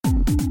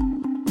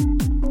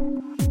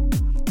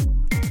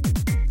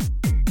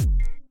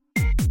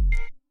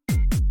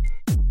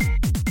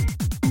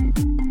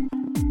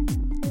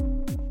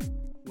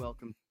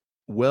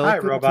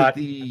Welcome Robot. to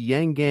the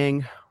Yang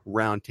Gang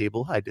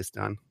Roundtable. Hi,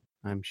 Diston.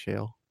 I'm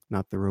Shale,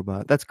 not the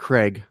robot. That's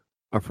Craig,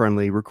 a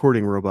friendly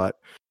recording robot.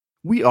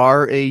 We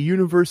are a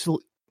universal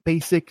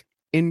basic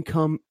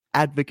income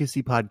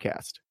advocacy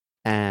podcast.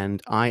 And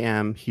I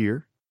am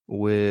here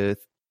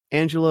with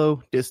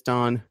Angelo,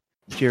 Diston,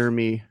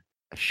 Jeremy,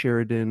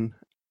 Sheridan,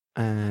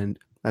 and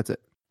that's it.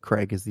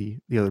 Craig is the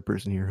other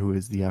person here who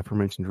is the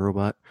aforementioned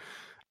robot.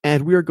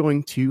 And we are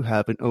going to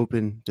have an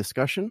open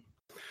discussion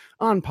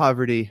on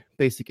poverty,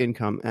 basic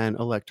income, and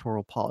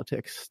electoral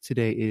politics.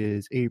 Today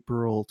is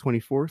April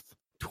 24th,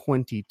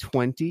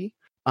 2020.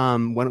 Why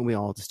don't we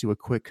all just do a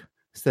quick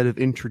set of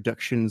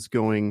introductions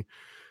going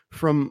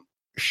from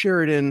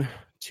Sheridan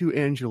to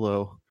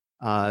Angelo.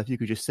 If you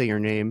could just say your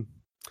name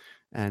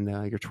and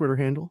your Twitter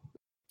handle,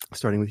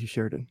 starting with you,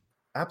 Sheridan.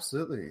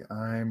 Absolutely.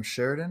 I'm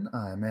Sheridan.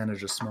 I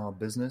manage a small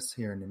business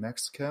here in New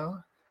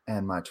Mexico,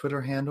 and my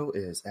Twitter handle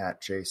is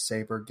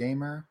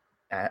 @JSaberGamer,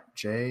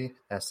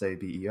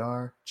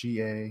 @JSaberGamer.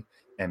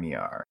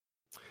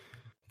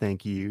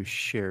 Thank you,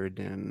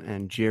 Sheridan.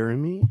 And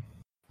Jeremy?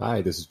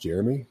 Hi, this is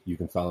Jeremy. You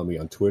can follow me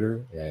on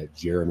Twitter at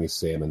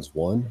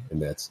JeremySammons1,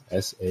 and that's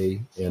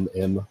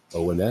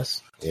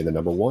SAMMONS and the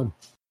number 1.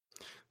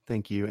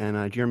 Thank you.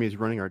 And Jeremy is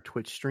running our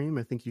Twitch stream.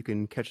 I think you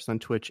can catch us on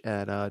Twitch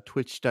at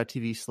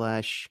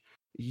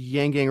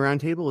twitch.tv/Yang Gang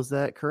Roundtable. Is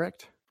that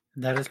correct?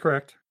 That is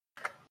correct.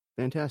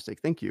 Fantastic.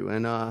 Thank you.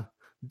 And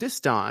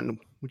Diston,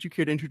 would you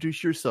care to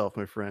introduce yourself,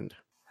 my friend?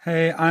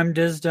 Hey, I'm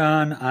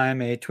Disdon.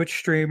 I'm a Twitch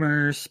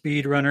streamer,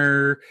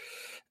 speedrunner,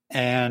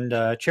 and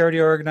charity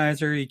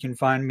organizer. You can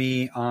find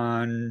me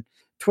on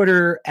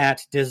Twitter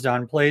at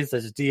DisDonPlays.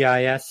 That's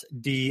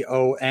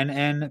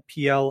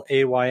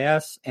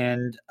DisDonnPlays,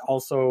 and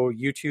also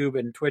YouTube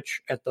and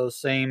Twitch at those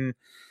same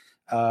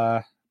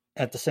at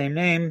the same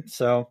name.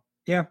 So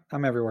yeah,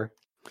 I'm everywhere.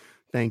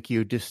 Thank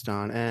you,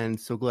 Diston. And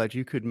so glad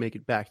you could make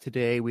it back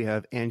today. We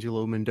have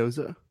Angelo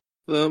Mendoza.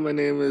 Hello, my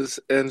name is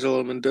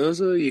Angelo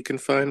Mendoza. You can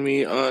find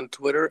me on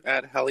Twitter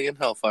at Hellion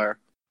Hellfire.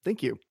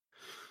 Thank you.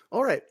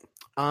 All right.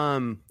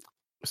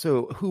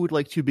 So who would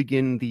like to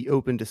begin the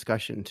open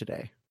discussion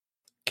today?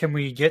 Can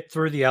we get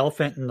through the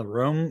elephant in the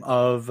room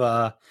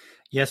of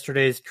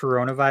yesterday's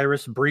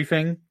coronavirus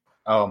briefing?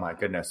 Oh my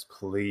goodness,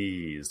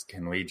 please.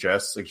 Can we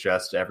just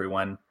suggest to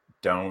everyone,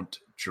 don't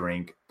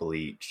drink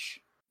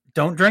bleach?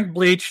 Don't drink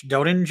bleach.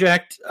 Don't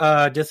inject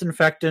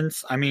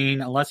disinfectants. I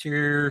mean, unless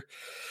you're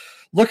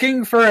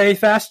looking for a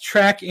fast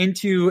track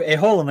into a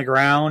hole in the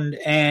ground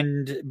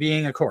and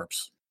being a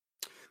corpse.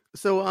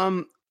 So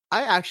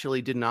I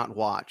actually did not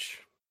watch,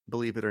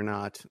 believe it or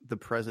not, the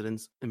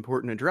president's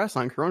important address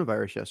on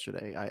coronavirus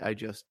yesterday. I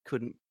just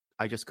couldn't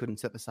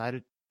set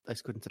aside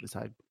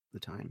the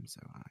time. So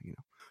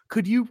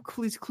could you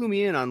please clue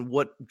me in on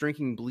what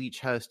drinking bleach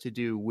has to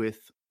do with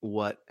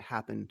what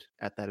happened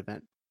at that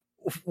event?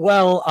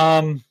 Well,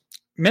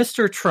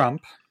 Mr.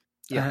 Trump,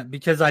 yeah,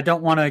 because I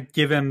don't want to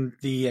give him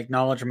the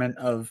acknowledgement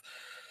of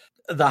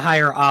the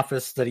higher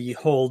office that he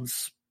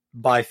holds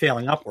by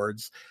failing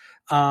upwards.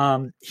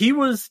 He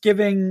was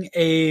giving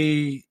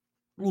a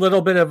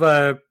little bit of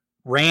a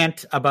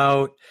rant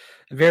about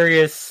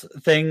various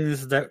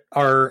things that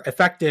are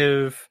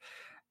effective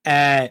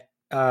at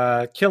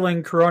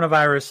killing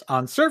coronavirus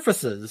on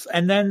surfaces,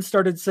 and then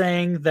started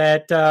saying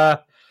that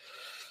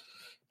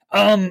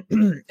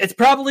it's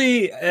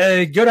probably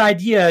a good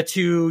idea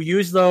to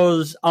use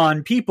those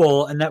on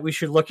people and that we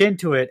should look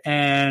into it.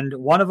 And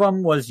one of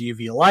them was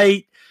UV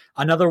light.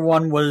 Another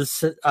one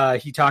was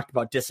he talked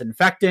about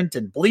disinfectant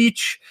and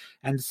bleach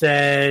and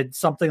said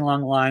something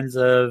along the lines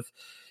of,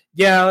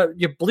 yeah,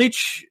 you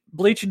bleach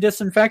and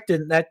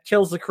disinfectant, that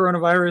kills the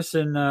coronavirus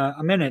in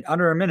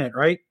under a minute,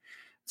 right?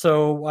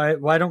 So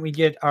why don't we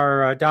get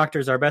our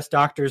doctors, our best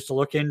doctors, to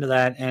look into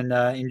that and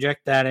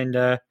inject that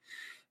into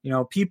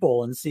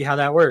people and see how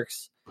that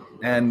works.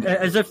 And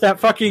as if that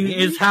fucking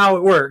is how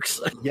it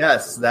works.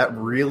 Yes, that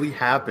really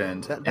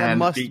happened.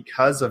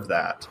 Because of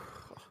that,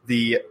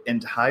 the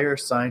entire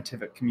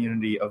scientific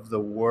community of the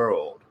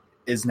world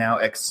is now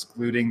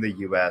excluding the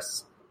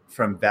U.S.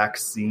 from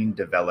vaccine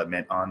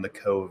development on the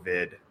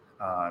COVID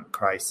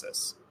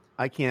crisis.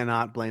 I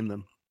cannot blame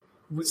them.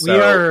 We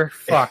are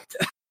fucked.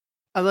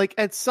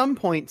 At some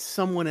point,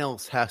 someone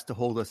else has to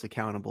hold us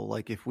accountable.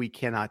 Like, if we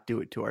cannot do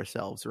it to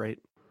ourselves, right?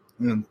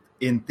 In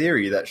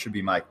theory, that should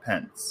be Mike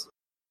Pence.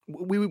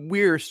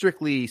 We're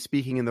strictly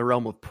speaking in the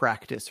realm of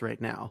practice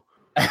right now.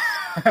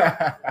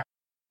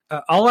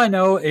 All I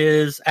know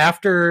is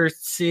after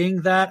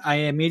seeing that, I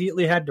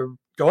immediately had to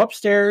go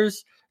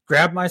upstairs,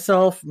 grab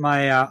myself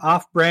my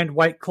off-brand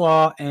White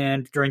Claw,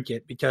 and drink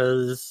it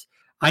because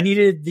I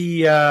needed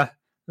the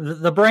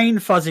brain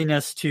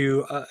fuzziness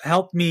to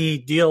help me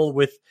deal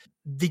with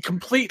the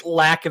complete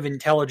lack of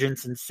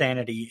intelligence and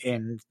sanity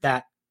in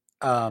that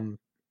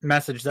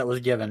message that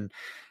was given.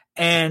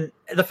 And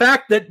the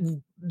fact that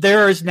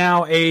there is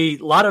now a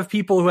lot of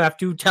people who have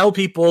to tell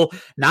people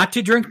not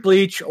to drink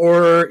bleach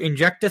or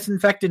inject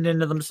disinfectant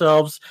into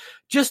themselves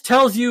just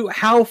tells you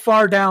how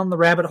far down the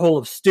rabbit hole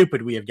of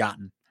stupid we have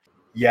gotten.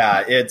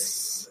 Yeah,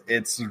 it's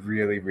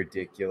really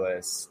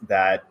ridiculous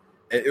that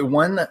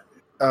One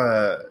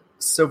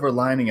silver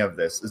lining of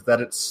this is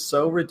that it's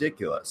so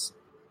ridiculous.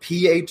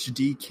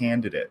 PhD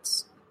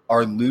candidates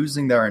are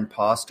losing their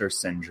imposter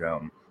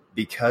syndrome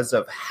because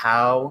of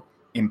how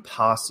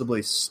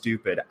impossibly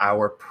stupid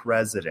our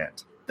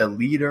president, the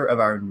leader of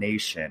our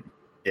nation,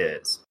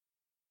 is.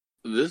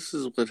 This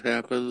is what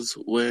happens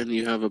when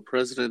you have a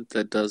president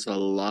that does a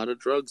lot of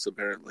drugs,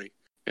 apparently.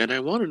 And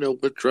I want to know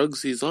what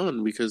drugs he's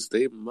on, because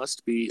they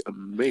must be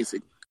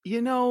amazing.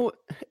 You know,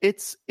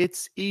 it's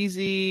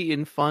easy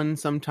and fun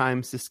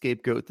sometimes to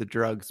scapegoat the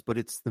drugs, but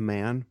it's the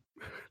man,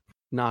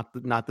 not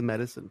the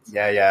medicines.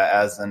 Yeah.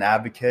 As an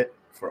advocate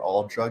for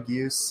all drug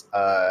use,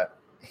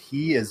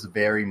 he is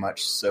very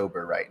much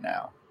sober right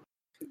now.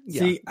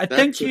 See, I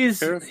think he's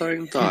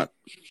terrifying thought.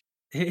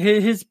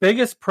 His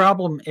biggest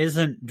problem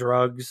isn't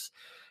drugs.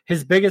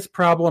 His biggest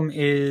problem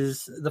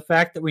is the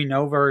fact that we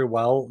know very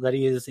well that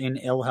he is in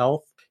ill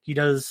health. He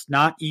does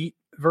not eat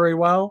very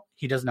well.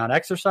 He does not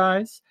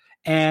exercise.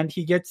 And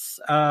he gets,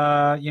 2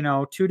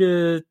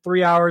 to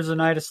 3 hours a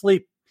night of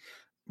sleep,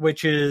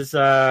 which is,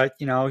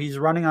 he's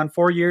running on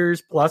 4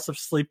 years plus of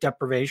sleep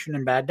deprivation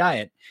and bad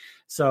diet.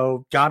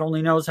 So God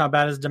only knows how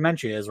bad his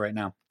dementia is right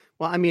now.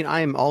 Well, I mean,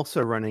 I am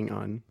also running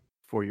on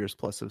 4 years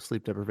plus of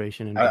sleep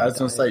deprivation. And I was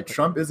going to say,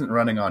 Trump isn't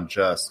running on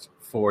just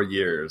 4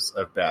 years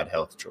of bad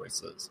health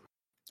choices.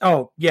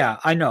 Oh, yeah,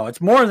 I know.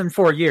 It's more than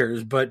 4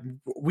 years, but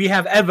we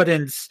have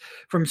evidence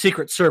from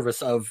Secret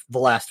Service of the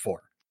last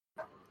 4.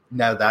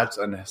 No, that's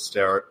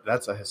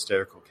a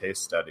hysterical case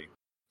study.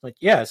 Like,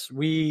 yes,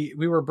 we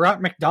were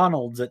brought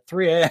McDonald's at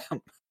 3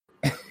 a.m.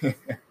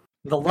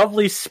 The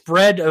lovely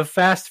spread of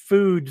fast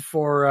food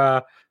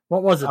for,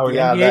 what was it, the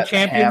NBA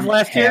champions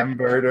last year?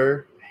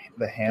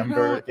 The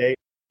hamburger gate.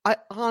 I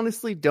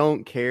honestly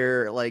don't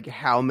care like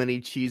how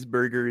many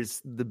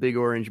cheeseburgers the big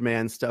orange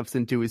man stuffs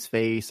into his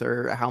face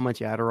or how much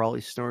Adderall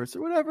he snorts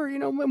or whatever,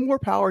 more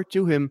power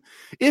to him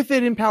if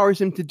it empowers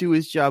him to do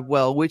his job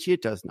well, which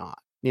it does not.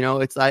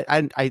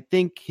 I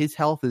think his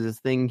health is a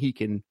thing he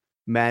can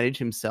manage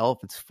himself.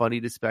 It's funny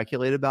to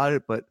speculate about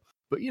it, but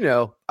I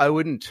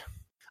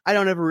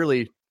don't ever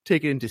really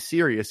take it into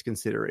serious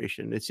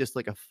consideration. It's just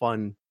like a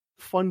fun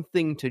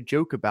thing to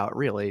joke about,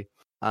 really.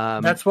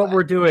 That's what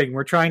we're doing.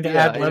 We're trying to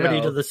add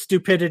levity to the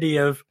stupidity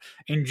of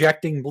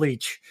injecting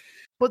bleach.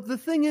 But the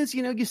thing is,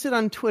 you sit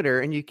on Twitter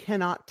and you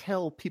cannot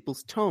tell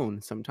people's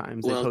tone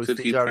sometimes. Well, they post could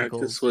these he articles.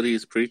 practice what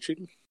he's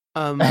preaching?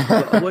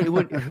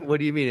 What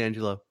do you mean,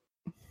 Angelo?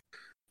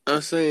 I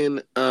was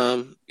saying,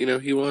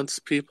 he wants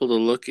people to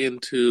look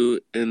into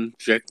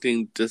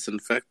injecting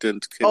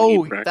disinfectant. Can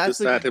he practice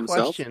that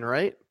himself? Question,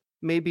 right?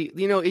 Maybe,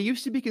 it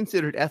used to be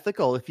considered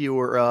ethical if you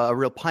were a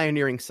real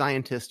pioneering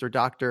scientist or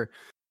doctor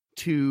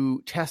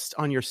to test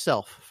on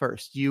yourself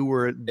first. You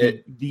were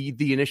the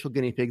initial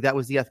guinea pig. That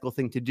was the ethical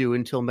thing to do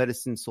until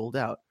medicine sold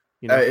out.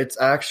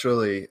 It's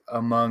actually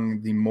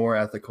among the more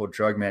ethical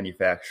drug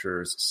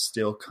manufacturers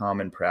still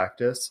common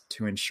practice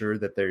to ensure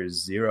that there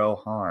is zero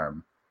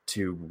harm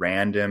to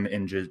random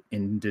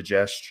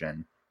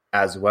indigestion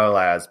as well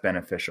as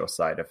beneficial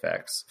side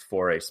effects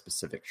for a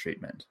specific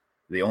treatment.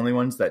 The only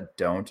ones that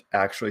don't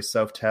actually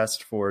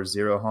self-test for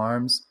zero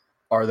harms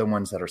are the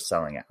ones that are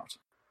selling out,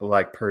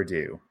 like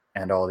Purdue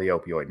and all the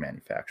opioid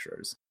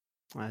manufacturers.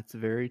 That's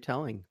very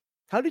telling.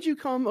 How did you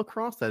come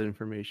across that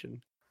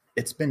information?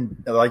 It's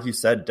been, like you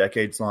said,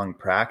 decades-long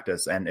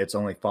practice, and it's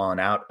only fallen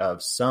out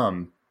of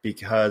some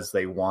because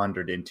they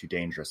wandered into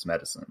dangerous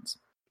medicines.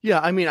 Yeah,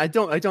 I mean, I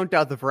don't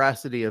doubt the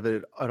veracity of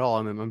it at all.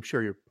 I mean, I'm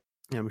sure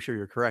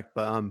you're correct,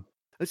 but I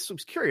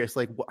was curious.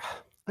 Like,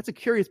 that's a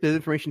curious bit of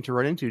information to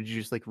run into. Did you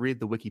just like read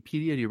the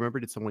Wikipedia? Do you remember?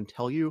 Did someone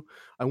tell you?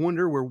 I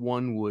wonder where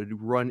one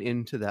would run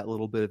into that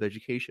little bit of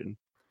education.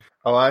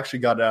 Oh, I actually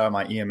got it out of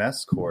my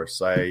EMS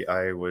course.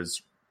 I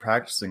was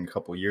practicing a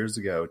couple years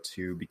ago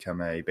to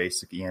become a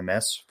basic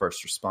EMS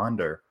first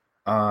responder.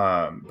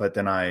 But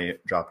then I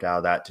dropped out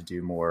of that to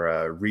do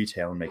more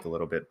retail and make a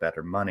little bit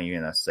better money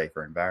in a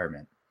safer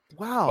environment.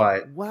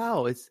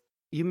 Wow! It's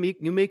you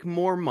make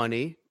more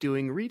money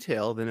doing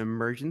retail than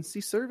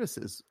emergency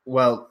services.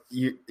 Well,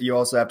 you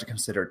also have to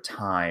consider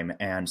time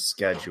and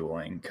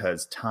scheduling,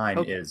 because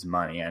time is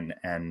money,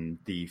 and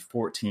the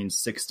 14,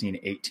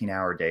 16,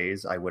 18-hour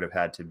days I would have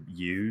had to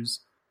use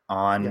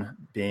on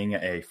being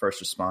a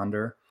first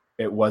responder,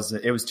 it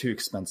was too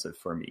expensive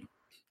for me.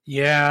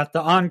 Yeah,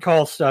 the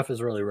on-call stuff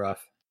is really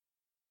rough.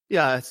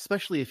 Yeah,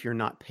 especially if you're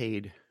not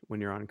paid when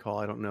you're on call.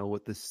 I don't know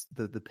what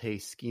the pay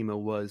schema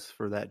was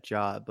for that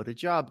job, but a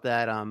job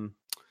that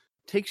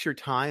takes your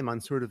time on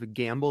sort of a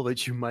gamble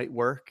that you might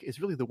work is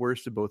really the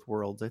worst of both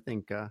worlds. I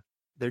think I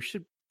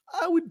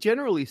would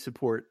generally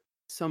support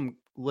some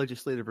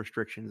legislative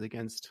restrictions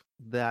against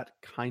that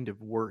kind of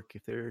work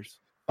if there's.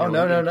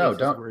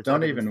 No.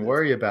 Don't even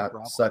worry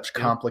about such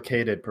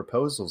complicated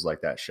proposals like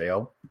that,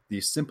 Shale.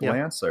 The simple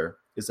answer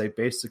is a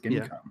basic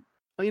income.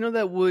 Well,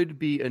 that would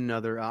be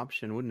another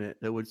option, wouldn't it?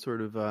 That would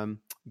sort of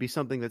be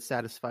something that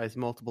satisfies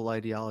multiple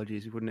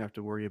ideologies. You wouldn't have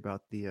to worry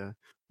about the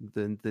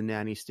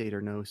nanny state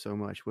or no so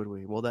much, would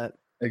we? Well, that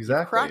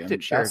exactly. Cracked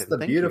it, Sheridan.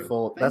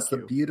 That's the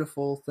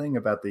beautiful thing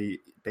about the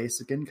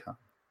basic income.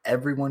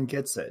 everyone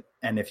gets it.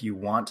 And if you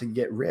want to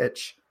get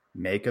rich,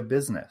 make a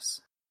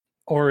business.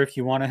 Or if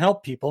you want to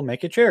help people,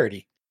 make a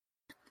charity.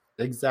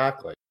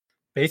 Exactly.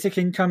 Basic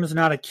income is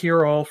not a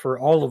cure-all for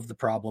all of the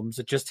problems.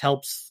 It just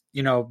helps,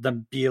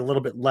 them be a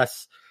little bit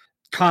less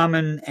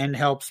common and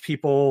helps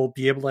people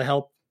be able to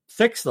help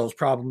fix those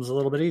problems a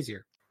little bit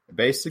easier.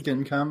 Basic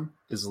income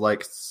is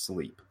like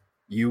sleep.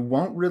 You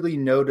won't really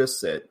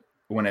notice it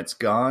when it's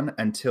gone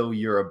until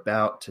you're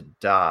about to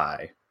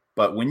die.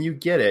 But when you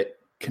get it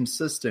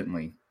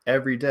consistently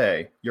every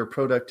day, your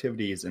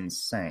productivity is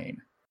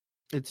insane.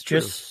 It's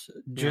true.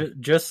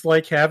 Just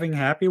like having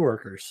happy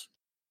workers.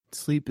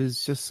 Sleep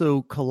is just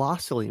so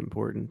colossally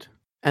important.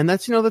 And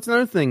that's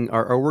another thing.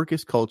 Our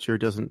workist culture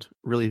doesn't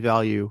really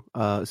value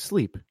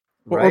sleep.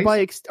 Right?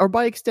 Or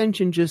by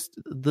extension, just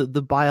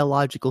the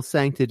biological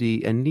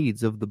sanctity and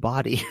needs of the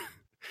body.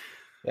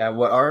 Yeah,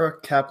 what our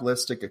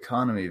capitalistic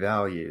economy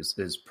values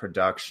is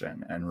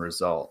production and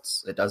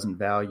results. It doesn't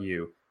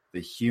value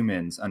the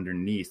humans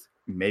underneath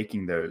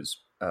making those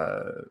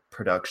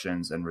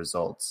productions and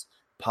results,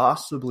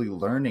 possibly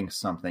learning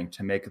something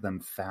to make them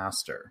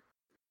faster.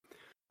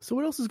 So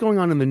what else is going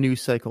on in the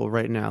news cycle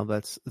right now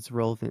that's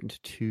relevant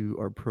to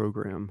our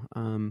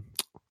program?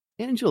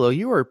 Angelo,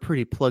 you are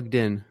pretty plugged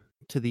in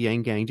to the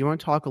Yang Gang. Do you want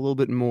to talk a little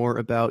bit more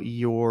about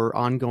your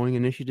ongoing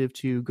initiative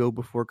to go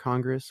before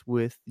Congress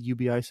with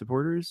UBI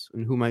supporters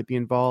and who might be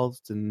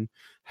involved and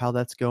how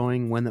that's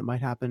going, when that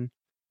might happen?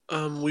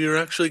 We are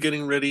actually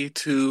getting ready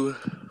to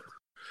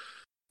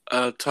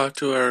talk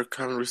to our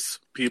Congress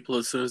people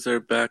as soon as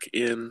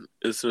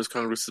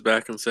Congress is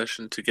back in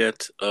session to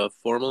get a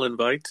formal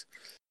invite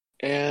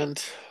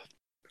and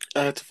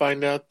to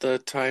find out the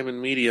time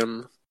and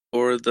medium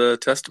for the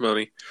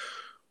testimony.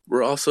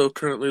 We're also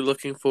currently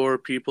looking for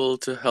people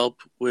to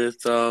help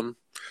with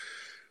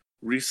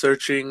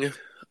researching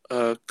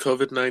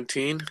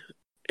COVID-19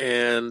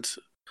 and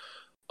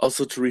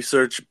also to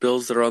research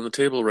bills that are on the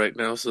table right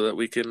now so that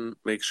we can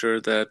make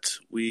sure that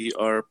we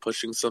are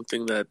pushing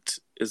something that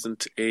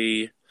isn't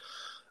a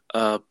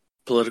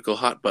political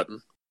hot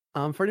button.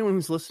 For anyone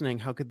who's listening,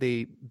 how could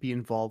they be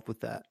involved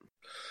with that?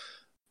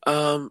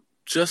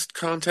 Just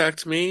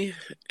contact me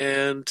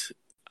and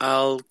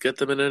I'll get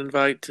them an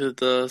invite to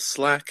the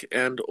Slack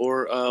and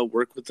or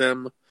work with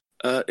them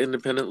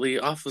independently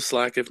off of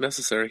Slack if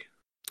necessary.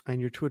 And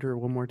your Twitter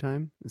one more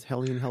time is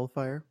Hellion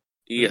Hellfire?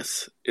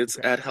 Yes, it's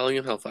at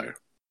Hellion Hellfire.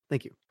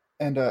 Thank you.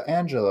 And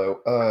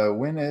Angelo,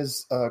 when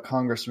is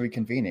Congress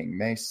reconvening?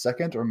 May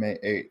 2nd or May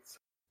 8th?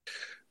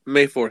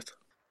 May 4th.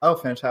 Oh,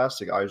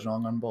 fantastic. I was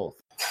wrong on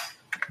both.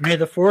 May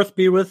the 4th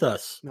be with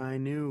us. I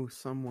knew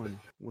someone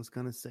was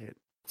going to say it.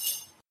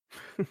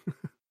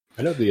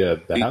 I know the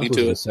House was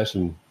in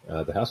session.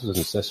 The House was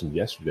in session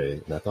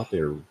yesterday, and I thought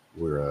they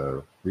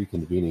were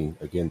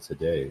reconvening again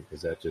today.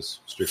 Is that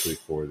just strictly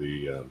for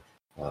the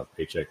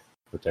Paycheck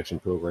Protection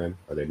Program?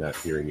 Are they not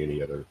hearing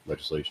any other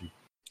legislation?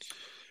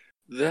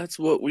 That's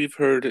what we've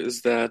heard.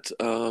 Is that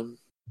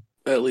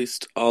at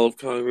least all of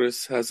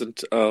Congress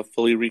hasn't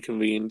fully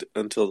reconvened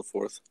until the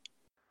 4th.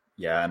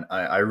 Yeah, and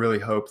I really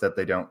hope that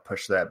they don't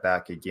push that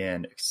back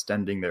again,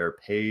 extending their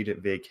paid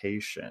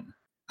vacation.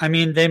 I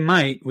mean, they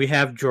might. We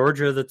have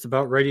Georgia that's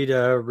about ready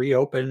to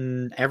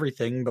reopen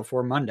everything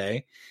before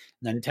Monday.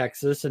 And then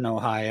Texas and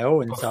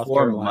Ohio and South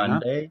Carolina.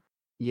 Monday?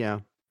 Yeah.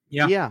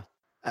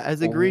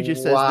 As egregious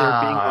as their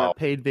being on a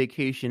paid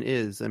vacation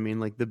is, I mean,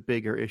 like the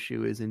bigger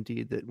issue is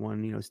indeed that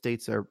when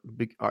states are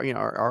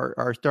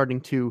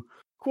starting to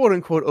quote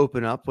unquote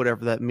open up,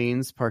 whatever that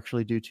means,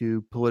 partially due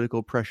to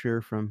political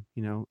pressure from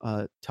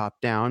top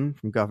down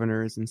from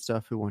governors and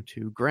stuff who want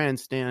to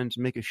grandstand,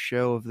 make a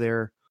show of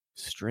their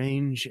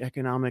strange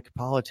economic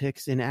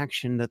politics in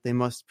action that they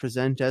must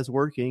present as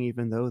working,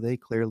 even though they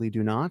clearly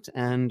do not,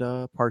 and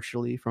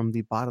partially from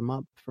the bottom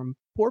up from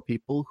poor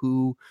people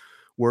who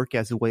work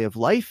as a way of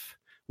life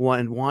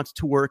and want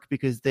to work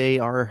because they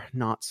are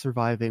not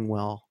surviving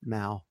well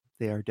now.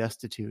 They are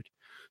destitute.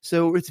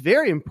 So it's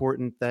very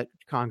important that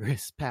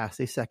Congress pass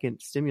a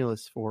second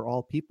stimulus for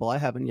all people. I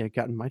haven't yet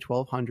gotten my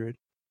 $1,200.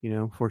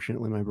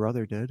 Fortunately, my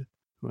brother did,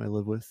 who I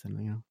live with,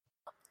 and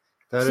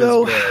That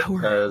so, is good,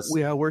 because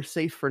we're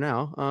safe for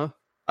now.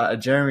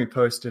 Jeremy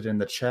posted in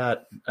the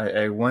chat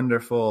a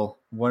wonderful,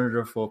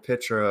 wonderful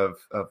picture of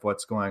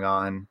what's going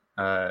on.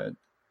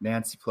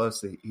 Nancy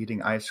Pelosi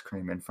eating ice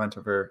cream in front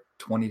of her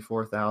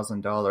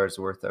 $24,000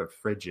 worth of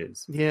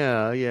fridges.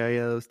 Yeah,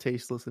 those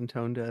tasteless and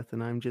tone deaf.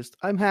 And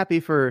I'm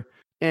happy for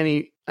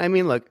any. I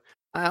mean, look,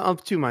 I'm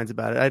of two minds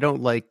about it. I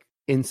don't like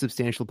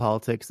insubstantial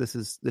politics. This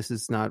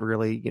is not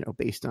really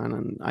based on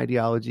an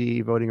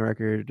ideology, voting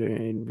record,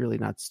 and really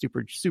not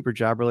super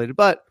job related.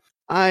 But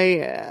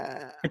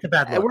it's a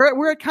bad look.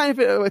 We're at kind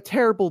of a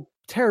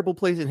terrible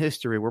place in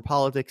history where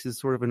politics is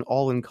sort of an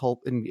all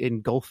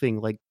engulfing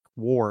like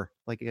war,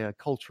 like a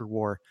culture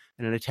war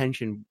and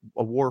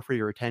a war for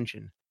your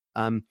attention.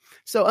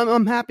 So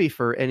I'm happy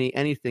for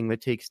anything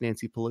that takes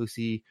Nancy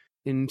Pelosi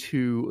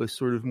into a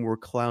sort of more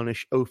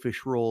clownish,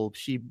 oafish role.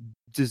 She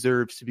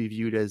deserves to be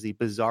viewed as a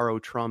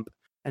bizarro Trump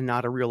and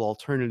not a real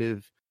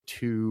alternative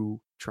to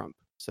Trump.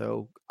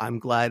 So I'm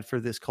glad for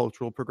this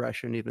cultural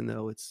progression, even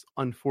though it's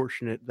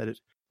unfortunate that it,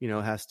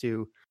 has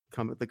to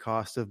come at the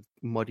cost of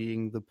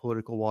muddying the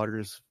political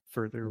waters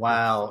further.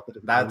 Wow,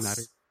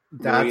 that's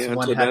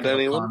one heck of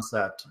a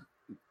concept,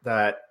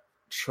 that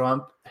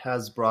Trump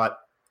has brought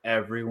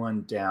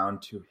everyone down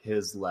to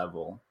his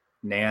level.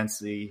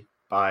 Nancy,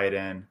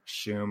 Biden,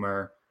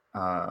 Schumer,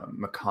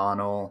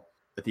 McConnell,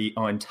 the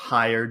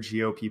entire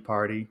GOP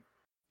party.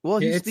 Well,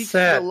 he speaks to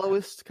the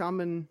lowest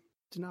common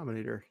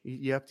denominator.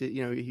 You have to,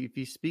 if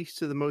he speaks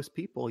to the most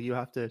people, you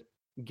have to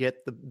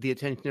get the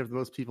attention of the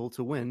most people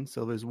to win.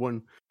 So there's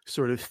one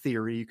sort of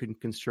theory you can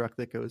construct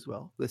that goes,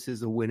 well, this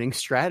is a winning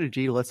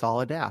strategy. Let's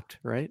all adapt,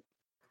 right?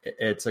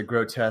 It's a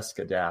grotesque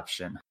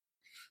adaptation.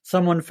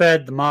 Someone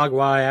fed the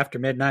Mogwai after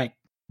midnight.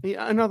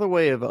 Yeah, another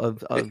way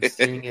of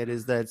seeing it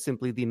is that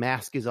simply the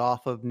mask is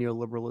off of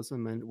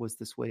neoliberalism, and it was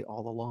this way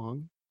all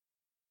along.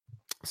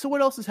 So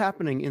what else is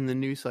happening in the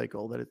news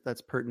cycle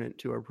that's pertinent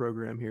to our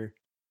program here?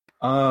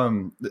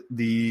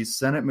 The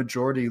Senate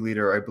Majority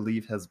Leader, I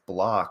believe, has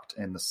blocked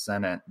in the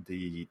Senate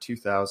the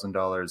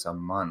 $2,000 a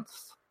month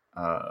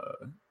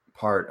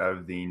part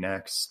of the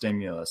next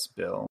stimulus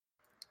bill,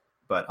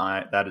 but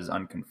that is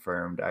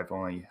unconfirmed. I've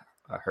only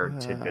heard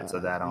tidbits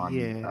of that on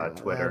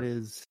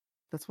Twitter.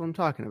 That's what I'm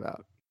talking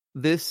about.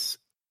 This,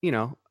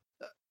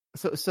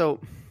 so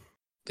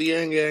the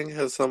Yang Gang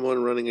has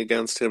someone running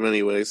against him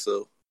anyway,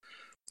 so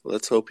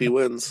let's hope he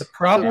wins. The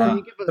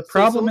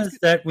problem is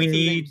that we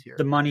need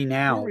the money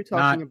now,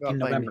 not in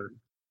November.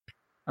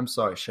 I'm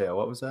sorry, Shea,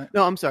 what was that?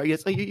 No, I'm sorry.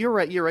 Yes, you're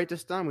right. You're right,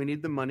 Destin. We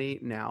need the money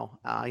now.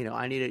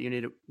 I need it. You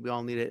need it. We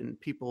all need it,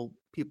 and people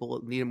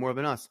need it more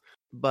than us.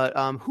 But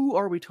who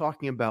are we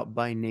talking about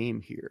by name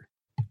here?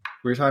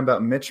 We're talking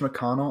about Mitch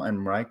McConnell and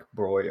Mike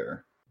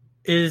Breuer.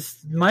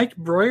 Is Mike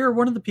Breuer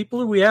one of the people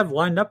who we have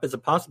lined up as a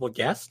possible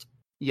guest?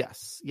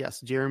 Yes.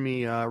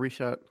 Jeremy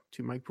reached out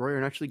to Mike Breuer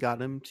and actually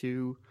got him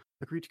to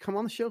agree to come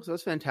on the show. So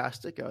that's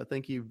fantastic.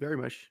 Thank you very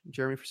much,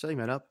 Jeremy, for setting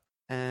that up.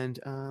 And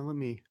let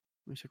me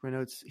check my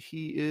notes.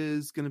 He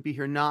is going to be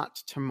here not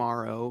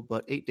tomorrow,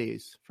 but 8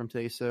 days from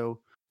today.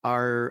 So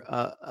our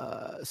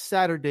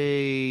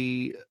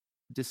Saturday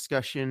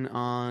discussion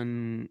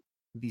on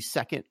the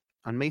 2nd,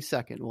 on May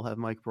 2nd, we'll have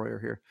Mike Breuer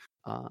here.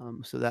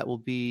 So that will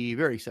be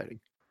very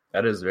exciting.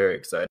 That is very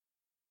exciting.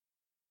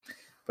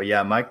 But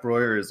yeah, Mike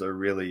Breuer is a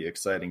really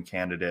exciting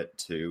candidate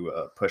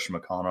to push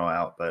McConnell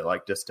out. But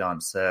like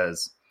Destin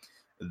says,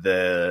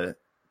 the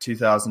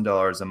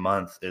 $2,000 a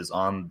month is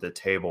on the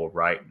table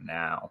right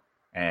now.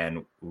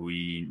 And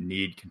we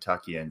need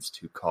Kentuckians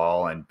to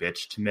call and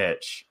bitch to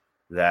Mitch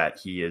that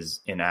he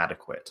is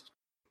inadequate.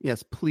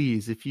 Yes,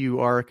 please. If you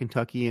are a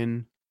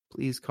Kentuckian,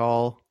 please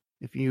call.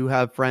 If you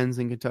have friends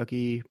in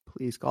Kentucky,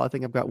 please call. I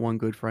think I've got one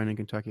good friend in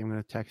Kentucky. I'm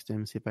going to text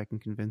him, see if I can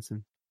convince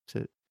him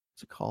to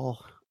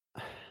call,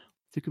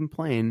 to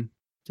complain,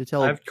 to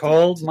tell. I've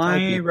called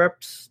my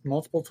reps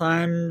multiple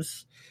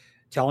times,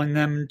 telling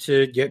them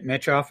to get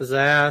Mitch off his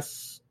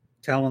ass,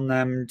 telling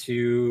them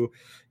to,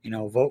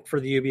 vote for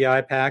the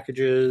UBI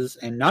packages,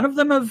 and none of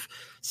them have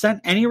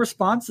sent any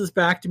responses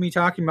back to me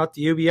talking about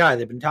the UBI.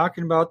 They've been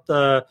talking about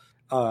the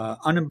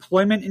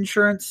unemployment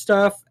insurance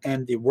stuff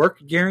and the work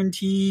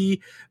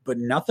guarantee, but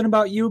nothing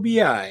about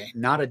UBI.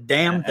 Not a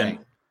damn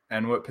thing.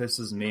 And what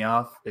pisses me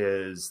off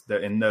is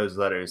that in those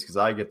letters, because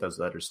I get those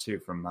letters too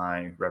from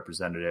my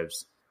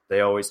representatives, they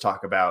always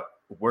talk about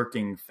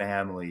working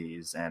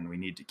families and we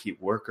need to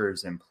keep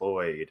workers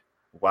employed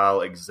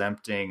while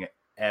exempting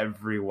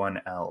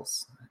everyone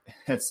else.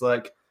 It's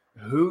like,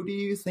 who do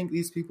you think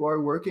these people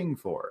are working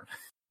for?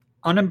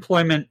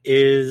 Unemployment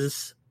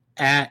is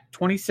at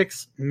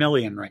 26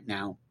 million right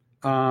now.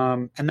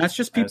 And that's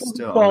just people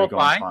who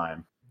qualify.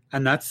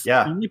 And that's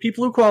only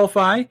people who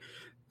qualify.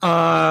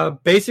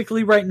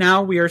 Basically right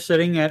now we are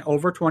sitting at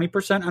over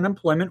 20%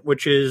 unemployment,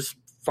 which is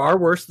far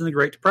worse than the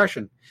Great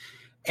Depression.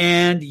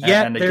 And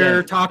yet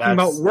they're talking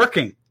about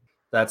working.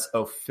 That's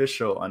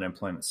official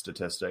unemployment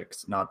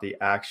statistics, not the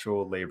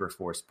actual labor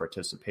force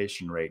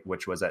participation rate,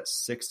 which was at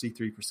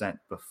 63%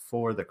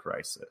 before the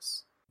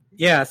crisis.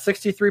 Yeah,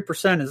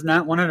 63% is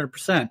not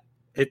 100%.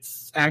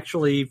 It's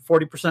actually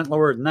 40%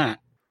 lower than that.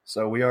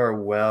 So we are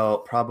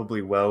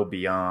probably well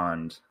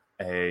beyond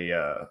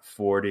a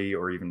 40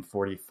 or even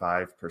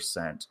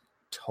 45%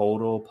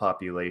 total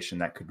population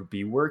that could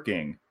be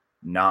working,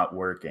 not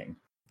working.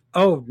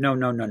 Oh,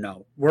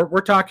 no.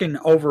 We're talking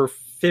over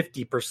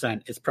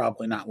 50% is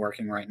probably not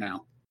working right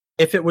now.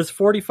 If it was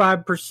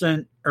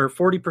 45% or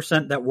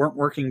 40% that weren't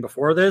working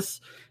before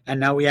this, and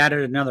now we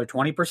added another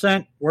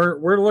 20%,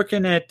 we're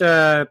looking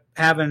at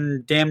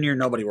having damn near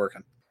nobody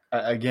working.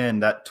 Again,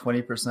 that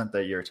 20%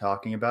 that you're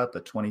talking about, the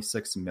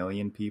 26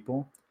 million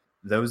people,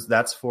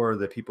 that's for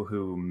the people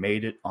who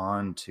made it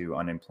onto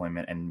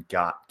unemployment and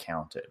got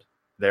counted.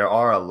 There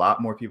are a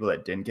lot more people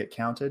that didn't get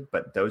counted,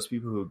 but those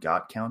people who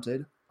got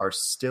counted are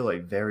still a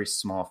very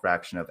small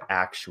fraction of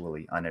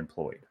actually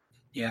unemployed.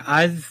 Yeah,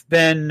 I've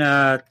been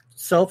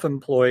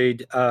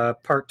self-employed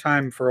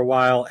part-time for a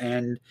while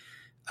and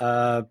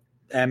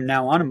am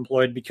now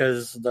unemployed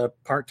because the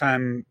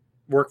part-time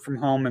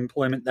work-from-home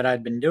employment that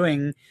I'd been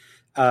doing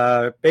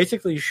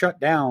basically shut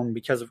down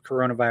because of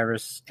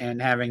coronavirus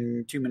and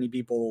having too many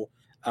people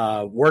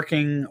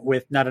working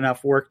with not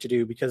enough work to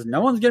do, because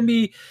no one's going to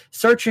be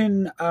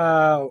searching,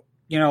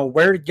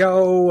 where to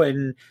go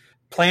and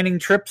planning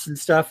trips and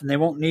stuff, and they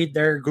won't need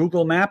their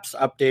Google Maps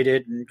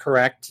updated and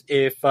correct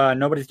if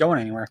nobody's going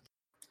anywhere.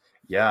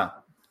 Yeah,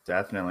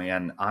 definitely.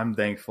 And I'm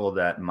thankful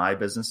that my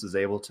business is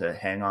able to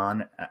hang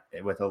on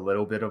with a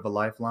little bit of a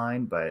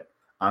lifeline, but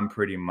I'm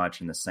pretty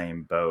much in the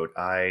same boat.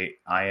 I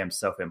am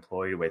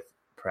self-employed with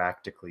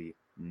practically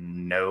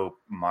no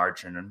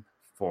margin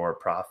for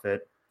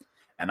profit,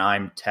 and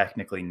I'm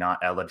technically not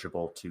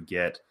eligible to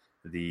get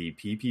the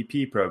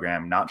PPP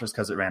program, not just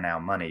because it ran out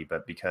of money,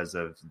 but because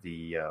of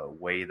the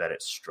way that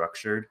it's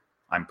structured.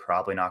 I'm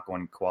probably not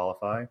going to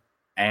qualify.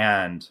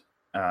 And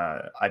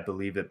I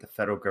believe that the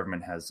federal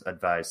government has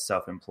advised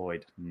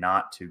self-employed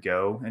not to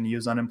go and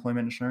use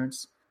unemployment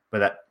insurance, but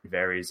that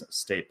varies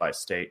state by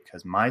state,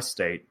 because my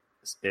state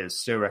is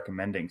still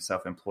recommending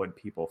self-employed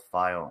people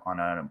file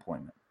on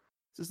unemployment.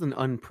 This is an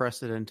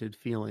unprecedented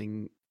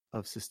feeling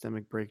of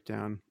systemic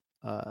breakdown.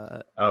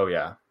 Oh,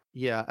 yeah.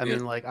 Yeah, I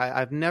mean, like,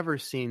 I've never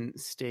seen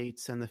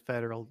states and the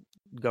federal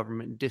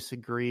government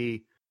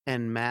disagree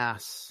en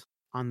masse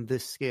on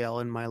this scale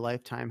in my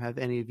lifetime. Have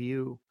any of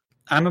you?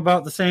 I'm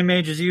about the same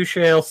age as you,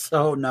 Shale,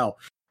 so no.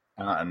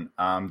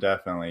 I'm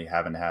definitely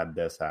haven't had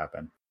this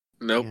happen.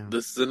 Nope,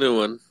 This is a new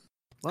one.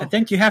 Well, I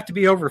think you have to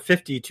be over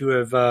 50 to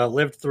have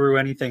lived through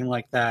anything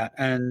like that,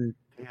 and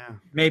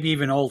maybe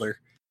even older.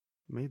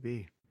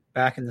 Maybe.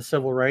 Back in the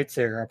civil rights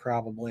era,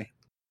 probably.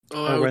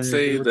 Oh, I would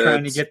say that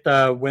trying to get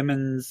the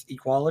Women's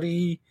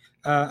Equality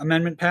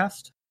Amendment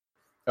passed.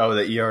 Oh,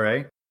 the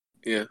ERA?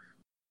 Yeah.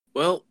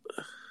 Well,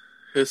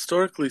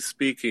 historically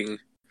speaking,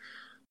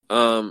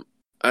 I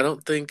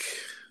don't think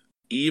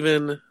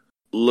even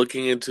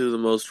looking into the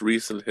most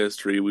recent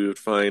history, we would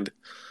find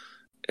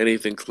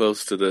anything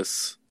close to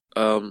this.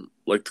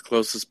 Like the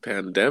closest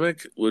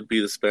pandemic would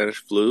be the Spanish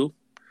flu,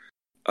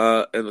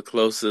 and the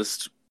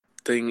closest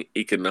thing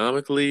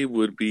economically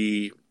would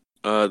be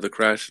the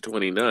crash of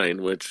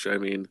 29, which, I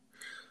mean,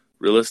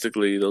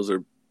 realistically, those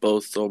are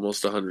both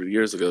almost 100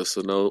 years ago,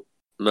 so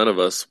none of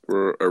us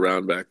were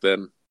around back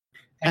then.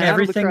 And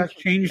everything's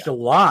changed a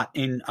lot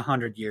in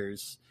 100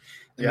 years.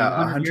 Yeah,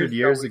 100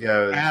 years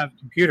ago, we have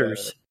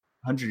computers.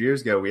 100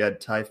 years ago, we had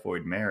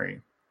Typhoid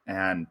Mary,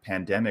 and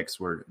pandemics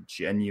were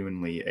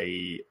genuinely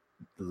a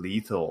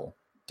lethal,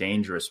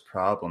 dangerous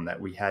problem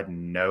that we had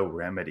no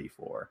remedy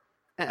for.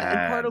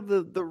 And part of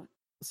the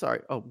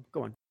sorry, go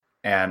on.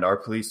 And our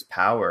police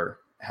power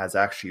has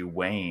actually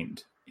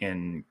waned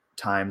in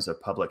times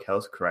of public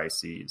health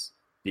crises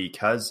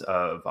because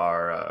of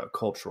our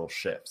cultural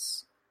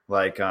shifts.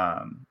 Like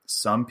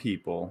some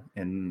people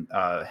in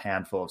a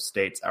handful of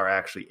states are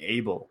actually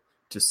able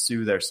to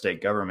sue their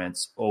state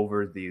governments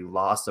over the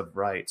loss of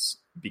rights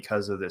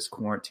because of this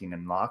quarantine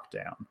and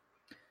lockdown.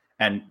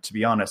 And to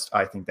be honest,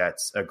 I think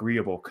that's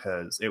agreeable,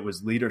 because it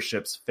was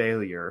leadership's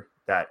failure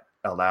that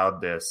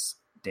allowed this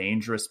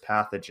dangerous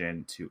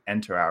pathogen to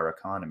enter our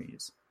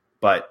economies.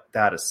 But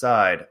that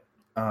aside,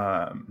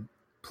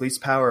 police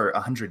power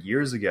 100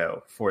 years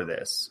ago for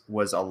this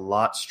was a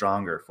lot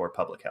stronger for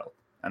public health.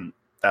 And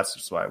that's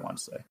just what I want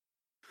to say.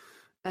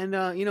 And,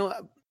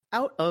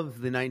 out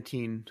of the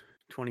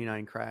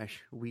 1929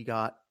 crash, we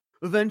got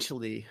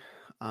eventually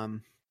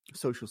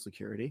Social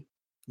Security,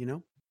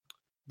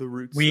 the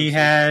roots. We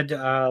had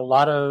a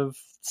lot of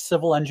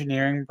civil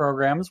engineering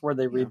programs where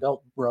they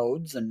rebuilt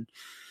roads, and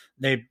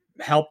they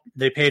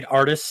paid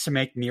artists to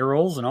make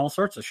murals and all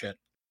sorts of shit.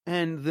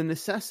 And the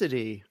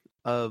necessity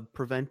of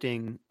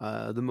preventing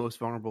the most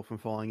vulnerable from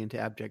falling into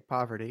abject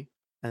poverty.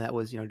 And that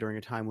was, during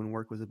a time when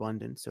work was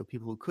abundant. So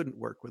people who couldn't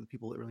work were the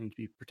people that really need to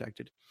be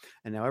protected.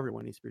 And now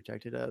everyone needs to be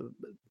protected.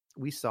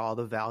 We saw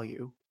the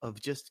value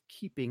of just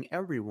keeping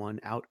everyone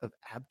out of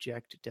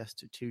abject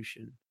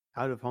destitution,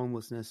 out of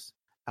homelessness,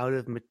 out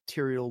of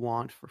material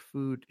want for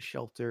food,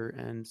 shelter,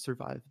 and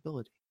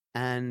survivability.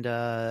 And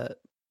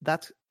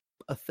that's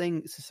a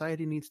thing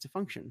society needs to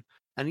function.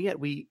 And yet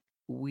we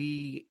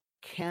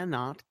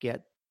cannot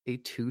get a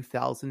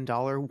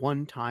 $2,000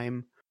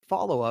 one-time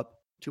follow-up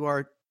to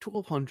our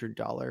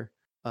 $1,200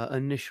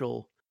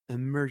 initial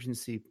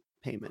emergency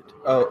payment.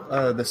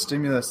 The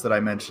stimulus that I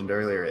mentioned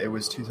earlier, it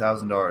was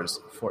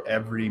 $2,000 for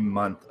every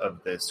month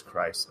of this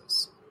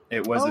crisis.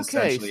 It was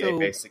essentially a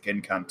basic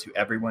income to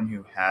everyone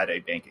who had a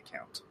bank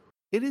account.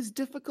 It is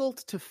difficult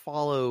to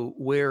follow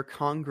where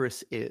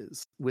Congress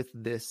is with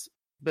this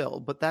bill,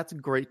 but that's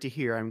great to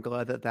hear. I'm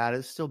glad that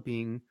is still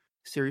being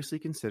seriously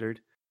considered.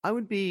 I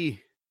would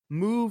be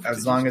moved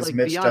as long as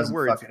Mitch doesn't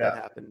fuck it up.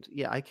 Happened.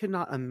 Yeah, I could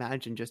not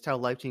imagine just how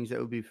life-changing that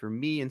would be for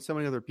me and so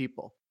many other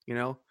people.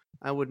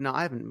 I would not.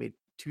 I haven't made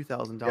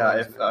 $2,000.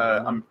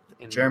 Yeah,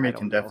 if Jeremy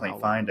can definitely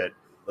find it.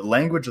 The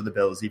language of the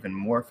bill is even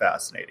more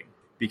fascinating,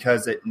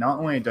 because it not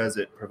only does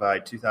it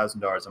provide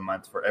 $2,000 a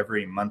month for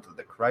every month of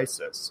the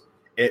crisis,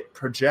 it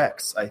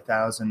projects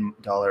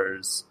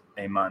 $1,000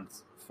 a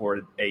month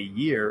for a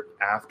year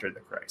after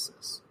the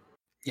crisis.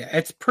 Yeah,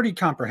 it's pretty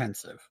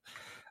comprehensive.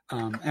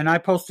 And I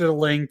posted a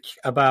link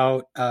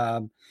about,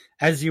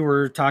 as you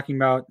were talking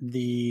about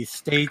the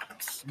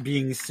states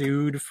being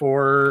sued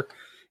for,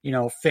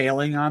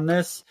 failing on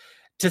this,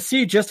 to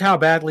see just how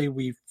badly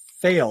we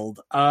failed.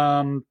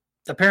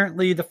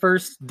 Apparently the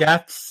first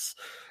deaths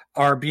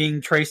are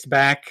being traced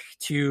back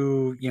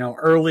to,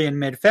 early and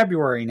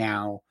mid-February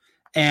now.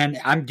 And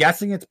I'm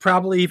guessing it's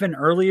probably even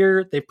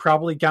earlier. They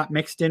probably got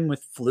mixed in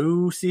with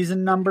flu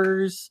season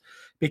numbers,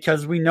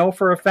 because we know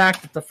for a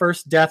fact that the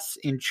first deaths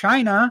in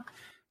China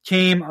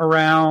came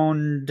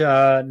around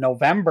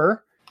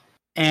November.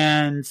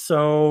 And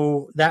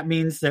so that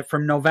means that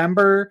from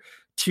November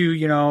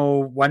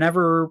to,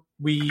 whenever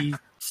we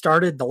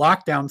started the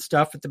lockdown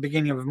stuff at the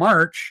beginning of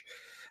March,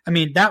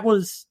 that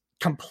was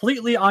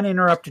completely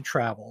uninterrupted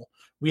travel.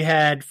 We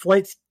had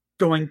flights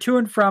going to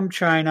and from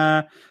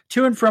China,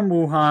 to and from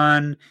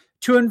Wuhan,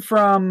 to and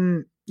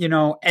from,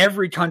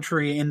 every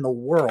country in the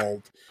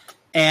world.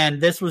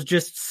 And this was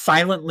just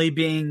silently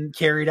being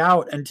carried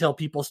out until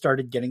people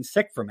started getting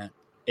sick from it.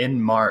 In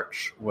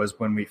March was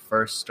when we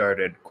first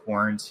started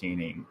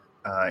quarantining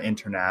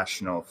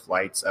international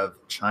flights of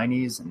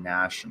Chinese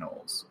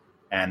nationals,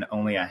 and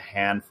only a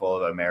handful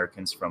of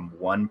Americans from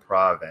one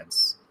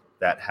province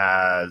that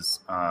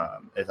has,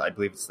 I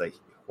believe it's the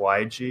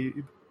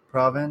Huaiji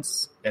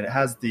province, and it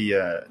has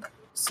the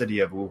city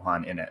of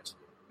Wuhan in it.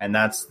 And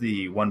that's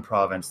the one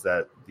province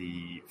that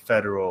the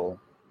federal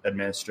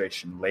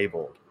administration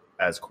labeled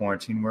as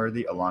quarantine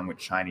worthy, along with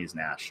Chinese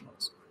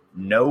nationals.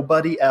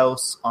 Nobody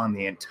else on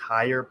the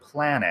entire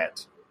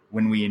planet,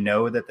 when we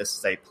know that this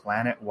is a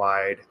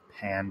planet-wide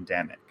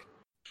pandemic.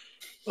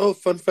 Oh,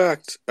 fun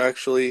fact,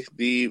 actually,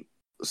 the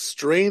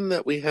strain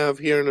that we have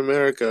here in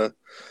America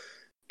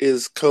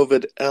is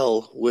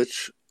COVID-L,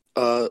 which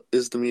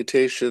is the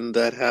mutation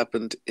that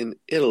happened in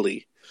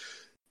Italy.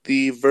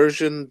 The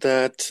version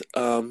that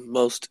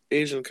most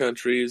Asian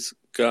countries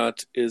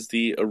got is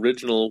the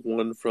original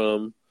one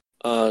from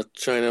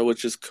China,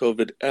 which is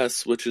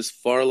COVID-S, which is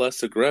far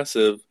less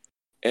aggressive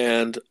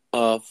and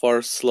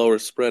far slower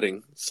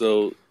spreading.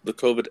 So the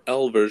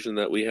COVID-L version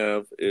that we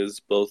have is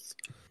both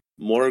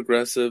more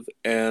aggressive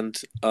and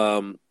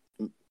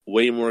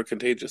way more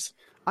contagious.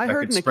 I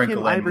heard in the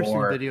Kim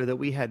Iverson video that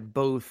we had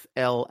both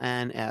L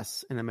and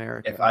S in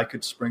America. If I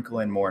could sprinkle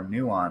in more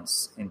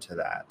nuance into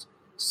that,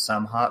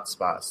 some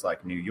hotspots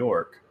like New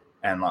York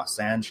and Los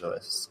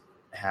Angeles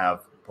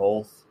have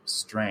both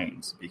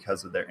strains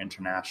because of their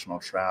international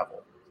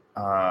travel.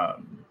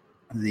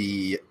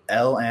 The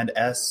L and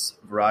S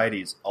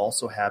varieties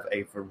also have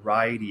a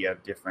variety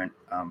of different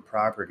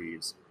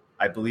properties.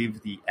 I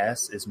believe the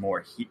S is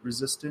more heat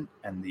resistant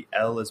and the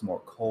L is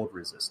more cold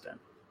resistant.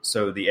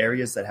 So the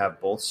areas that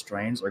have both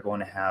strains are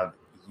going to have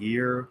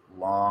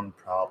year-long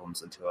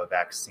problems until a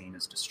vaccine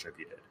is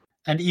distributed.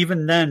 And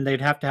even then, they'd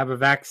have to have a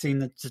vaccine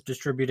that's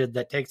distributed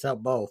that takes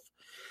out both.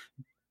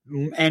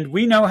 And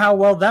we know how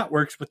well that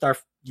works with our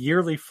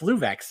yearly flu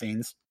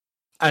vaccines,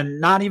 and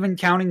not even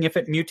counting if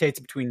it mutates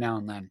between now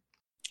and then.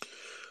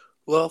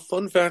 Well,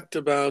 fun fact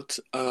about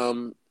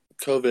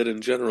COVID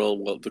in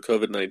general, well, the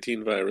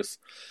COVID-19 virus,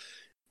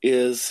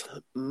 is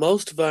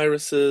most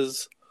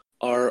viruses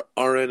are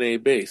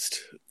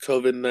RNA-based.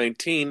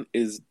 COVID-19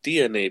 is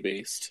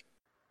DNA-based.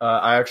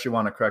 I actually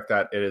want to correct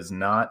that. It is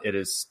not. It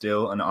is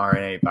still an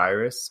RNA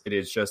virus. It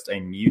is just a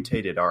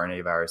mutated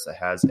RNA virus that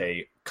has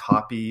a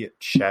copy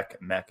check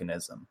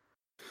mechanism.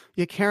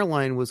 Yeah,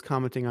 Caroline was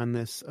commenting on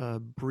this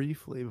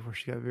briefly before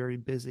she got very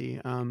busy.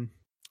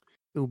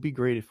 It would be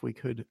great if we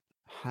could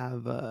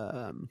have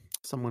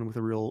someone with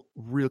a real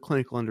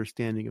clinical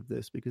understanding of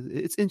this, because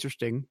it's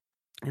interesting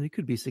and it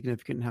could be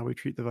significant in how we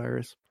treat the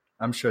virus.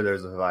 I'm sure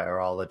there's a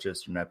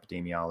virologist or an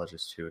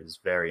epidemiologist who is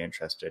very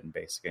interested in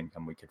basic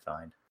income we could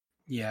find.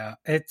 Yeah,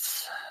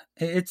 it's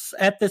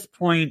at this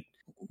point,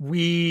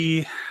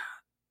 we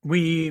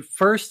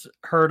first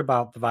heard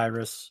about the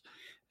virus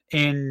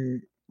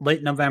in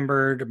late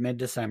November to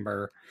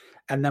mid-December,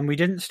 and then we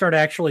didn't start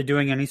actually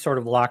doing any sort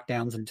of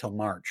lockdowns until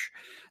March.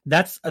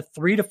 That's a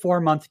 3 to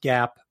 4 month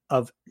gap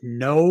of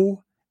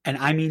no, and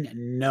I mean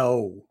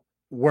no,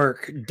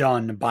 work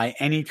done by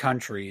any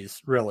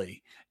countries,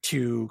 really,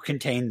 to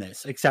contain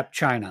this, except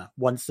China,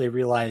 once they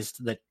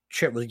realized that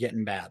shit was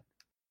getting bad.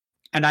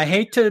 And I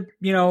hate to,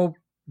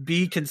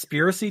 be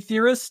conspiracy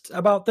theorist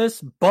about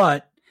this,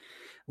 but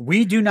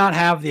we do not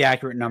have the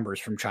accurate numbers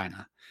from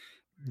China.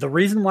 The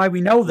reason why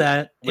we know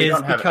that we is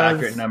don't have because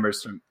accurate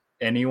numbers from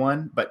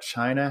anyone, but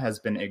China has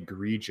been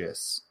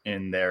egregious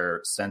in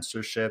their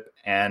censorship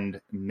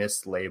and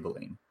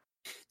mislabeling.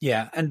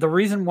 Yeah, and the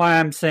reason why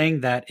I'm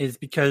saying that is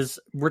because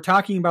we're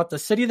talking about the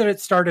city that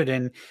it started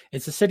in.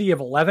 It's a city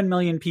of 11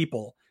 million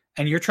people,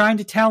 and you're trying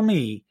to tell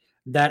me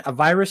that a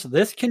virus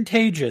this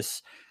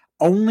contagious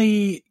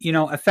only,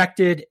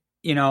 affected,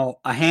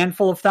 a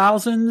handful of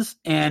thousands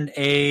and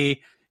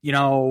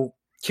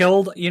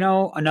killed,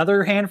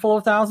 another handful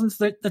of thousands?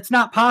 That's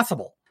not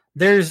possible.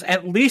 There's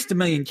at least 1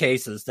 million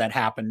cases that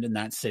happened in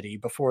that city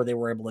before they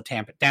were able to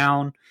tamp it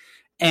down.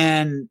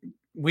 And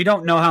we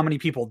don't know how many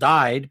people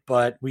died,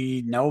 but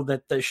we know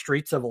that the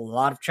streets of a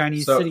lot of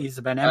Chinese cities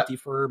have been empty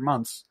for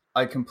months.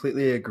 I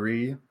completely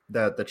agree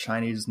that the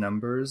Chinese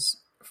numbers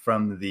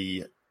from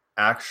the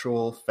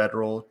actual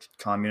federal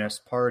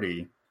Communist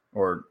Party,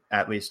 or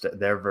at least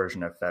their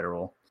version of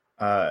federal,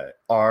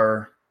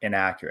 are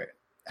inaccurate.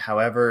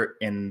 However,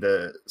 in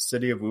the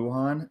city of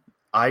Wuhan,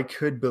 I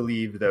could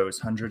believe those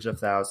hundreds of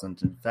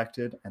thousands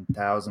infected and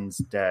thousands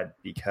dead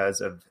because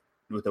of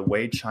the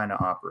way China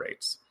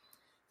operates.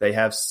 They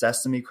have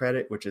Sesame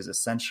Credit, which is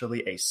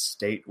essentially a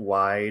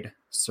statewide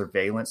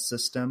surveillance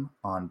system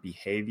on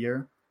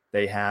behavior.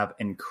 They have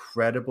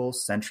incredible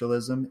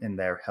centralism in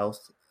their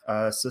health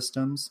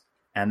systems,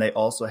 and they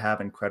also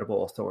have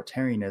incredible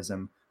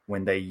authoritarianism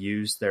when they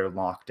use their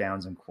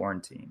lockdowns and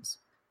quarantines.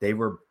 They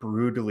were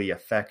brutally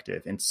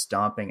effective in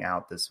stomping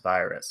out this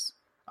virus.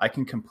 I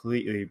can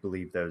completely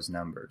believe those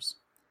numbers.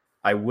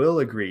 I will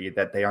agree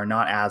that they are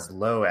not as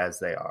low as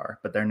they are,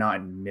 but they're not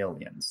in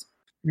millions.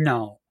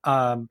 No,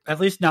 at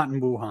least not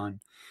in Wuhan.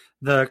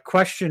 The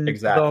question,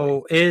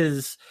 though,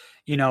 is,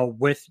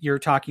 with you're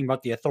talking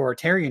about the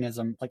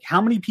authoritarianism, like how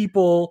many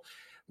people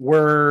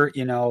were,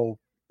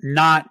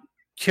 not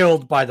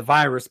killed by the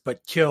virus,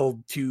 but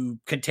killed to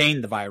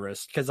contain the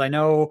virus? Because I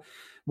know,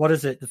 what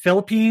is it? The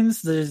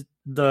Philippines,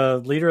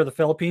 the leader of the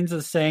Philippines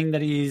is saying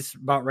that he's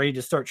about ready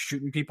to start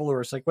shooting people who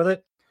are sick with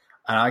it.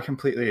 And I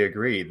completely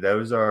agree.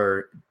 Those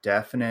are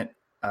definite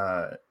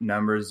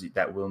numbers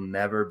that will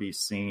never be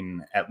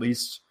seen, at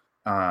least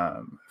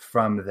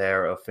from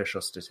their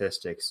official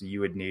statistics.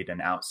 You would need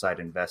an outside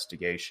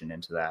investigation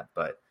into that,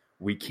 but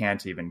we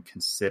can't even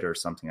consider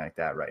something like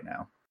that right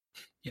now.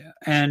 Yeah,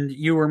 and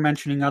you were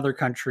mentioning other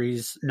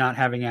countries not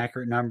having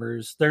accurate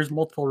numbers. There's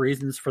multiple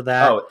reasons for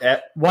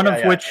that. One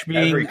of which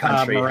being every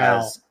country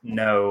morale. has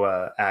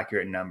no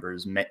accurate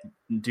numbers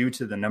due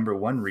to the number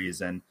one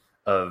reason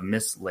of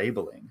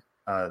mislabeling.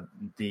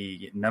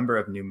 The number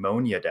of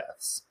pneumonia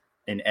deaths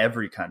in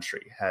every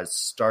country has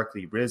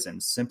starkly risen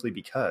simply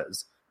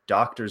because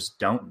doctors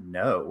don't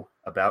know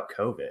about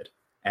COVID.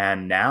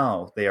 And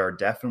now they are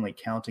definitely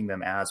counting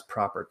them as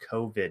proper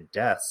COVID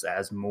deaths,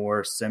 as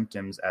more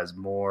symptoms, as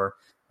more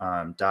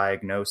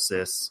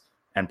diagnosis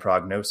and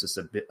prognosis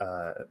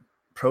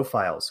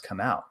profiles come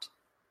out.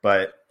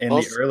 But in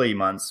the early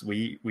months,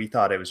 we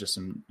thought it was just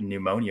some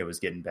pneumonia was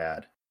getting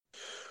bad.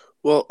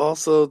 Well,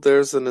 also,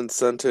 there's an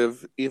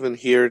incentive even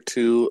here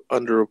to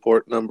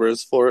underreport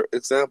numbers. For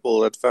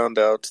example, I found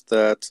out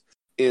that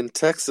in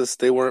Texas,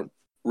 they weren't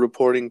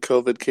reporting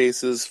COVID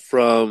cases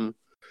from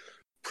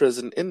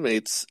prison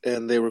inmates,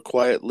 and they were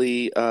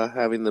quietly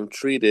having them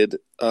treated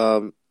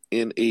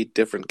in a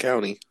different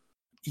county.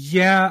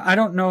 Yeah, I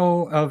don't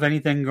know of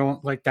anything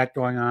like that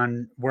going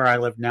on where I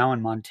live now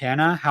in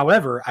Montana.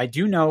 However, I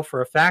do know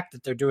for a fact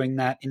that they're doing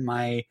that in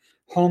my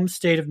home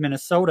state of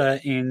Minnesota,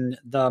 in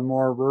the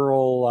more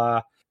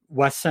rural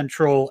west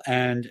central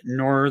and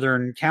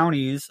northern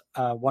counties,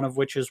 one of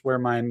which is where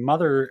my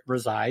mother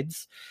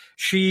resides.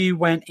 She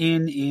went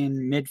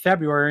in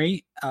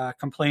mid-February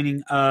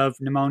complaining of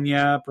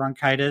pneumonia,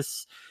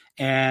 bronchitis,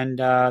 and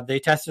they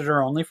tested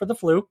her only for the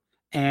flu,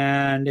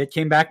 and it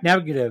came back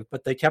negative,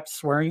 but they kept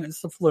swearing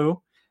it's the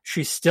flu.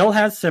 She still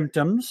has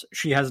symptoms.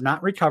 She has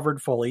not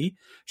recovered fully.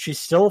 She's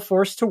still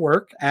forced to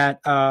work at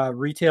a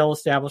retail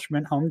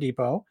establishment, Home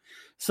Depot.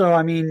 So,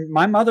 I mean,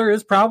 my mother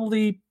is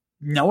probably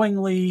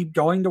knowingly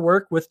going to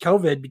work with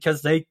COVID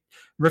because they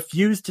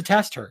refused to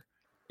test her.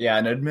 Yeah,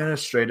 and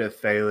administrative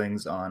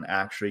failings on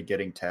actually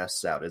getting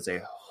tests out is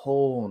a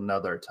whole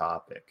nother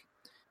topic.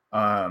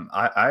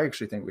 I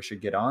actually think we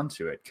should get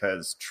onto it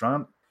because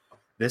Trump,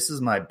 this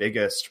is my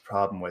biggest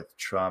problem with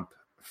Trump,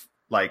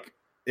 like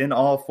in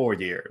all 4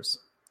 years.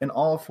 In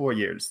all 4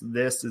 years,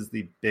 this is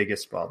the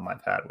biggest problem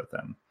I've had with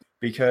him.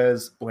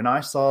 Because when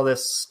I saw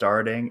this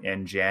starting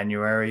in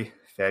January,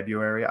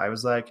 February, I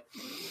was like,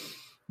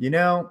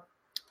 I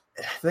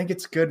think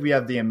it's good we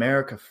have the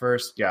America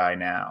First guy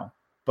now.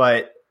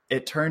 But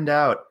it turned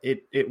out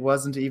it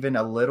wasn't even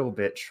a little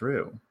bit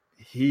true.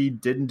 He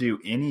didn't do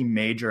any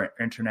major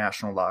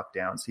international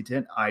lockdowns. He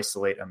didn't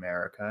isolate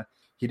America.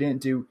 He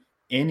didn't do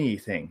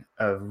anything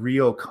of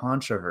real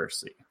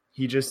controversy.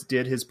 He just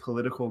did his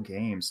political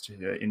games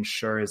to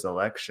ensure his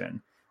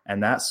election,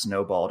 and that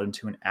snowballed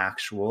into an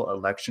actual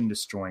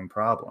election-destroying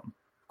problem.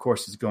 Of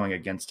course, he's going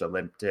against a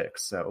limp dick,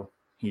 so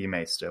he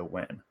may still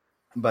win.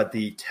 But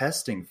the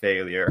testing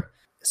failure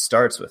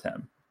starts with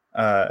him.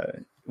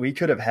 We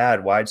could have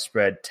had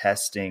widespread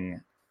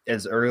testing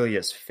as early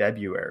as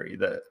February.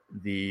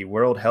 The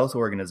World Health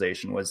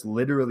Organization was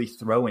literally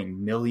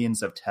throwing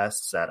millions of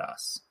tests at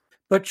us.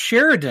 But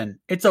Sheridan,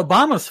 it's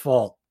Obama's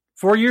fault.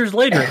 4 years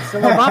later, it's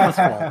still Obama's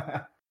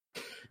fault.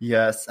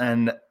 Yes,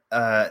 and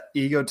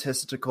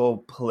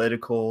egotistical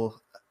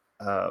political,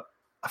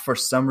 for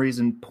some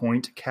reason,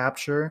 point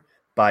capture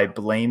by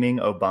blaming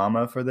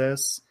Obama for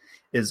this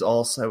is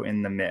also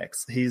in the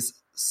mix. He's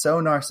so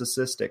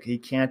narcissistic, he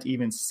can't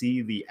even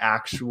see the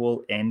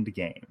actual end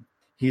game.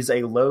 He's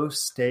a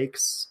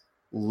low-stakes,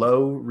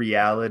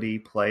 low-reality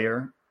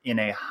player in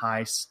a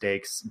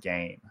high-stakes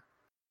game.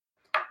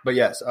 But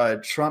yes,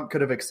 Trump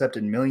could have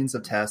accepted millions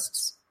of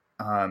tests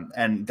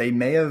And they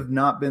may have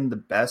not been the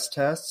best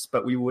tests,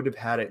 but we would have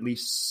had at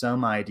least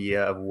some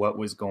idea of what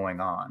was going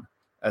on,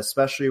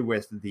 especially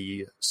with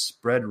the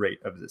spread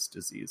rate of this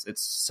disease.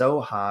 It's so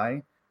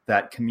high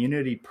that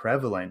community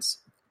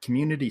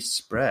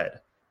spread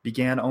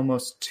began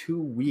almost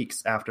 2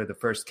 weeks after the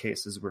first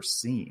cases were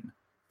seen.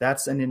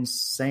 That's an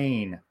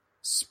insane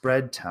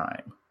spread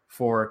time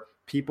for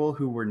people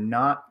who were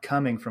not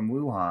coming from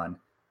Wuhan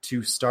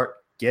to start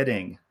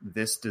getting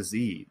this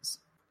disease.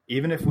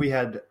 Even if we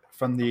had,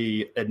 from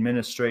the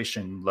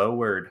administration,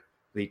 lowered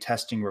the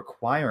testing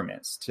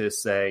requirements to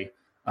say,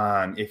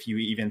 if you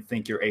even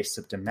think you're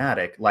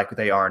asymptomatic, like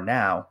they are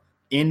now,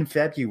 in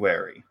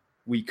February,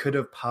 we could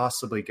have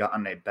possibly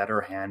gotten a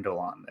better handle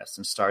on this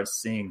and started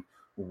seeing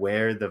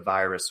where the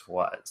virus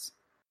was.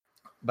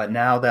 But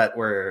now that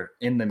we're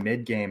in the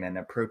mid-game and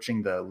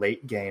approaching the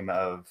late game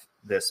of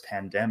this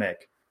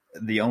pandemic,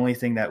 the only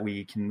thing that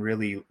we can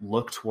really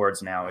look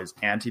towards now is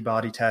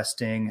antibody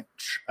testing,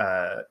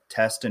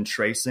 test and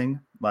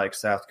tracing, like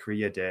South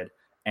Korea did,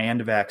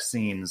 and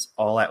vaccines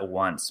all at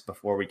once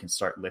before we can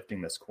start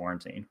lifting this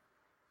quarantine.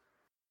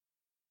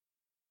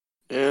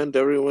 And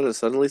everyone is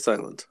suddenly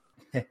silent.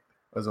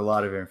 It was a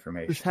lot of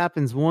information. This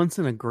happens once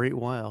in a great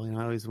while.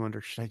 I always wonder,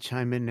 should I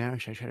chime in now?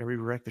 Should I try to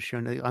redirect the show?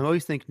 I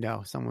always think,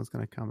 no, someone's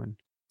going to come and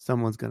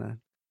someone's going to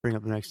bring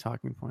up the next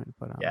talking point.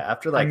 But yeah,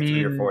 after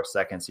 3 or 4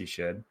 seconds, you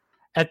should.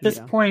 At this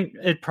point,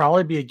 it'd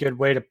probably be a good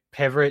way to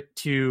pivot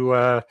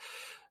to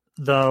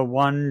the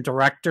one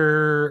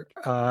director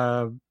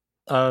of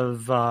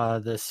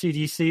the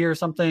CDC or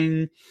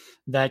something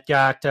that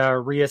got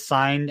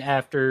reassigned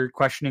after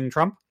questioning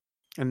Trump.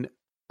 And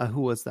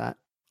who was that?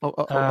 So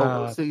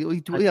let's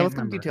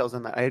get details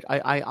on that.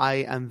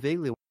 I am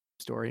vaguely aware of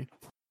the story.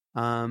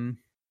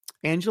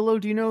 Angelo,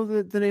 do you know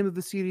the name of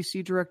the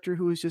CDC director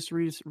who was just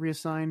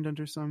reassigned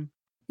under some,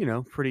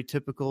 pretty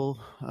typical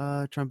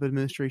Trump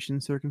administration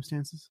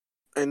circumstances?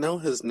 I know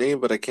his name,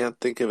 but I can't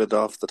think of it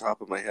off the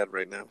top of my head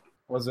right now.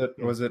 Was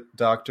it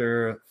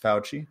Dr.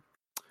 Fauci?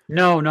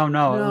 No, it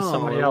was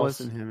somebody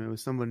else. It wasn't him. It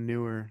was someone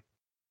newer.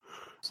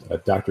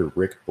 Dr.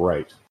 Rick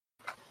Bright.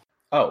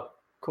 Oh,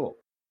 cool.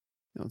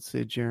 Let's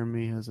see.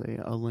 Jeremy has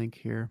a link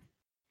here.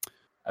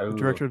 Oh. The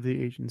director of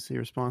the agency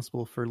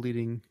responsible for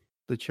leading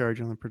the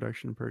charge on the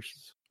production and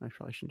purchase. I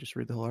probably shouldn't just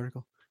read the whole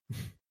article.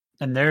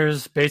 And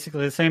there's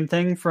basically the same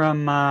thing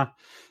from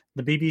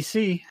the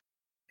BBC.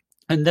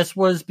 And this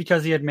was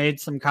because he had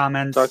made some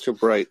comments Dr.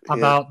 Bright,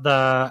 about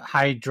the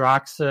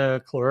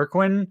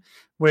hydroxychloroquine,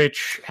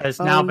 which has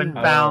now been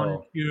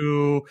found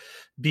to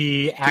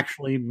be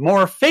actually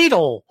more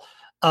fatal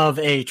of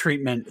a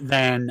treatment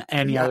than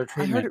any other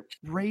treatment. I heard it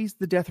raised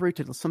the death rate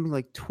to something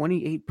like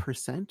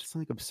 28%,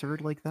 something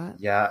absurd like that.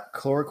 Yeah,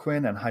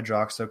 chloroquine and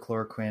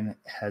hydroxychloroquine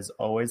has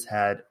always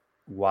had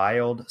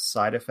wild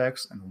side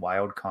effects and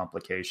wild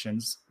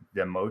complications,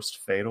 the most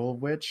fatal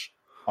of which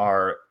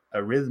are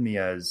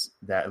arrhythmias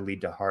that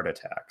lead to heart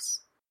attacks.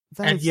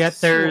 And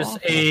yet there's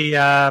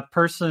a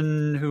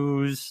person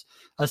who's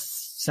a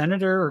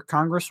senator or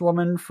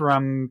congresswoman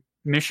from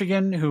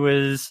Michigan who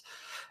is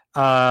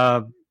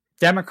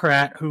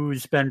Democrat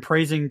who's been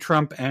praising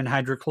Trump and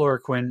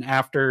hydrochloroquine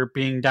after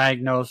being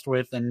diagnosed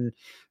with and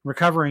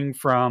recovering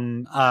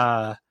from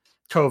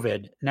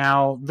COVID.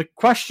 Now, the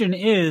question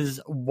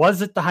is,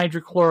 was it the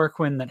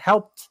hydrochloroquine that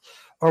helped,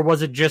 or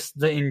was it just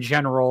the in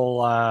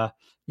general,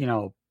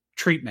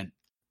 treatment?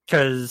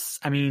 Because,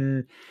 I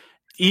mean,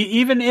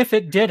 even if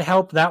it did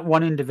help that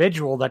one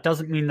individual, that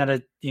doesn't mean that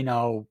it,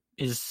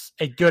 is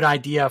a good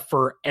idea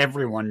for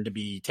everyone to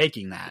be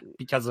taking that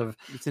because of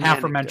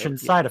aforementioned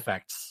side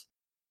effects.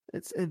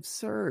 It's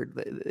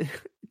absurd.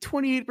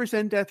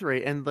 28% death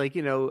rate. And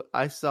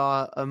I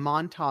saw a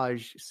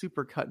montage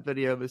supercut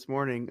video this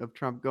morning of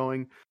Trump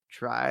going,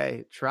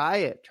 try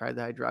the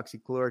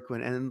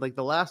hydroxychloroquine. And then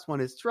the last one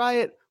is, try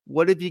it.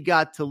 What have you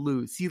got to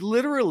lose? He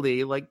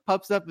literally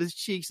puffs up his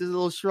cheeks, as a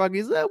little shrug.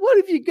 He's like, what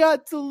have you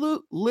got to lose?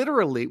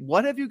 Literally,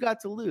 what have you got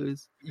to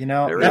lose?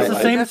 That's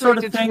the same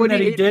sort of thing that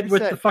he did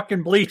with the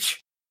fucking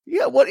bleach.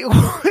 Yeah, what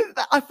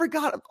I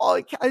forgot.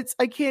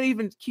 I can't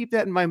even keep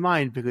that in my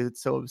mind because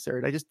it's so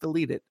absurd. I just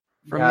delete it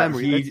from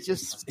memory.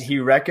 He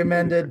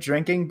recommended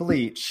drinking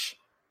bleach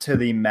to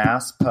the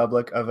mass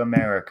public of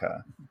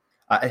America.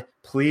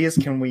 Please,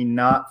 can we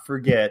not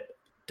forget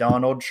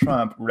Donald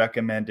Trump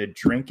recommended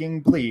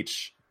drinking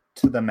bleach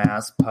to the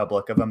mass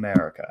public of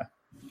America?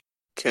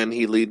 Can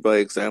he lead by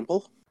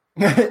example?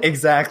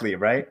 Exactly,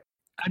 right?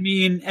 I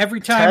mean,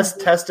 every time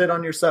test it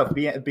on yourself.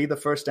 Be the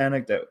first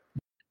anecdote.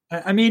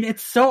 I mean,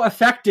 it's so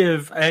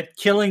effective at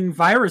killing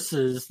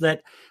viruses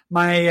that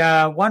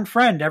my one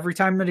friend, every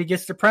time that he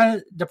gets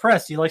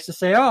depressed, he likes to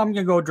say, "Oh, I'm going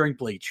to go drink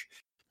bleach."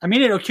 I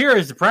mean, it'll cure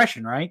his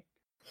depression, right?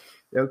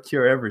 It'll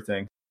cure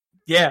everything.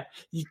 Yeah,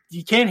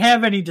 you can't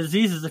have any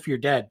diseases if you're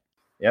dead.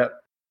 Yep.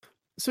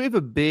 So we have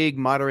a big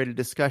moderated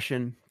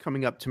discussion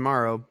coming up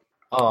tomorrow.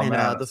 Oh,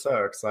 man, I'm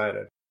so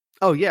excited.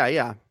 Oh,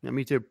 yeah,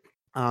 me too.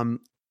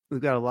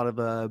 We've got a lot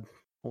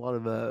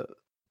of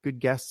good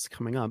guests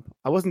coming up.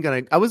 I wasn't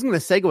gonna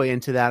segue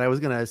into that. I was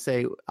gonna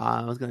say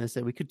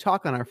we could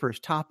talk on our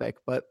first topic,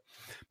 but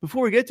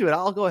before we get to it,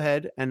 I'll go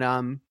ahead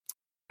and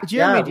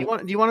Jeremy, do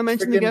you want to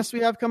mention the guests we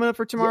have coming up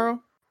for tomorrow? Yeah.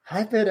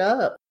 Hype it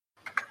up.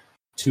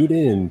 Tune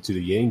in to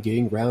the Yang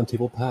Gang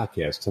Roundtable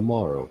podcast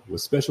tomorrow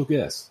with special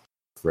guests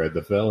Fred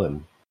the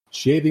Felon,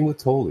 Shaving with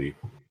Tolly,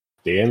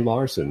 Dan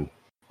Larson,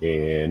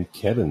 and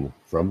Kevin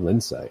from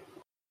Linsight.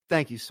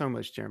 Thank you so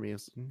much, Jeremy.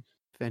 It's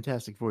a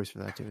fantastic voice for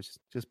that too. It's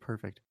just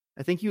perfect.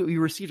 I think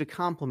you received a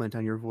compliment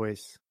on your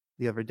voice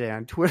the other day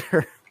on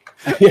Twitter.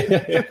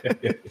 Yeah,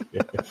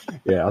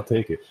 I'll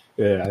take it.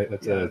 Yeah,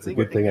 it's a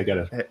good thing I got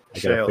a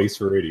face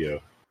for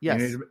radio.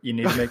 Yes, you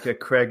need to make a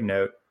Craig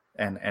note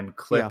and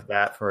clip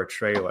that for a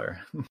trailer.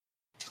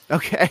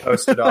 Okay,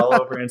 post it all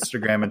over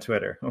Instagram and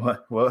Twitter.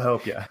 We'll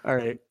help you. All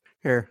right,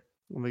 here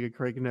we'll make a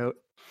Craig note.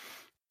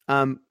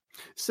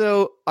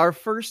 So our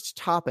first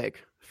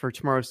topic for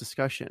tomorrow's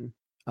discussion,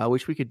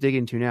 which we could dig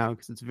into now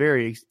because it's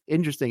very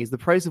interesting, is the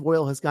price of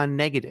oil has gone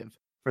negative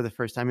for the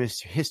first time in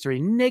history.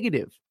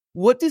 Negative.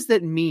 What does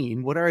that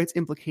mean? What are its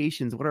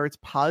implications? What are its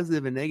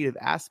positive and negative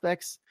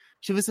aspects?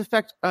 Should this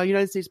affect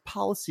United States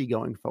policy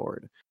going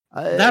forward?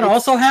 That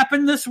also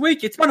happened this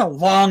week. It's been a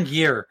long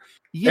year.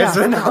 Yeah, it's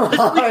been a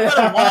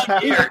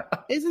long year.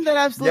 Isn't that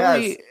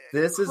absolutely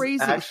this crazy?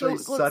 Is actually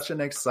such an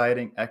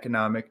exciting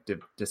economic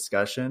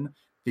discussion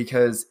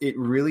because it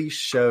really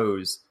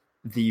shows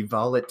the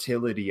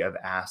volatility of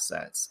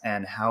assets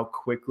and how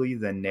quickly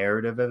the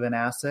narrative of an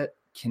asset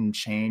can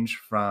change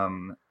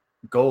from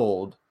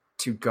gold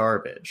to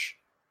garbage.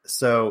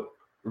 So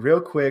real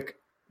quick,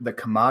 the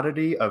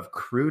commodity of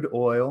crude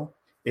oil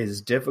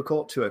is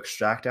difficult to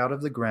extract out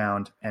of the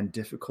ground and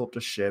difficult to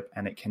ship,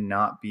 and it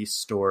cannot be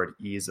stored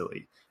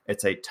easily.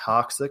 It's a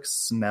toxic,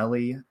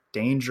 smelly,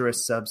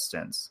 dangerous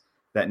substance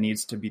that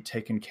needs to be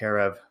taken care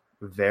of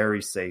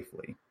very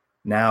safely.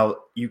 Now,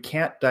 you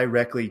can't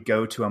directly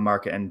go to a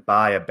market and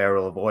buy a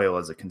barrel of oil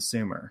as a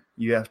consumer.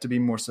 You have to be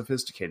more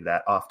sophisticated,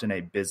 that often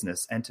a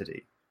business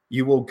entity.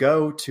 You will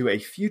go to a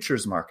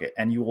futures market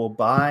and you will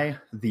buy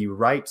the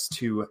rights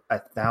to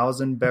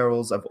 1,000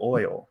 barrels of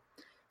oil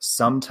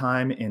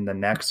sometime in the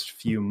next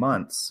few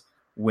months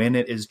when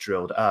it is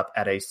drilled up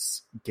at a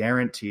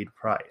guaranteed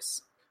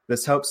price.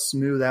 This helps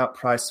smooth out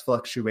price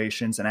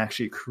fluctuations and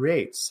actually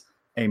creates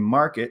a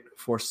market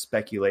for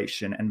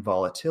speculation and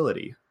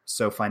volatility.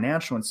 So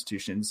financial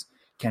institutions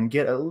can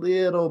get a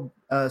little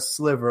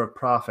sliver of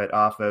profit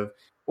off of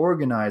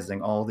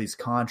organizing all these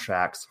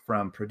contracts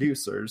from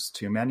producers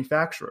to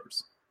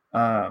manufacturers.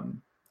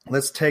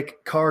 Let's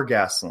take car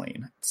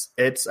gasoline.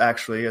 It's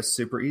actually a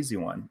super easy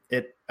one.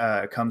 It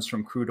comes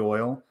from crude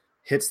oil,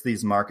 hits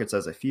these markets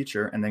as a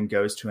future, and then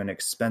goes to an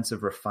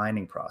expensive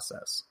refining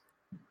process.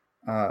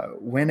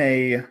 When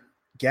a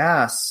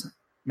gas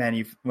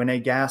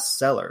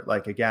seller,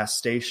 like a gas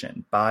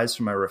station, buys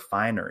from a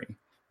refinery,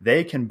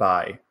 they can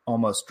buy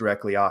almost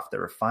directly off the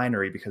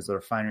refinery because the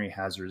refinery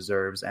has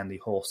reserves and the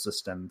whole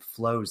system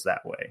flows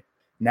that way.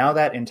 Now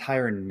that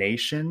entire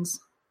nations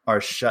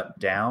are shut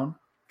down,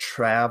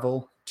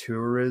 travel,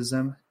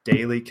 tourism,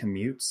 daily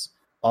commutes,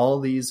 all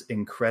these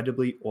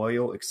incredibly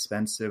oil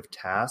expensive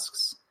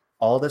tasks,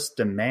 all this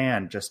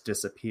demand just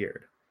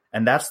disappeared.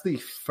 And that's the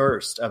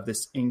first of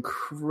this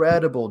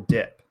incredible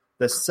dip.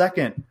 The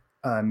second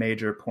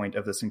major point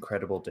of this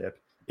incredible dip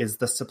is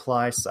the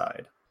supply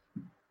side.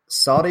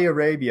 Saudi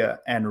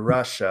Arabia and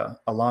Russia,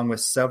 along with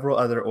several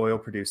other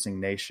oil-producing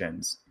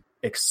nations,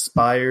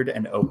 expired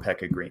an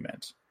OPEC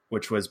agreement,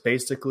 which was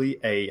basically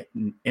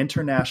an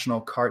international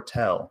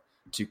cartel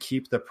to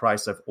keep the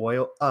price of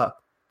oil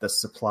up, the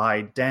supply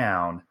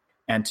down,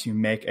 and to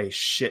make a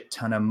shit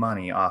ton of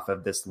money off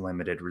of this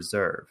limited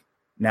reserve.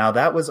 Now,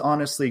 that was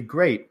honestly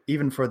great,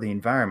 even for the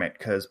environment,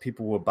 because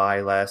people will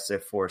buy less.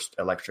 It forced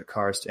electric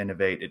cars to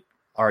innovate. It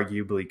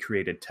arguably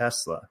created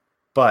Tesla.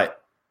 But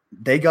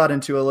they got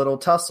into a little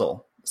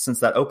tussle since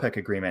that OPEC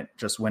agreement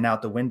just went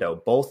out the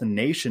window. Both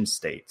nation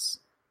states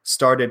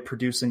started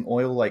producing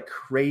oil like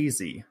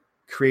crazy,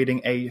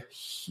 creating a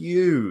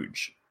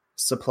huge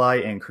supply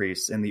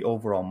increase in the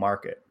overall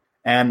market.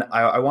 And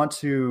I want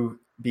to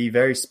be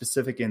very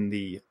specific in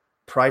the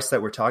price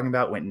that we're talking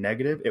about went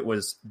negative. It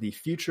was the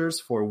futures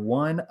for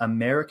one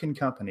American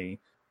company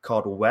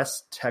called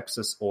West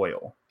Texas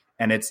Oil.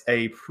 And it's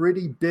a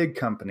pretty big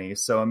company,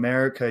 so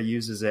America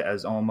uses it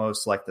as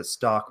almost like the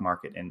stock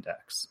market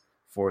index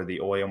for the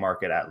oil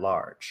market at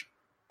large.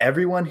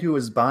 Everyone who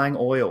was buying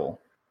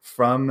oil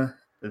from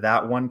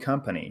that one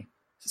company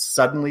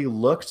suddenly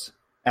looked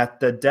at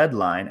the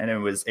deadline, and it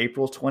was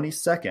April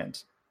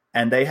 22nd,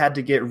 and they had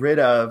to get rid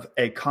of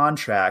a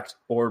contract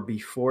or be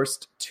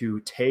forced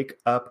to take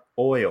up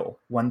oil,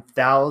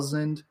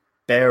 1,000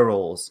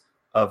 barrels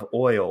of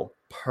oil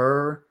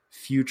per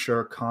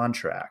future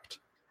contract.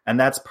 And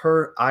that's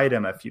per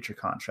item of future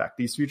contract.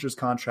 These futures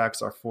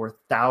contracts are for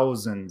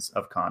thousands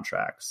of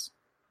contracts.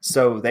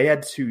 So they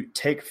had to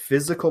take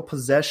physical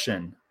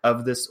possession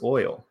of this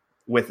oil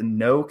with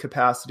no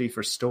capacity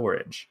for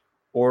storage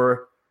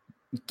or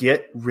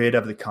get rid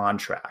of the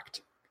contract.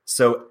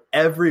 So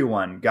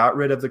everyone got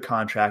rid of the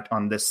contract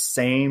on the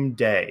same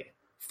day,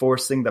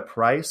 forcing the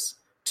price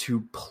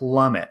to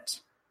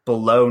plummet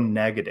below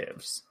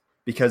negatives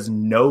because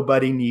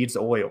nobody needs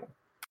oil.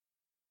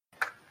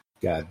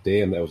 God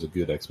damn, that was a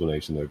good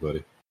explanation there,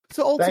 buddy.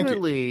 So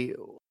ultimately,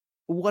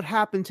 what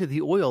happened to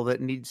the oil that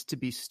needs to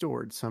be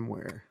stored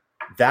somewhere?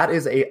 That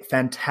is a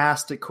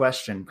fantastic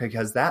question,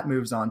 because that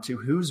moves on to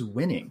who's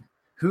winning,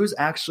 who's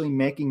actually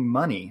making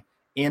money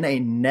in a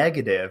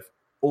negative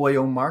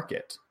oil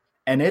market.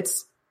 And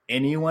it's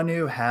anyone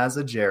who has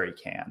a jerry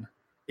can.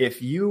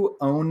 If you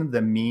own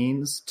the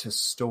means to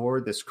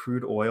store this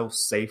crude oil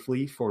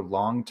safely for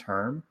long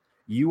term,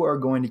 you are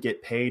going to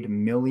get paid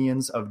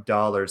millions of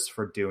dollars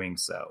for doing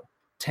so.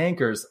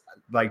 Tankers,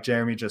 like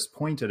Jeremy just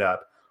pointed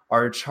up,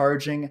 are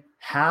charging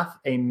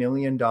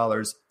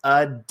 $500,000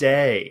 a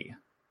day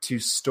to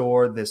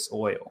store this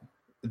oil.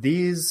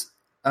 These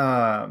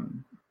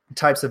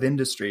types of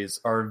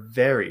industries are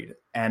varied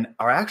and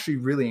are actually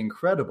really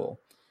incredible,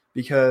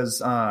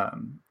 because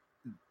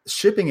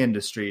shipping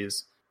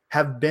industries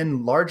have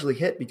been largely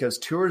hit because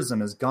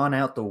tourism has gone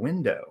out the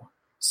window.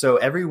 So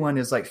everyone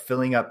is like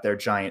filling up their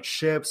giant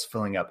ships,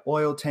 filling up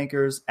oil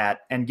tankers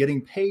and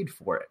getting paid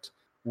for it,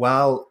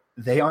 while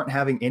they aren't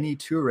having any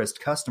tourist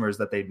customers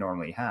that they'd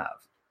normally have.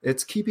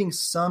 It's keeping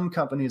some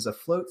companies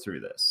afloat through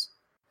this,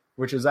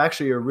 which is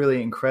actually a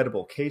really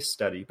incredible case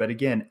study. But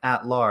again,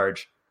 at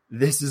large,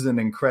 this is an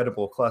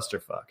incredible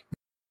clusterfuck.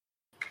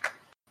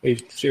 Hey,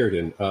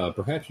 Sheridan,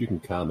 perhaps you can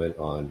comment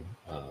on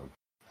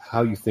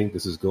how you think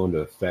this is going to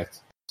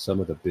affect some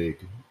of the big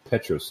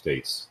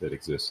petrostates that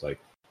exist, like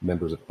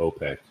members of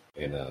OPEC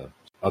and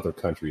other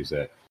countries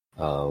that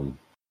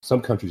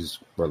some countries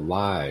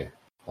rely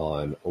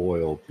on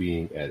oil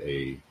being at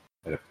a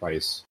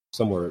price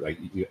somewhere like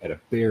at a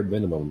bare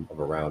minimum of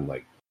around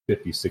like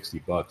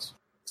 $50-$60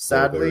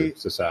 sadly, for their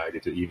society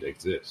to even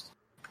exist.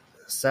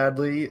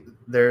 Sadly,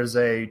 there's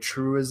a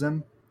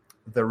truism: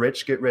 the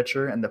rich get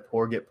richer and the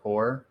poor get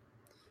poorer.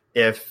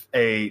 If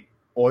a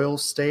oil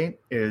state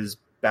is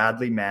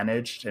badly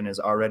managed and is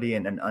already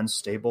in an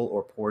unstable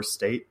or poor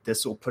state,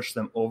 this will push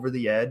them over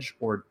the edge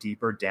or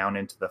deeper down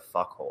into the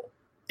fuckhole.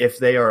 If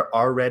they are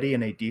already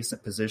in a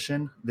decent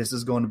position, this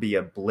is going to be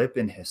a blip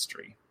in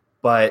history.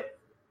 But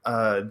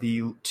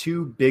the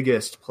two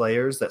biggest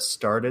players that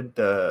started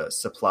the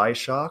supply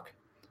shock,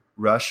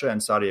 Russia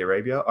and Saudi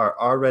Arabia, are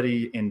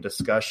already in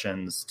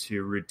discussions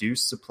to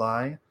reduce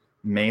supply,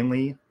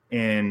 mainly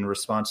in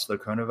response to the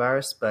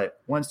coronavirus.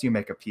 But once you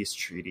make a peace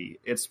treaty,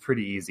 it's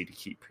pretty easy to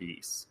keep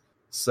peace.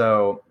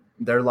 So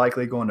they're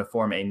likely going to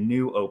form a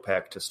new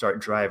OPEC to start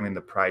driving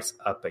the price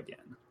up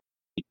again.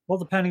 Well,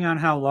 depending on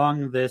how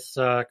long this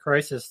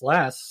crisis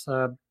lasts,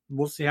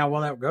 we'll see how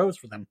well that goes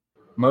for them.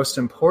 Most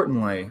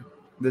importantly,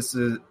 this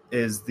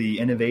is the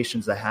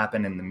innovations that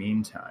happen in the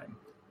meantime.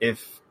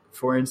 If,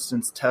 for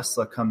instance,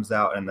 Tesla comes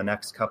out in the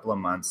next couple of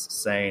months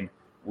saying,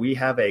 we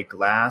have a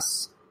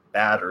glass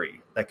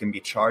battery that can be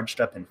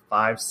charged up in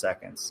 5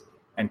 seconds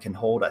and can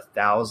hold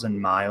 1,000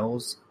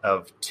 miles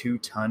of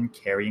 2-ton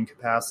carrying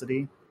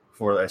capacity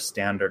for a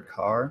standard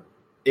car,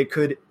 it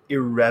could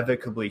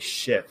irrevocably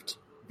shift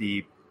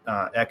the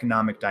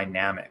economic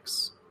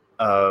dynamics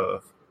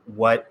of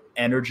what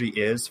energy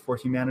is for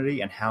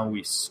humanity and how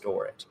we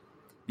store it.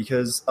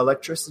 Because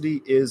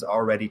electricity is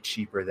already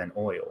cheaper than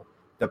oil.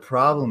 The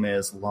problem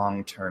is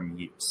long-term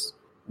use.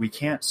 We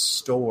can't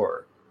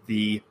store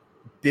the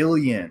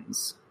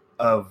billions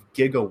of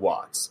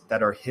gigawatts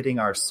that are hitting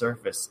our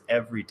surface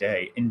every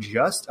day in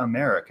just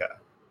America.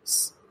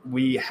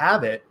 We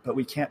have it, but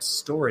we can't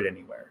store it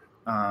anywhere.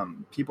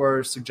 People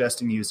are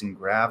suggesting using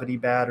gravity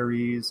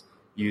batteries,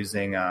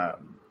 using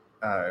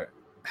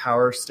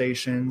power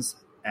stations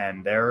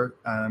and their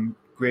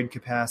grid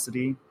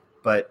capacity.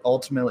 But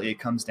ultimately, it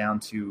comes down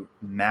to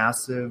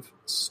massive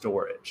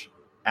storage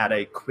at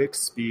a quick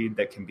speed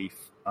that can be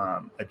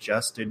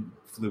adjusted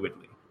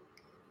fluidly.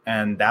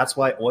 And that's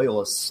why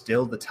oil is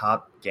still the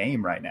top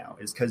game right now,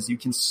 is because you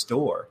can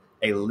store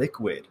a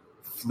liquid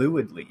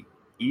fluidly,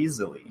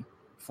 easily,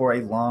 for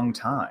a long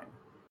time.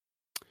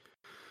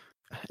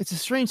 It's a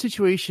strange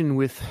situation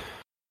with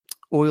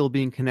oil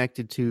being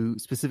connected to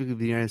specifically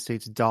the United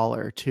States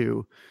dollar,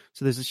 too.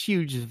 So there's this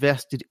huge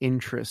vested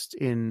interest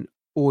in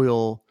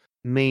oil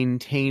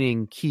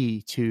maintaining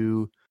key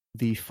to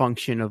the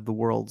function of the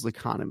world's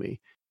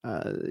economy.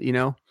 You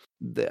know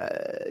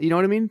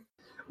what I mean?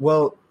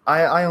 Well,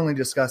 I only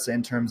discuss it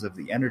in terms of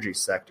the energy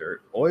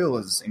sector. Oil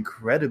is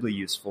incredibly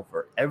useful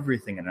for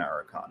everything in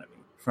our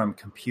economy, from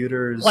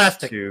computers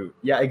to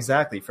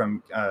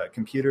from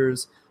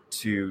computers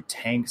to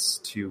tanks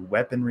to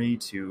weaponry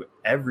to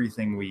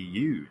everything we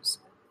use,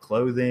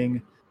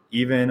 clothing,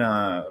 even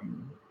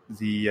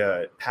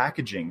the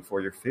packaging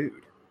for your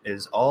food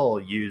is all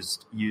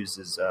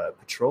uses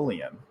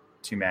petroleum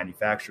to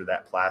manufacture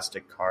that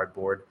plastic,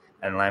 cardboard,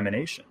 and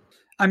lamination.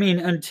 I mean,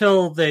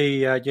 until they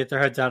get their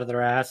heads out of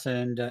their ass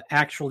and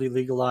actually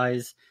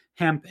legalize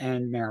hemp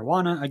and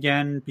marijuana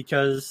again,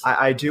 because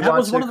I do. That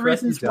was one of the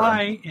reasons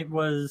why it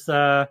was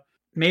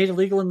made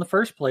illegal in the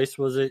first place.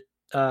 Was it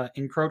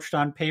encroached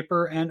on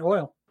paper and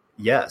oil?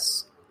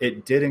 yes,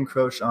 it did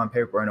encroach on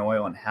paper and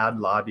oil and had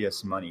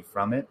lobbyist money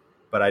from it,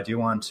 but I do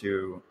want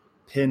to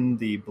pin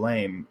the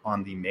blame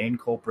on the main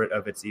culprit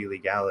of its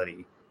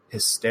illegality: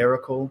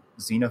 hysterical,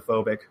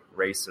 xenophobic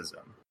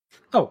racism.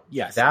 Oh,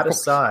 yes. That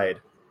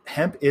aside,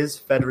 hemp is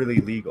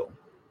federally legal.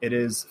 It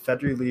is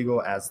federally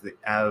legal as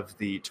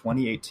the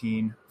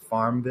 2018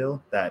 Farm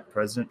Bill that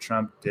President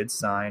Trump did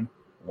sign,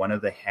 one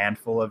of the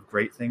handful of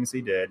great things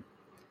he did.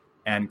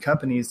 And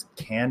companies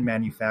can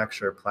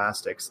manufacture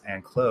plastics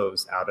and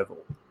clothes out of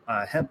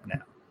hemp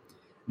now.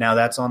 Now,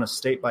 that's on a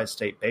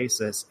state-by-state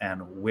basis,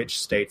 and which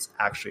states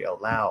actually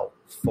allow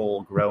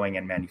full growing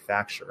and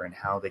manufacture and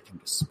how they can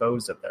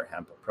dispose of their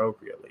hemp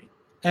appropriately.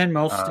 And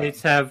most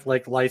states have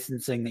like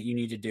licensing that you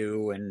need to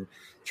do and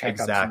check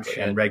out some shit.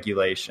 And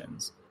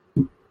regulations,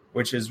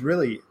 which is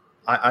really,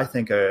 I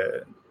think,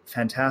 a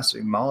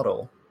fantastic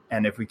model.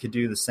 And if we could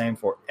do the same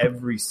for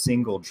every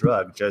single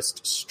drug,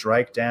 just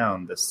strike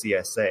down the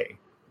CSA,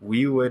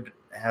 we would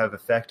have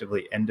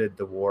effectively ended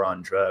the war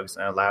on drugs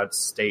and allowed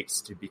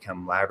states to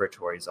become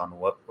laboratories on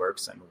what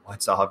works and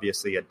what's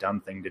obviously a dumb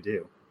thing to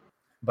do.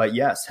 But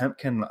yes, hemp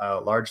can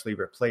largely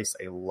replace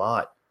a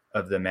lot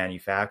of the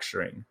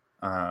manufacturing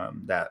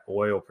that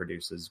oil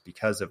produces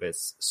because of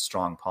its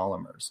strong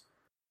polymers.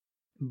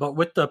 But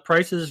with the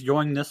prices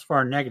going this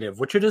far negative,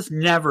 which it has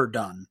never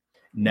done.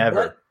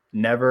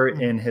 Never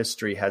in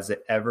history has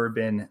it ever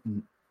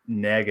been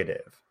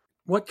negative.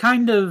 What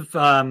kind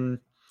of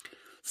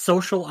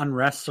social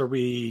unrest are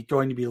we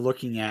going to be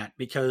looking at?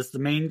 Because the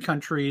main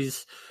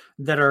countries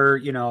that are,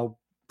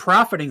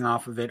 profiting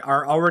off of it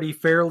are already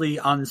fairly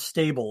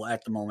unstable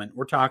at the moment.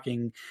 We're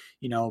talking,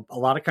 a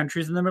lot of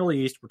countries in the Middle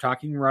East. We're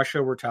talking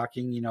Russia. We're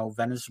talking,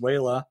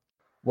 Venezuela.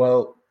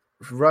 Well,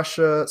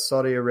 Russia,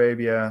 Saudi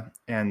Arabia,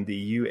 and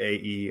the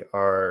UAE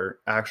are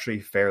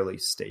actually fairly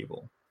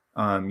stable.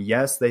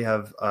 Yes, they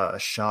have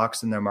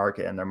shocks in their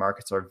market, and their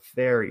markets are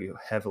very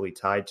heavily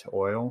tied to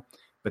oil,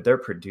 but they're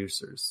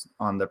producers.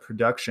 On the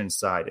production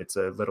side, it's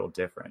a little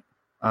different.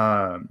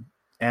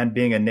 And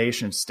being a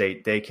nation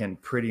state, they can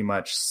pretty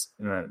much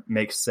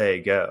make say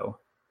go.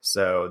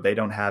 So they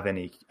don't have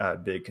any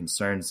big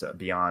concerns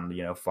beyond,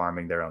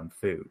 farming their own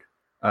food.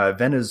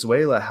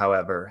 Venezuela,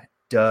 however,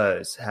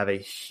 does have a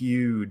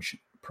huge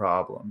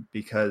problem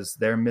because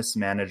their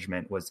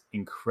mismanagement was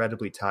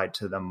incredibly tied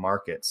to the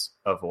markets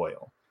of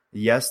oil.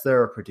 Yes,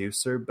 they're a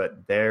producer,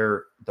 but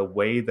the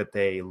way that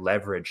they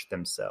leverage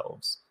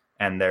themselves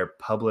and their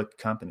public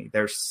company,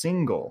 their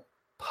single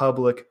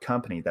public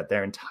company that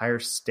their entire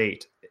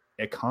state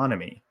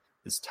economy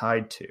is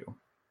tied to,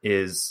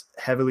 is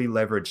heavily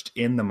leveraged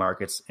in the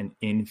markets and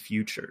in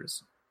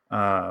futures.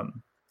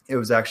 It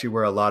was actually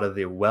where a lot of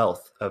the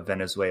wealth of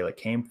Venezuela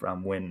came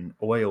from when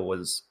oil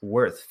was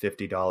worth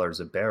 $50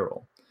 a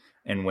barrel.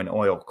 And when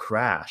oil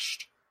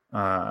crashed,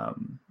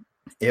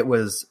 it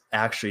was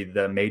actually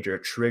the major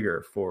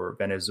trigger for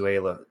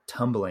Venezuela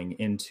tumbling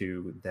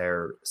into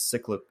the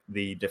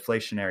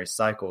deflationary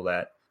cycle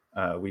that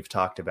we've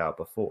talked about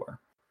before.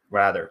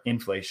 Rather,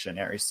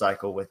 inflationary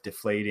cycle with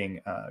deflating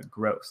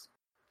growth.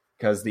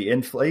 Because the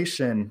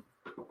inflation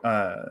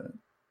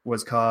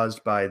was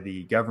caused by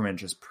the government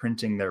just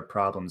printing their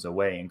problems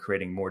away and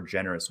creating more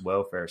generous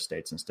welfare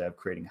states instead of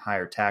creating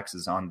higher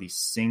taxes on the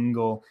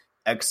single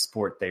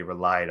export they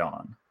relied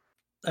on.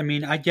 I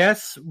mean, I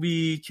guess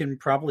we can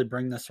probably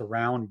bring this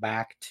around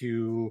back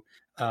to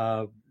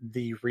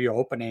the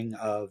reopening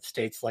of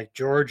states like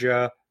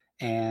Georgia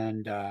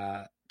and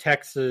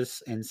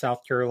Texas and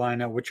South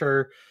Carolina, which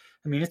are,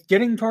 it's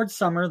getting towards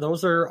summer.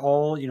 Those are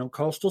all,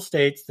 coastal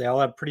states. They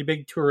all have pretty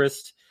big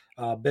tourist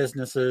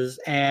businesses.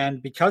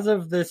 And because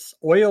of this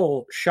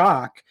oil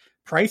shock,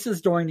 price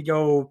is going to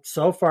go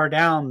so far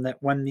down that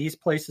when these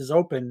places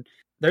open,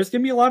 there's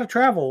going to be a lot of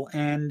travel.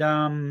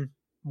 And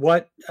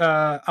what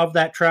of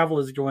that travel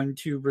is going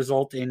to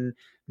result in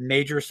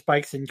major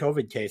spikes in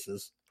COVID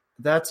cases?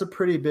 That's a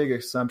pretty big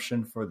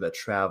assumption for the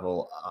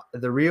travel.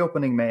 The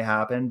reopening may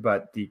happen,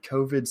 but the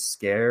COVID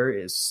scare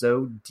is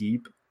so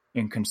deep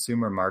in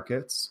consumer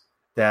markets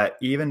that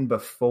even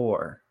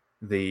before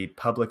the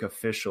public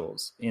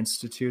officials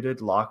instituted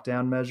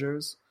lockdown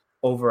measures,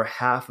 over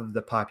half of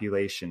the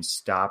population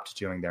stopped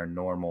doing their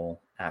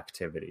normal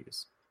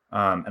activities.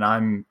 And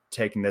I'm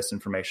taking this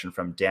information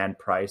from Dan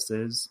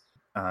Price's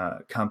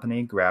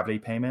company, Gravity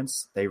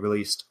Payments. They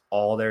released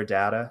all their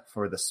data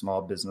for the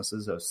small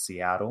businesses of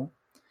Seattle.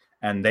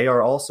 And they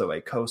are also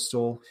a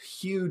coastal,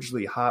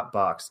 hugely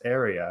hotbox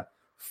area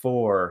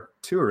for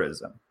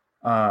tourism.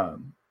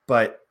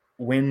 But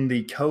when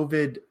the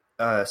COVID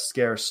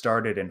scare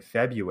started in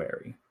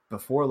February,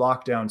 before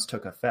lockdowns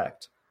took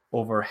effect,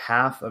 over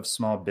half of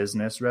small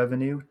business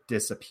revenue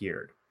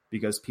disappeared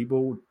because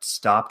people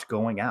stopped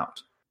going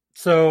out.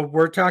 So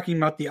we're talking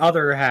about the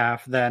other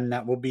half then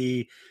that will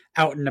be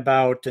out and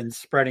about and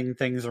spreading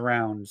things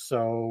around.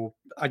 So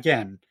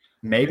again,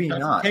 maybe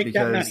not,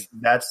 because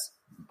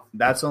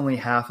that's only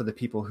half of the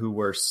people who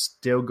were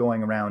still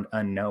going around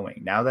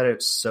unknowing. Now that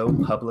it's so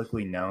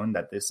publicly known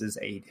that this is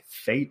a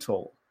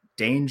fatal,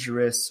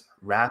 dangerous,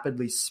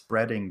 rapidly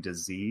spreading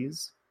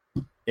disease,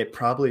 it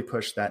probably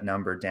pushed that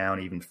number down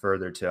even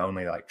further to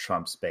only like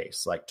Trump's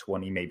base, like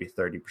 20, maybe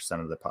 30%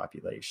 of the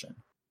population.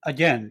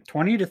 Again,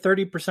 20 to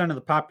 30% of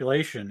the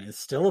population is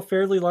still a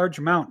fairly large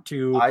amount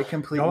to I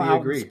completely go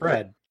out agree. and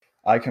spread.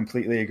 I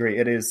completely agree.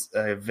 It is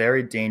a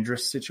very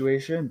dangerous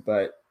situation,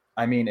 but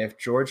I mean, if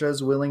Georgia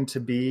is willing to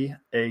be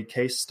a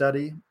case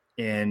study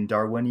in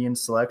Darwinian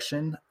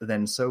selection,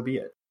 then so be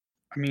it.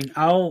 I mean,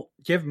 I'll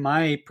give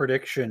my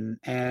prediction,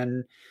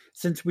 and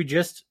since we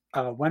just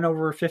went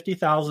over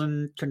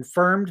 50,000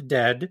 confirmed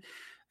dead,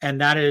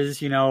 and that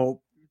is,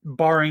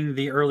 barring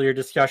the earlier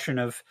discussion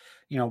of,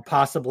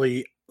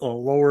 possibly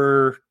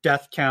lower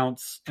death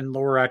counts and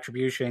lower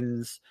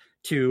attributions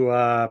to,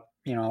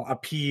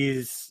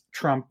 appease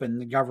Trump and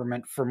the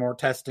government for more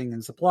testing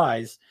and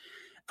supplies.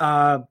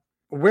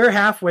 We're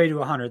halfway to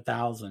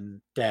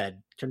 100,000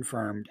 dead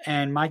confirmed.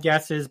 And my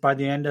guess is by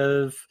the end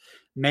of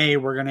May,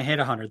 we're going to hit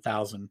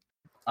 100,000.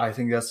 I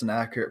think that's an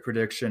accurate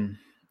prediction.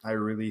 I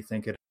really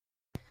think it is.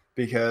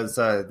 Because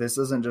this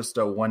isn't just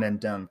a one and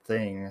done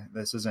thing.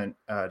 This isn't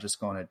just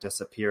going to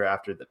disappear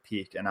after the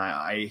peak. And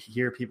I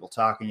hear people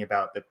talking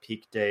about the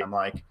peak day. I'm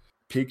like,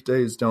 peak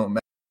days don't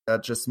matter.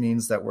 That just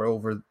means that we're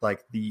over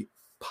like the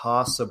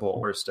possible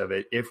worst of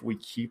it if we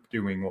keep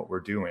doing what we're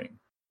doing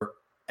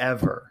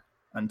forever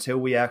until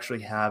we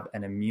actually have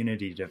an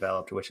immunity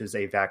developed, which is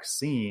a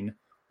vaccine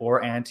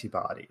or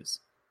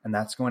antibodies. And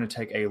that's going to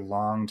take a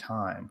long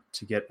time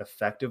to get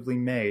effectively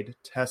made,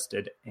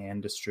 tested,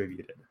 and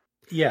distributed.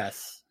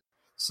 Yes.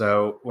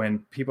 So when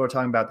people are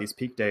talking about these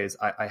peak days,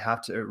 I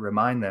have to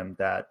remind them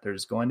that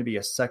there's going to be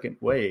a second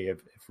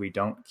wave if we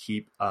don't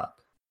keep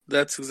up.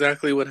 That's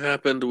exactly what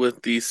happened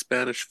with the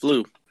Spanish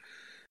flu.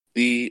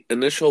 The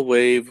initial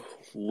wave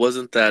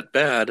wasn't that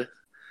bad,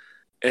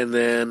 and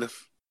then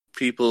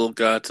people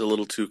got a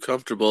little too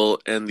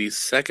comfortable, and the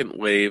second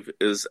wave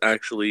is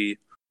actually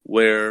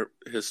where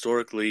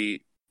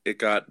historically it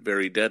got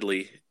very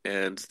deadly,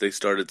 and they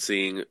started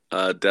seeing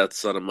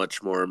deaths on a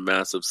much more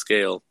massive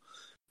scale,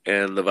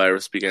 and the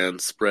virus began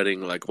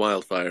spreading like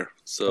wildfire.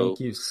 So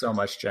thank you so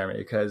much, Jeremy,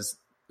 because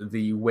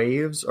the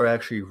waves are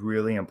actually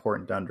really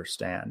important to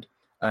understand,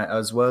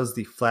 as well as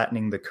the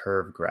flattening the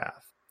curve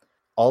graph.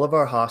 All of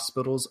our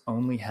hospitals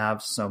only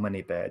have so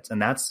many beds,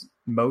 and that's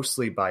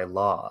mostly by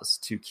laws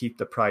to keep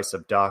the price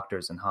of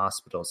doctors and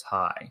hospitals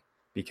high,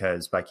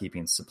 because by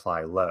keeping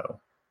supply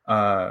low.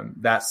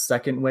 That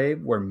second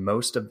wave where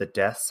most of the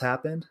deaths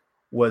happened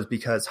was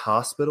because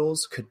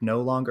hospitals could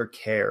no longer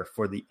care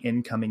for the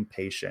incoming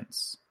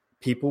patients.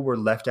 People were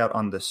left out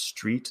on the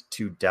street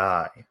to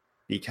die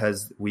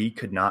because we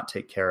could not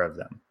take care of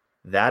them.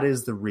 That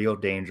is the real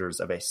dangers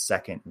of a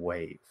second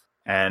wave.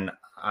 And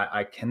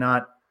I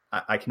cannot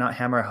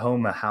hammer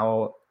home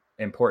how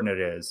important it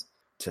is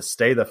to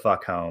stay the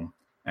fuck home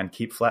and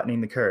keep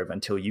flattening the curve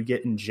until you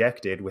get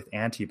injected with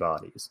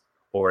antibodies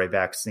or a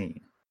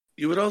vaccine.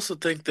 You would also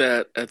think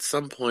that at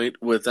some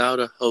point, without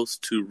a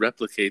host to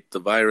replicate, the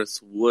virus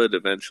would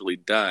eventually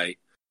die.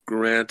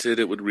 Granted,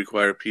 it would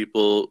require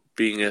people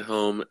being at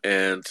home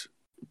and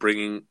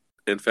bringing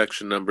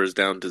infection numbers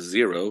down to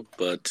zero,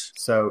 but...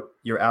 So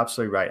you're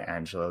absolutely right,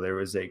 Angela. There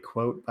was a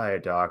quote by a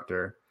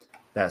doctor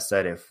that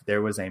said if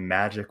there was a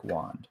magic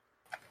wand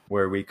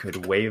where we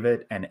could wave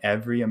it and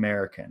every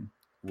American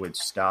would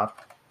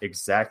stop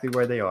exactly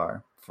where they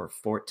are for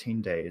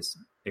 14 days,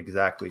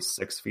 exactly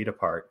 6 feet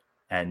apart,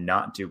 and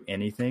not do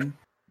anything,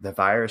 the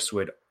virus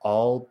would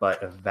all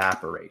but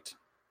evaporate.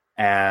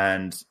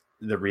 And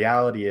the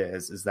reality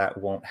is that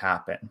won't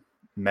happen.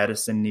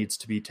 Medicine needs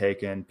to be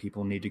taken.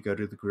 People need to go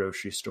to the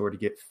grocery store to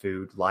get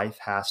food. Life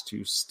has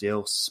to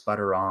still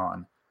sputter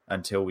on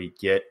until we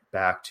get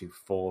back to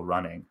full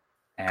running.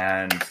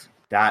 And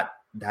that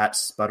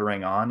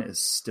sputtering on is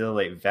still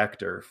a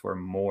vector for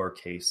more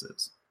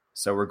cases.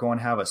 So we're going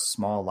to have a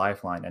small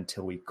lifeline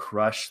until we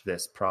crush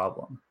this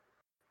problem.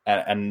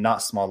 And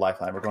not small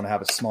lifeline, we're going to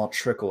have a small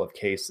trickle of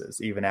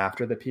cases even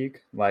after the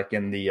peak, like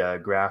in the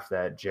graph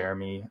that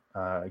Jeremy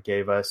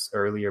gave us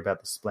earlier about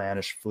the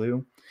Spanish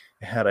flu.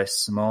 It had a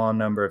small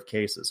number of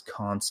cases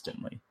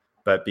constantly,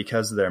 but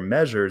because of their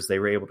measures, they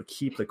were able to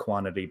keep the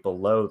quantity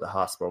below the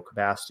hospital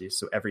capacity,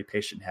 so every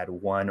patient had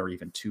 1 or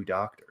even 2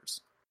 doctors.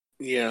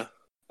 Yeah,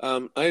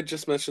 I had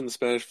just mentioned the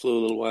Spanish flu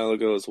a little while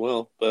ago as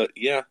well, but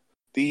yeah,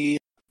 the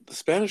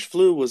Spanish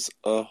flu was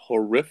a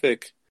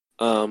horrific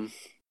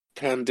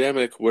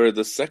pandemic where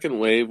the second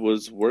wave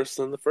was worse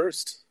than the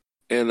first.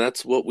 And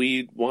that's what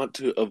we want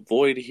to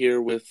avoid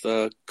here with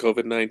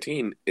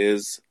COVID-19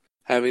 is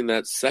having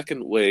that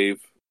second wave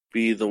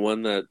be the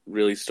one that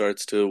really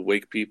starts to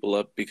wake people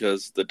up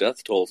because the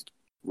death toll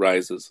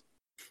rises.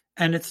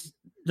 And it's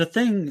the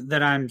thing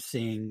that I'm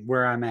seeing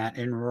where I'm at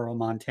in rural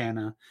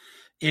Montana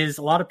is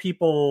a lot of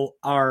people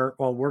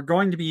we're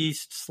going to be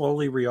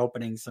slowly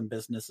reopening some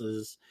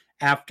businesses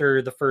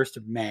after the 1st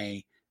of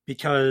May.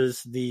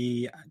 Because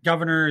the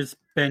governor's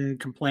been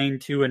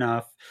complained to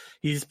enough.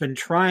 He's been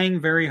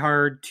trying very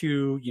hard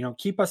to,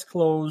 keep us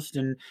closed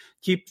and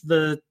keep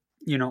the,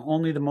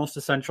 only the most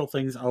essential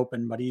things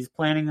open. But he's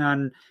planning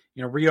on,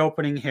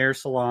 reopening hair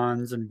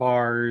salons and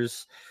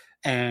bars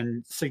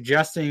and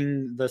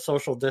suggesting the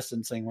social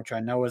distancing, which I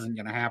know isn't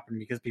going to happen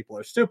because people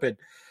are stupid.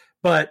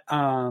 But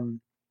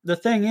the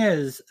thing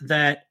is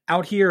that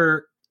out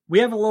here, we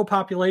have a low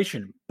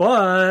population,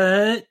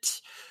 but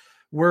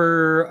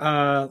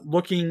we're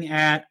looking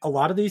at a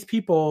lot of these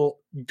people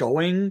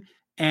going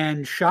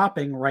and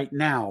shopping right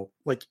now.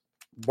 Like,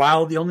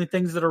 while the only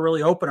things that are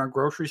really open are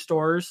grocery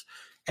stores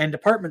and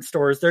department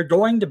stores, they're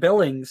going to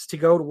Billings to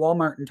go to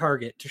Walmart and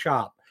Target to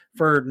shop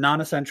for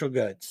non-essential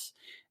goods.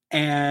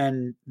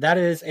 And that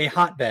is a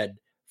hotbed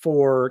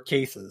for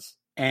cases.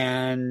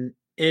 And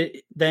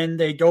then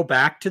they go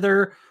back to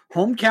their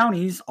home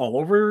counties all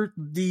over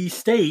the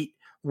state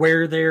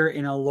where they're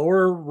in a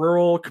lower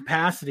rural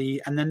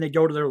capacity, and then they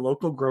go to their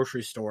local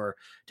grocery store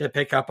to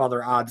pick up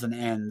other odds and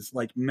ends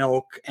like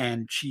milk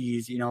and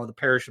cheese, the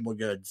perishable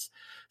goods.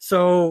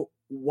 So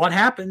what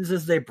happens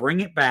is they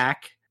bring it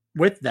back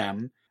with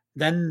them.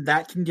 Then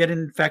that can get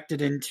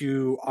infected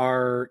into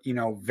our,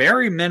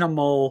 very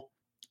minimal,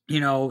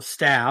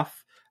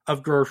 staff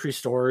of grocery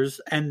stores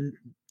and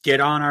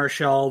get on our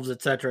shelves,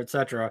 et cetera, et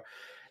cetera.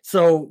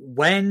 So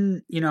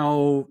when,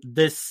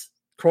 this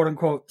quote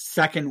unquote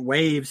second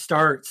wave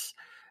starts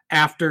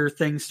after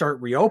things start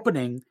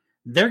reopening,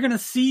 they're going to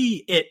see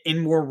it in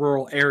more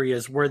rural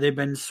areas where they've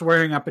been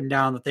swearing up and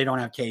down that they don't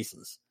have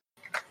cases.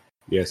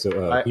 Yeah. So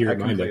here in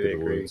my neck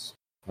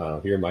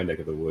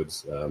of the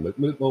woods,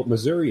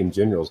 Missouri in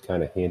general has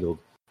kind of handled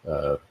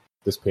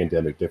this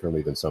pandemic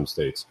differently than some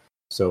states.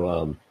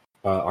 So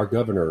our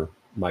governor,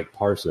 Mike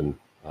Parson,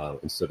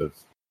 instead of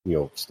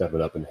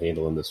stepping up and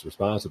handling this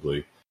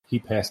responsibly, he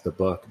passed the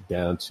buck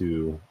down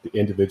to the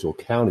individual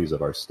counties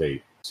of our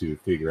state to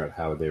figure out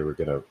how they were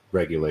going to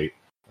regulate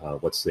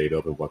what stayed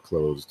open, what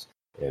closed,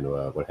 and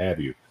what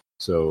have you.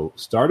 So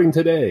starting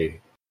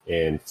today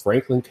in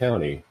Franklin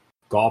County,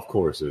 golf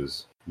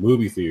courses,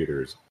 movie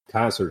theaters,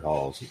 concert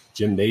halls,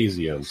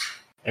 gymnasiums,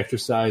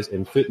 exercise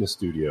and fitness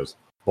studios,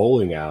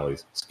 bowling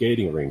alleys,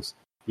 skating rinks,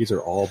 these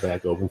are all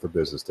back open for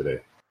business today.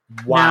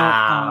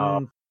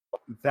 Wow.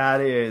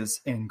 That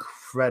is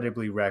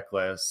incredibly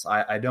reckless.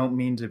 I don't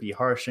mean to be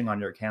harshing on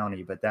your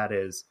county, but that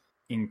is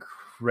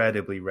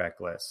incredibly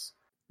reckless.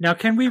 Now,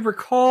 can we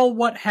recall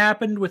what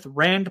happened with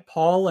Rand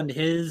Paul and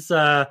his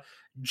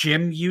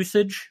gym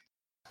usage?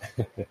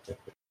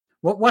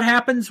 What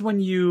happens when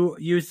you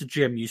use the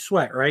gym? You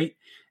sweat, right?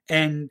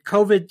 And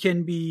COVID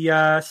can be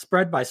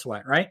spread by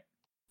sweat, right?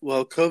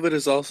 Well, COVID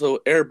is also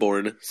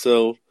airborne,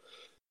 so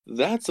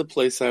that's a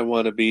place I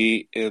want to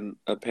be in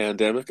a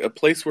pandemic, a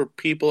place where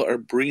people are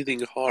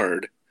breathing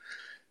hard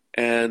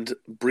and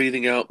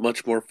breathing out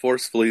much more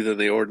forcefully than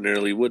they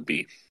ordinarily would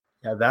be.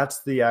 Yeah,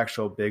 that's the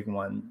actual big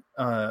one.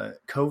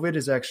 COVID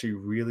is actually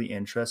really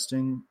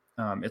interesting.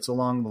 It's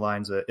along the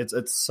lines of,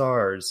 it's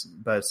SARS,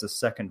 but it's the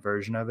second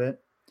version of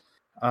it.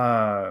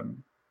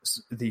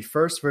 The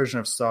first version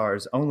of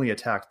SARS only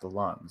attacked the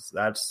lungs.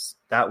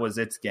 That was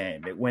its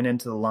game. It went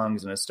into the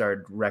lungs and it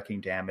started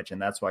wreaking damage,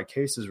 and that's why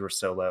cases were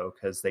so low,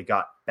 because they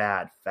got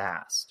bad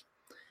fast.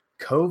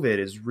 COVID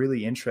is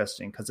really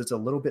interesting because it's a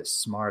little bit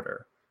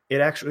smarter.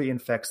 It actually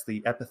infects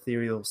the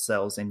epithelial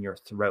cells in your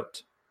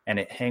throat, and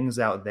it hangs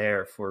out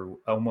there for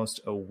almost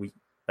a week.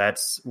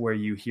 That's where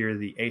you hear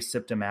the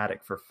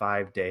asymptomatic for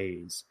 5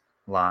 days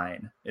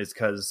line, is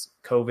because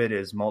COVID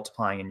is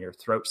multiplying in your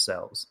throat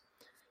cells.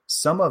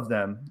 Some of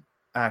them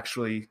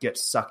actually get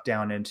sucked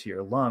down into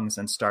your lungs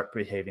and start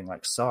behaving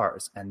like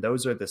SARS. And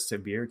those are the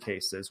severe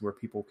cases where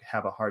people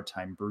have a hard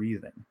time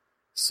breathing.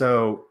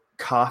 So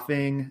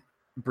coughing,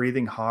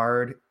 breathing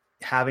hard,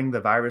 having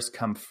the virus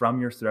come from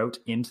your throat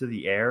into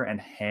the air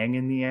and hang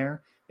in the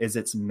air is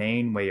its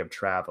main way of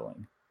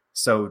traveling.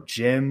 So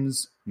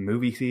gyms,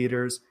 movie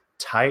theaters,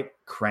 tight,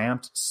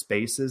 cramped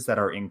spaces that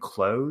are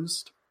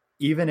enclosed,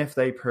 even if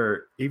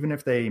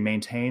they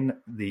maintain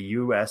the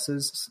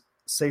US's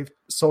safe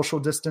social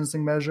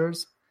distancing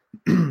measures,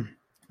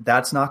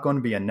 that's not going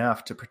to be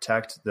enough to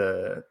protect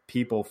the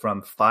people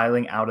from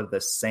filing out of the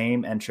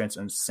same entrance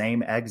and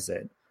same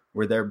exit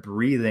where they're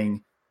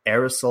breathing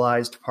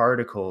aerosolized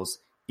particles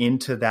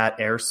into that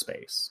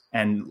airspace,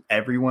 and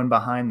everyone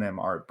behind them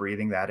are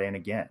breathing that in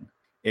again.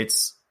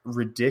 It's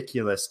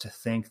ridiculous to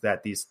think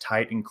that these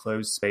tight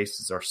enclosed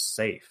spaces are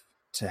safe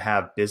to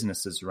have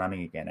businesses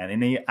running again. And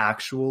any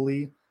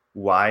actually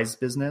wise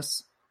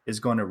business is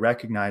going to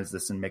recognize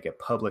this and make a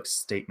public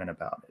statement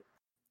about it.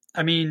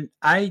 I mean,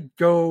 I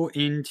go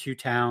into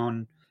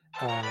town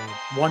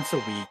once a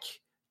week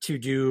to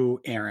do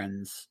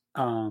errands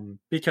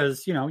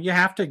because, you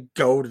have to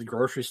go to the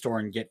grocery store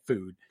and get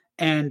food.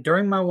 And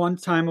during my one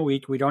time a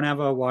week, we don't have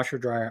a washer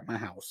dryer at my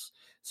house.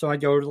 So I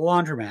go to the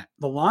laundromat.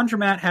 The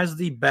laundromat has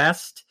the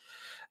best,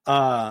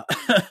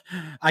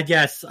 I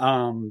guess,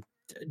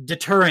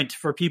 deterrent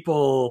for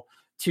people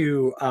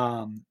to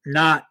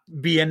not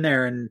be in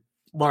there in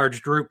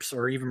large groups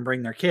or even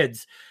bring their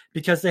kids,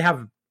 because they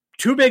have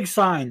two big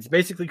signs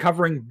basically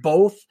covering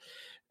both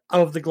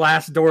of the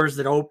glass doors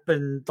that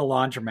open the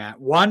laundromat.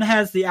 One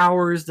has the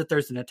hours that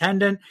there's an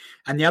attendant,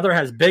 and the other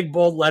has big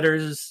bold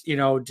letters,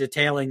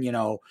 detailing,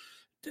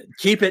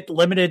 keep it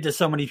limited to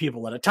so many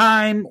people at a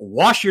time,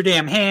 wash your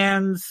damn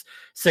hands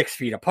 6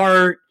 feet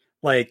apart.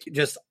 Like,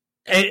 just,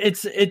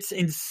 it's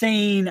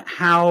insane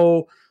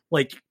how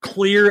like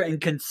clear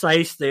and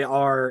concise they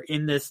are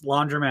in this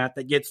laundromat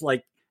that gets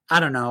like, I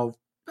don't know.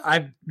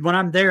 When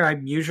I'm there, I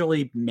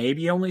usually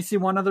maybe only see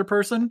one other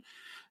person.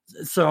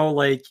 So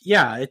like,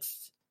 yeah,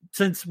 it's,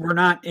 since we're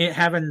not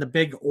having the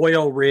big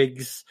oil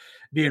rigs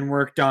being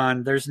worked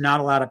on, there's not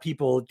a lot of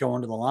people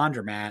going to the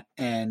laundromat,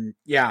 and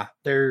yeah,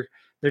 they're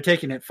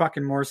taking it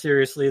fucking more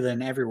seriously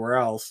than everywhere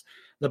else.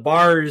 The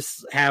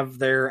bars have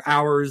their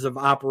hours of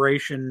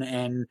operation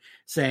and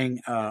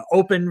saying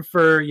open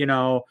for,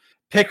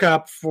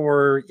 pickup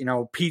for,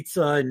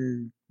 pizza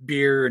and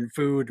beer and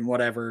food and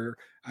whatever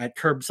at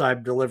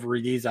curbside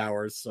delivery these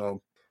hours.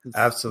 So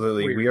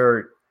absolutely. Weird. We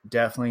are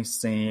definitely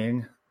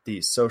seeing the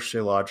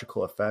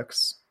sociological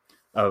effects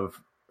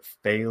of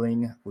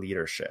failing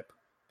leadership,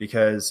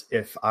 because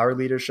if our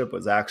leadership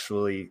was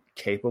actually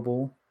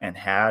capable and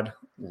had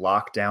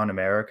locked down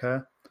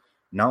America,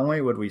 not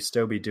only would we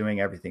still be doing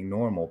everything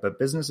normal, but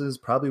businesses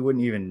probably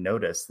wouldn't even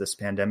notice this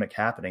pandemic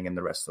happening in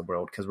the rest of the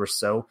world because we're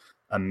so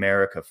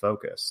America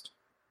focused.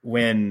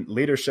 When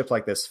leadership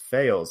like this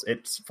fails,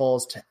 it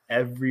falls to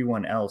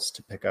everyone else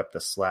to pick up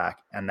the slack.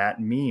 And that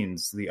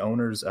means the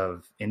owners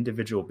of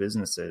individual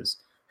businesses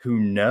who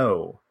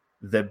know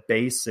the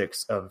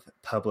basics of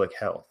public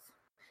health.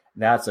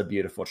 That's a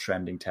beautiful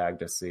trending tag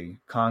to see.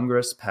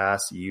 Congress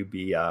pass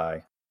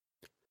UBI.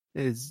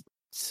 It is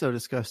so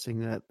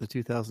disgusting that the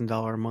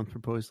 $2,000 a month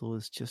proposal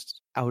is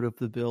just out of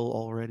the bill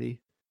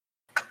already.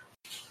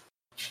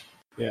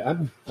 Yeah,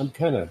 I'm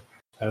kind of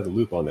out of the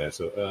loop on that.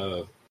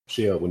 So,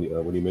 Shale, when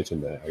you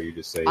mentioned that, are you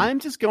just saying? I'm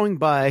just going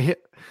by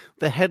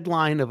the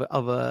headline of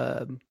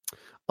a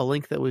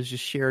link that was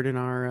just shared in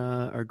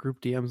our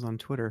group DMs on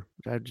Twitter,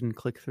 which I didn't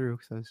click through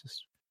because I was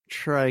just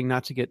trying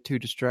not to get too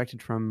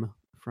distracted from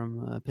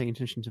paying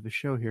attention to the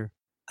show here.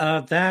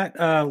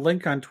 That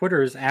link on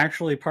Twitter is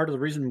actually part of the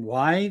reason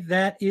why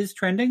that is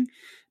trending,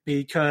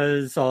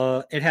 because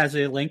it has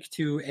a link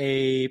to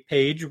a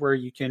page where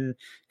you can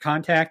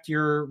contact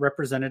your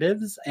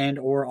representatives and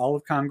or all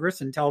of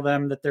Congress and tell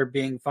them that they're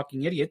being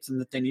fucking idiots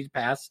and that they need to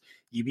pass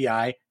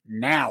UBI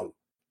now.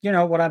 You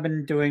know, what I've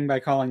been doing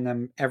by calling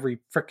them every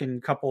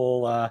frickin'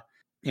 couple,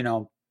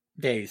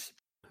 days.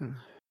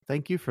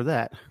 Thank you for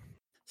that.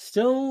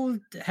 Still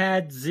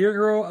had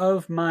 0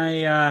 of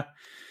my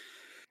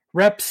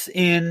reps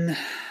in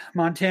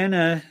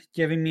Montana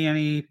giving me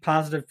any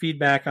positive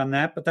feedback on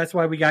that, but that's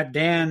why we got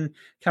Dan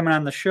coming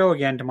on the show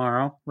again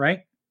tomorrow,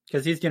 right?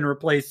 Because he's going to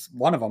replace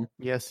one of them.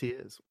 Yes, he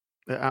is.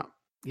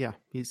 Yeah,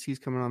 he's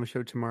coming on the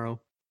show tomorrow.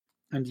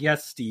 And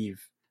yes,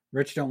 Steve.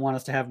 Rich don't want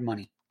us to have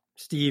money.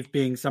 Steve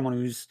being someone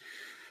who's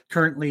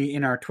currently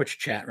in our Twitch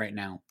chat right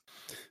now.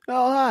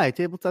 Oh, hi,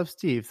 Tabletop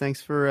Steve.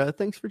 Thanks for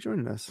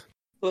joining us.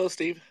 Hello,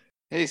 Steve.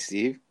 Hey,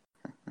 Steve.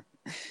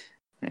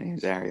 My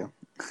name's Ariel.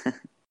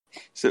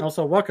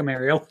 Also, welcome,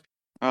 Ariel.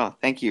 Oh,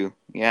 thank you.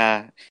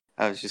 Yeah,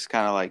 I was just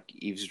kind of like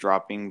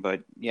eavesdropping,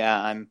 but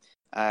yeah,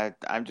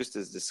 I'm just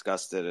as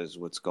disgusted as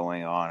what's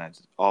going on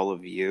as all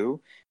of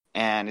you.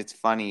 And it's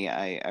funny,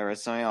 I read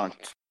something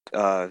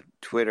on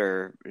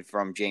Twitter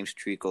from James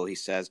Treacle. He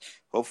says,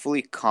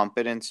 "Hopefully,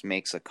 competence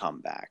makes a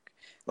comeback.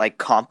 Like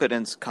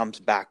competence comes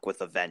back with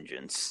a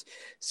vengeance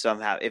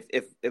somehow.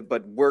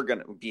 But we're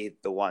gonna be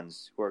the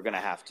ones who are gonna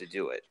have to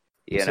do it."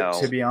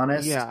 To be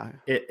honest, yeah,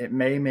 it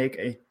may make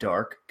a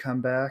dark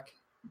comeback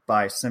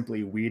by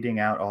simply weeding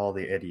out all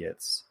the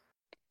idiots.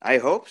 I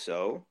hope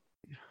so.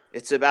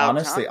 It's about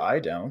honestly, time. I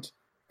don't.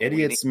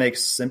 Idiots make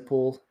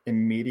simple,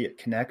 immediate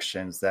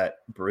connections that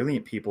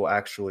brilliant people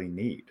actually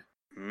need.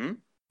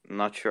 I'm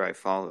not sure I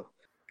follow.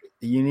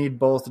 You need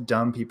both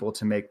dumb people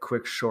to make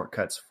quick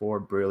shortcuts for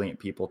brilliant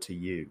people to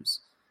use,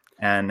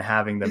 and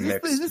having them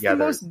mixed together. Is this the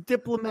most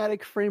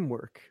diplomatic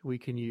framework we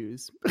can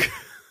use?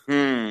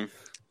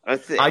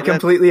 I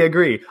completely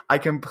agree.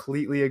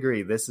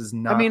 This is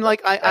not. I mean,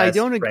 like, I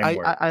don't.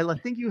 I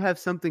think you have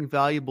something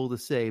valuable to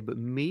say, but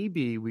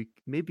maybe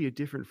a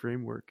different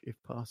framework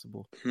if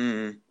possible.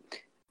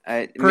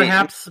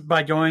 Perhaps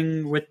by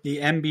going with the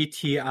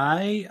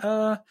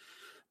MBTI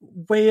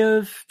way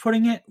of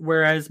putting it,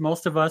 whereas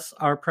most of us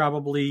are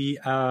probably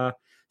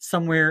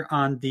somewhere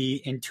on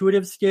the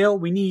intuitive scale.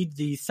 We need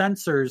the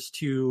sensors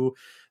to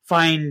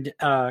find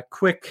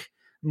quick,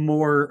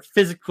 more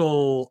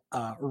physical,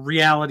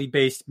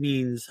 reality-based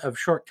means of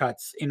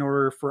shortcuts in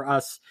order for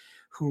us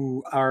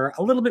who are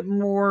a little bit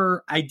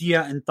more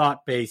idea and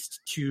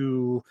thought-based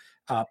to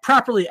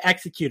properly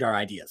execute our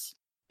ideas.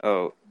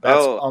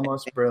 That's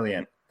almost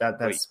brilliant.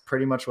 That's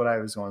pretty much what I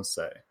was going to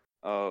say.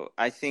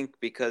 I think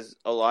because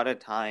a lot of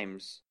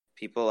times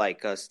people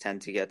like us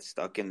tend to get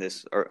stuck in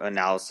this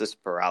analysis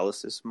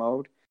paralysis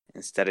mode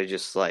instead of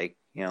just like,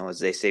 as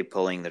they say,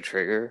 pulling the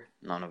trigger,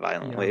 not in a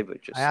violent way,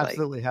 but just I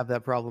absolutely have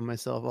that problem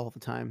myself all the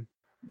time.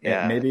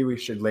 Yeah. Maybe we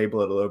should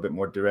label it a little bit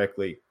more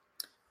directly.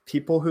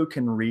 People who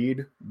can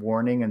read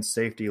warning and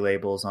safety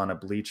labels on a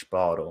bleach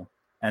bottle,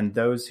 and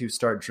those who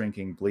start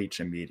drinking bleach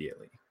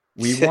immediately.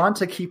 We want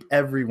to keep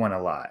everyone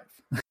alive.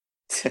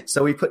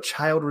 So we put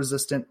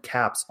child-resistant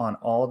caps on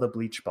all the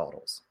bleach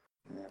bottles.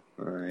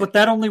 Right. But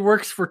that only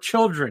works for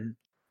children.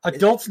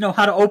 Adults know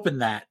how to open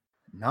that.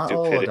 Not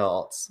all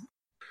adults.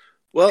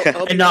 Well,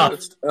 I'll be Enough.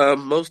 honest.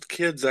 Most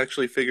kids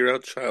actually figure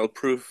out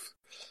child-proof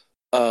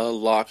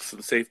locks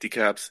and safety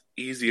caps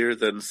easier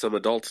than some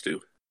adults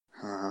do.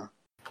 Uh-huh.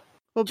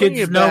 Well,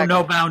 Kids know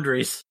no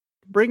boundaries.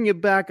 Bring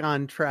it back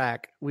on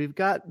track. We've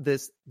got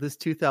this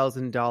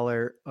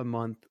 $2,000 a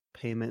month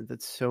payment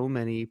that so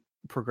many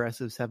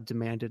progressives have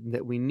demanded and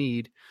that we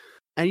need.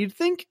 And you'd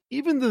think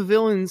even the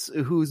villains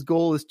whose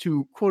goal is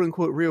to quote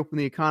unquote reopen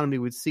the economy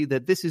would see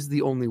that this is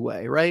the only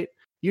way, right?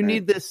 You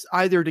need this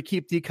either to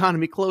keep the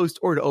economy closed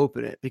or to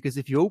open it. Because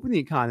if you open the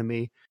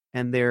economy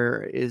and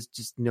there is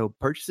just no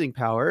purchasing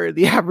power,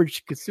 the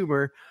average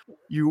consumer,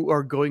 you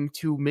are going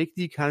to make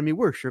the economy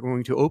worse. You're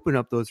going to open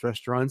up those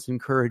restaurants,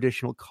 incur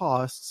additional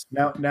costs,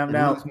 now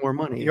lose more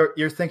money.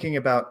 You're thinking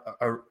about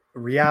a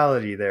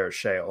reality there,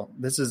 Shale.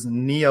 This is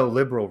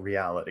neoliberal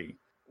reality.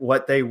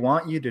 What they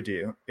want you to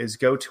do is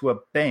go to a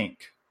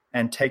bank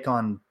and take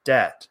on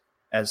debt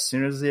as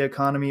soon as the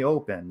economy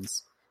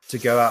opens to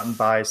go out and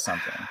buy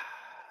something.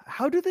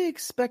 How do they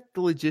expect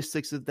the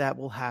logistics of that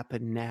will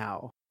happen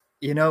now?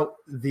 You know,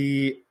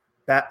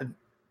 back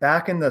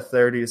in the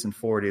 30s and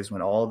 40s,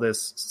 when all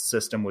this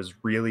system was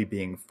really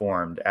being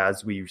formed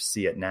as we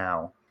see it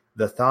now,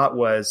 the thought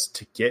was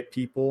to get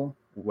people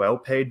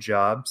well-paid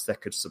jobs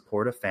that could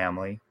support a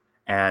family,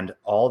 and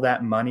all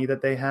that money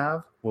that they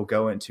have will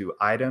go into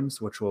items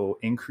which will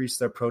increase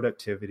their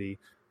productivity,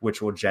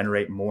 which will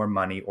generate more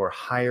money or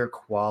higher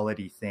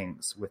quality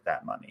things with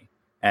that money.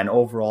 And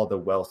overall, the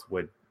wealth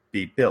would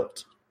be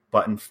built.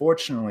 But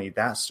unfortunately,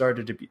 that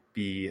started to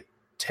be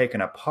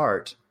taken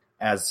apart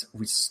as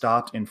we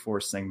stopped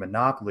enforcing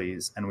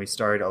monopolies and we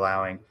started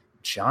allowing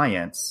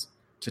giants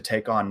to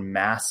take on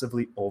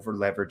massively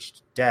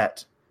over-leveraged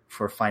debt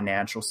for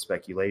financial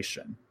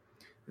speculation.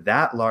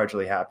 That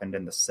largely happened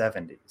in the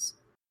 70s.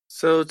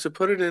 So to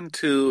put it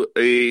into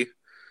a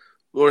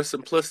more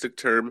simplistic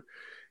term,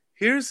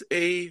 here's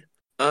a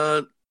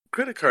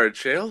credit card,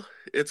 Shale.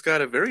 It's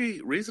got a very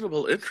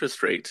reasonable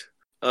interest rate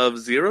of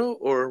 0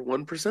 or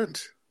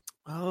 1%.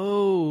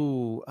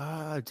 Oh,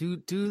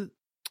 do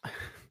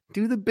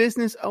the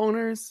business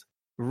owners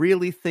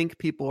really think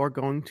people are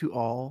going to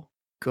all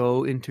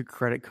go into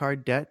credit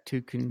card debt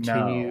to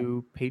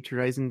continue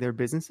patronizing their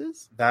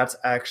businesses? That's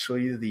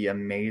actually the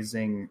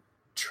amazing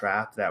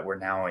trap that we're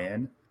now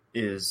in,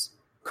 is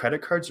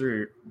credit cards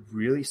are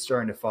really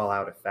starting to fall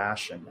out of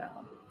fashion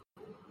now.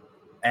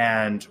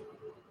 And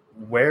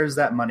where's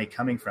that money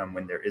coming from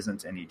when there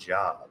isn't any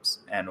jobs?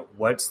 And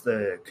what's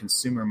the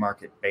consumer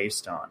market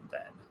based on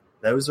then?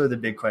 Those are the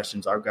big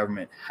questions our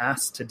government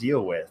has to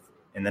deal with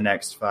in the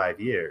next 5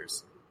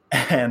 years.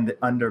 And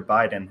under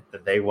Biden,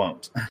 they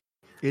won't.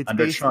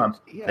 Under Trump,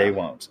 they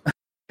won't.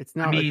 It's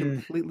not a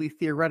completely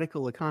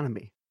theoretical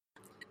economy.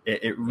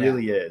 It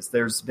really is.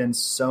 There's been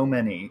so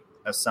many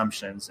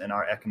assumptions in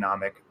our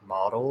economic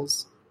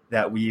models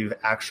that we've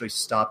actually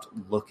stopped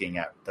looking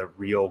at the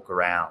real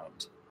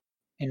ground.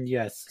 And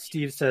yes,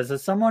 Steve says,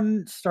 as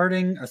someone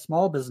starting a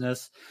small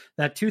business,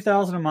 that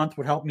 $2,000 a month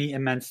would help me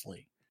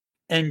immensely.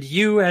 And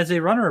you, as a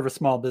runner of a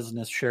small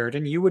business,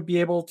 Sheridan, you would be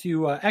able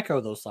to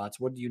echo those thoughts,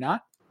 would you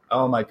not?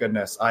 Oh my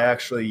goodness. I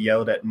actually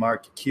yelled at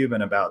Mark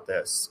Cuban about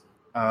this.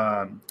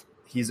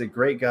 He's a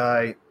great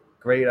guy,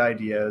 great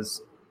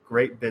ideas,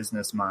 great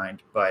business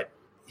mind, but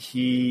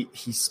he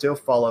still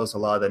follows a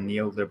lot of the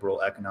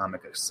neoliberal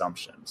economic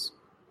assumptions.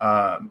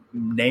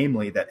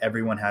 Namely that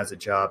everyone has a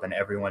job and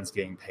everyone's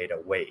getting paid a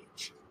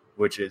wage,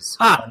 which is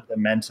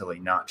fundamentally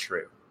not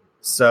true.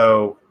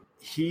 So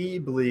he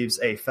believes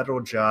a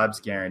federal jobs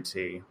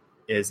guarantee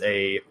is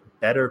a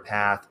better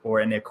path or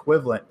an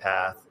equivalent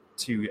path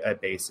to a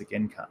basic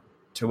income,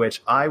 to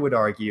which I would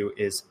argue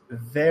is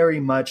very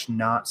much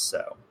not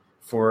so,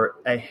 for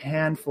a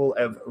handful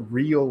of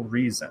real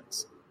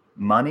reasons.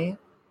 Money,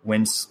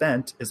 when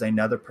spent, is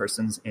another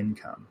person's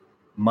income.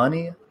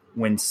 Money,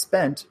 when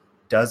spent,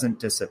 doesn't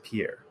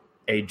disappear.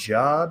 A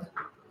job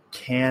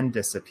can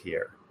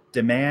disappear.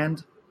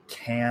 Demand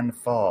can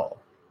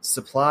fall.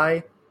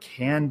 Supply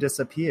can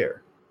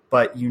disappear.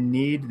 But you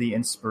need the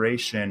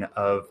inspiration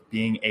of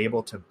being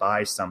able to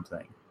buy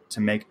something to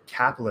make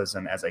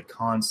capitalism as a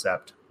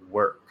concept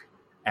work.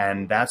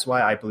 And that's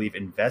why I believe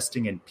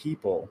investing in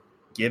people,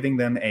 giving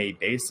them a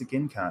basic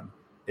income,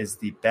 is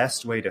the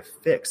best way to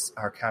fix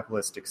our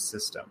capitalistic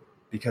system,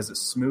 because it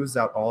smooths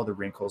out all the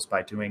wrinkles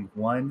by doing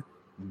one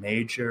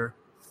major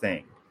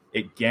thing.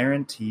 It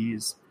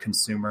guarantees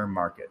consumer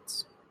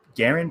markets.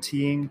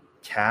 Guaranteeing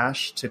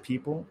cash to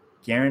people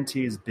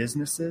guarantees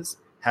businesses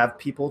have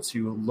people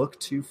to look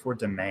to for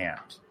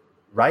demand.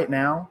 Right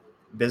now,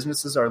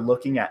 businesses are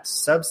looking at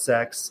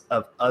subsets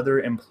of other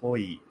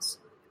employees,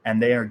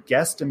 and they are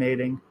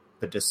guesstimating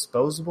the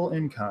disposable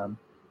income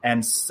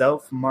and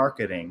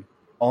self-marketing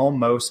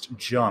almost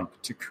junk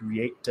to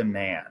create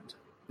demand.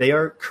 They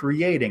are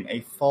creating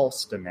a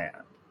false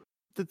demand.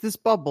 That this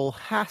bubble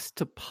has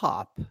to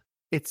pop.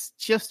 It's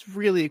just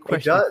really a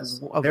question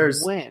of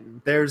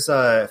when. There's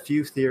a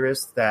few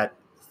theorists that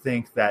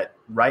think that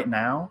right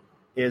now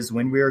is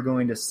when we are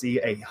going to see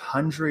a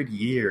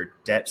 100-year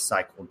debt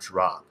cycle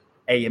drop,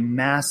 a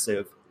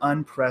massive,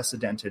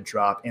 unprecedented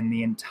drop in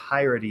the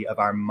entirety of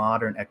our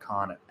modern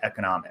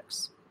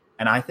economics.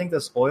 And I think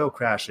this oil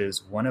crash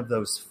is one of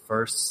those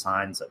first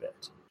signs of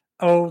it.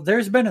 Oh,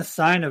 there's been a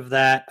sign of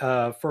that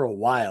for a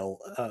while.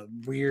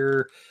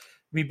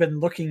 We've been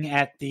looking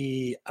at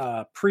the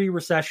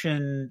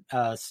pre-recession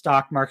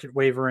stock market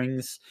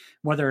waverings,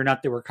 whether or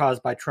not they were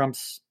caused by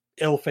Trump's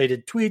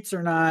ill-fated tweets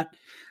or not.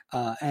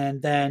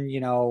 And then,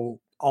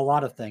 a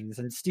lot of things.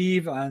 And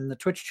Steve on the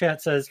Twitch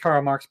chat says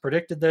Karl Marx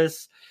predicted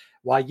this.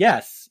 Why,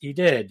 yes, he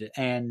did.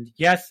 And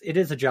yes, it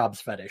is a jobs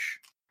fetish.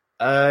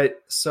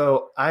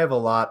 So I have a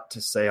lot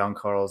to say on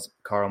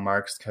Karl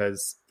Marx,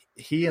 because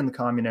he and the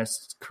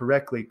communists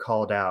correctly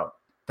called out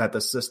that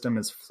the system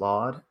is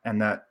flawed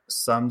and that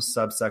some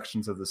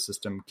subsections of the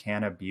system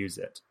can abuse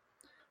it.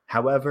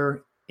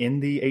 However, in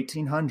the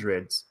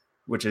 1800s,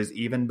 which is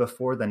even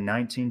before the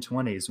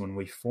 1920s when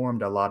we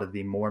formed a lot of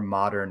the more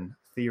modern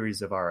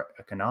theories of our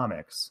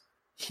economics,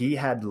 he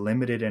had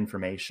limited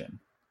information.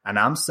 And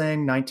I'm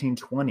saying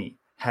 1920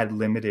 had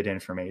limited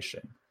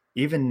information.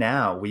 Even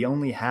now, we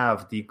only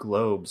have the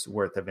globe's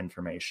worth of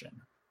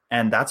information.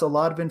 And that's a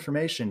lot of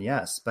information,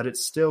 yes, but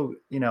it's still,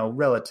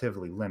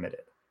 relatively limited.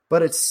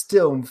 But it's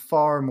still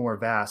far more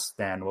vast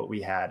than what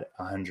we had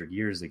 100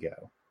 years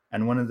ago.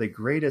 And one of the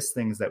greatest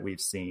things that we've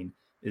seen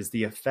is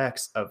the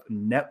effects of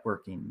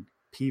networking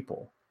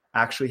people,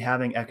 actually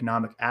having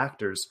economic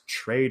actors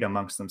trade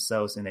amongst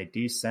themselves in a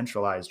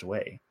decentralized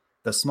way.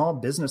 The small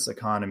business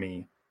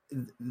economy,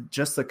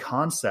 just the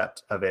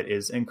concept of it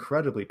is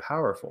incredibly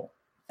powerful.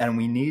 And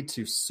we need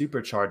to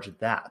supercharge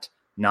that,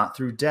 not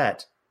through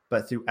debt,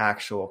 but through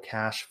actual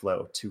cash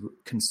flow to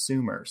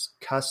consumers,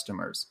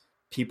 customers,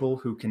 people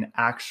who can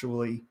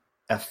actually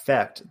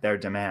affect their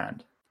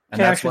demand. And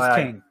cash is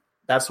king.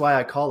 That's why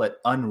I call it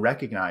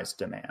unrecognized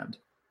demand.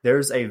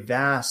 There's a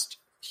vast,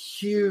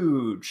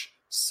 huge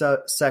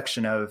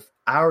section of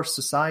our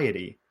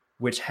society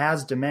which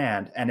has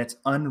demand, and it's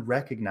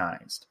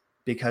unrecognized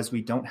because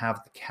we don't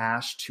have the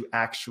cash to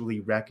actually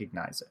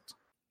recognize it.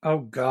 Oh,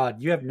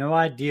 God, you have no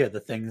idea the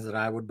things that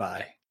I would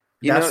buy.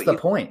 That's the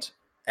point.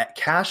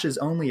 Cash is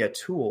only a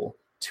tool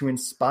to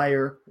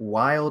inspire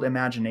wild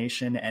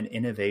imagination and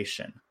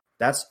innovation.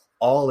 That's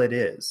all it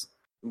is.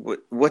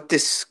 What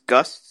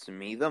disgusts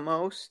me the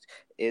most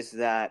is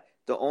that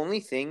the only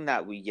thing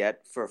that we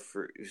get for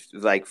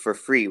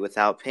free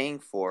without paying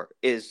for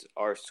is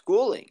our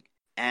schooling.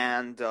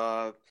 And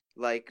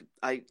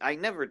I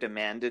never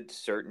demanded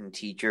certain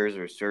teachers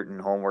or certain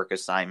homework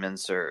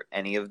assignments or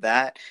any of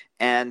that.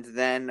 And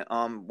then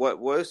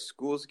what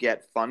schools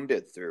get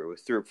funded through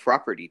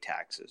property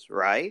taxes,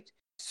 right?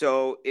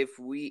 So if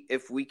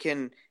we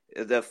can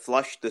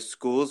flush the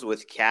schools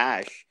with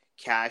cash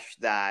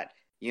that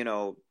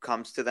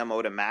comes to them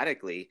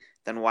automatically,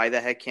 then why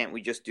the heck can't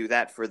we just do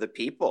that for the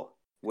people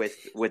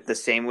with the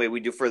same way we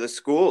do for the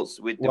schools?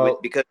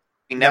 Because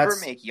we never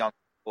make young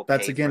people pay.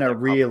 That's again a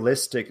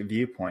realistic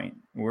viewpoint.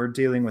 We're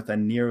dealing with a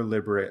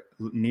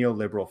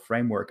neoliberal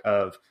framework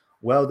of,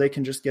 well, they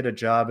can just get a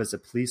job as a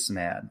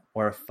policeman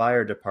or a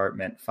fire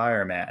department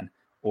fireman,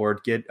 or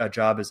get a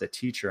job as a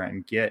teacher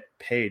and get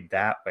paid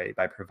that way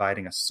by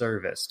providing a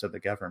service to the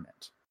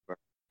government.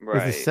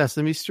 Right. Is it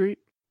Sesame Street?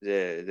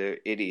 They're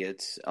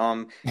idiots.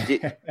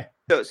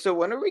 So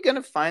when are we going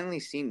to finally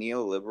see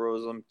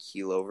neoliberalism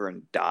keel over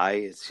and die?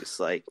 It's just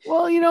like,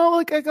 well,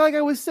 like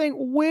I was saying,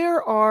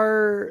 where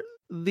are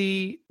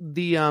the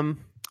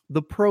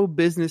pro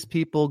business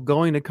people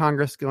going to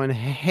Congress going,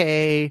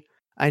 hey,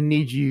 I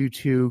need you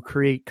to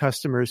create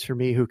customers for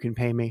me who can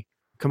pay me.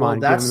 Come on,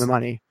 give them the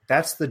money.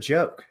 That's the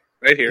joke.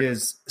 Right here.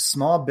 Is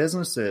small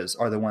businesses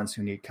are the ones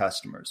who need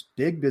customers.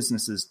 Big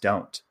businesses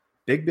don't.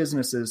 Big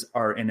businesses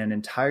are in an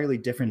entirely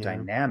different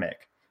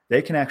dynamic.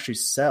 They can actually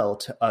sell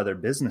to other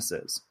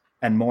businesses.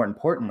 And more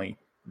importantly,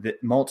 the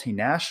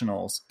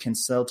multinationals can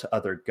sell to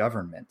other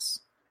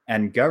governments.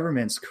 And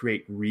governments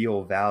create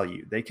real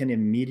value. They can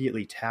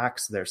immediately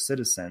tax their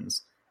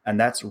citizens, and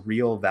that's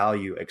real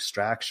value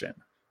extraction.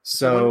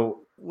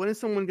 So when is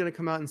someone going to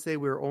come out and say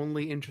we're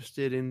only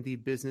interested in the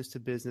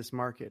business-to-business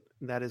market?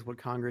 That is what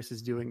Congress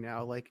is doing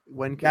now. Like,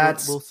 when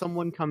will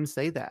someone come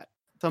say that?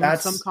 Some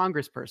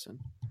congressperson.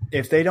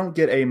 If they don't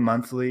get a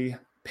monthly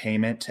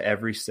payment to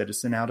every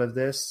citizen out of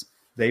this,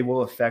 they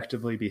will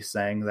effectively be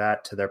saying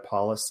that to their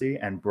policy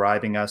and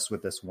bribing us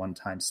with this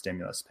one-time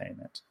stimulus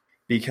payment.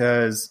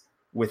 Because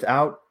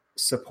without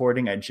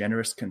supporting a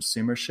generous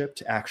consumership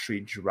to actually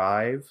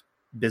drive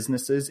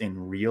businesses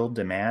in real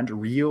demand,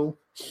 real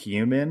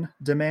human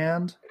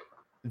demand,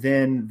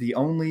 then the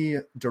only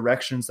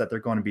directions that they're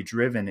going to be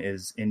driven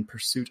is in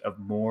pursuit of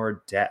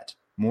more debt,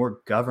 more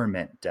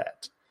government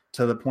debt,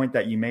 to the point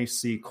that you may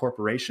see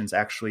corporations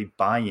actually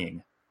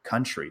buying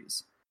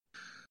countries.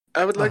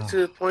 I would like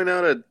to point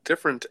out a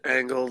different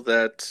angle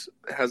that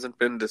hasn't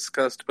been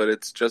discussed, but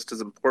it's just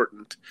as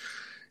important.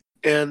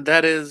 And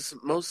that is,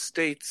 most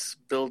states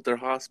build their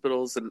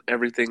hospitals and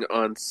everything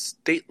on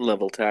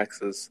state-level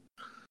taxes.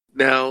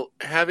 Now,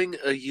 having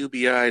a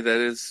UBI that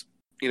is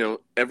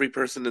every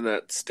person in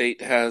that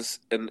state has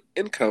an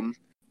income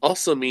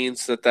also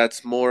means that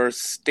that's more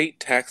state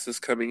taxes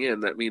coming in.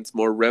 That means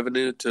more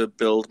revenue to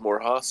build more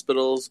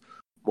hospitals,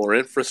 more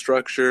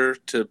infrastructure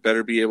to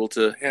better be able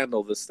to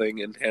handle this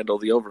thing and handle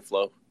the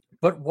overflow.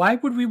 But why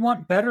would we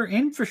want better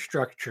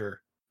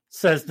infrastructure?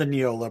 Says the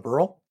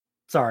neoliberal.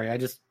 Sorry, I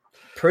just...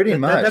 Pretty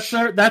much.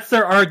 That's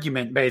their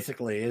argument,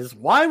 basically, is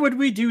why would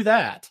we do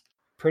that?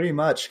 Pretty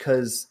much,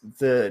 because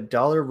the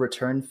dollar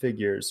return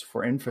figures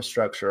for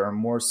infrastructure are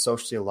more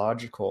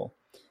sociological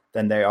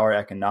than they are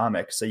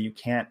economic, so you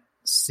can't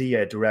see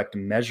a direct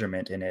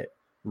measurement in it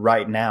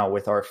right now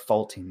with our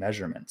faulty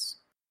measurements.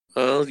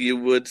 Well, you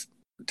would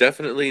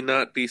definitely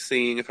not be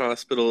seeing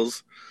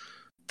hospitals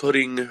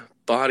putting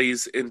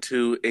bodies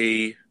into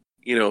a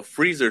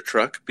freezer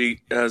truck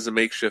as a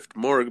makeshift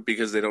morgue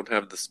because they don't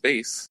have the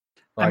space.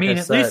 Like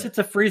at least it's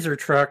a freezer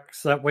truck,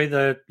 so that way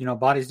the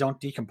bodies don't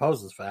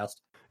decompose as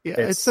fast. Yeah,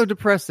 it's so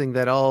depressing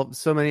that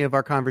so many of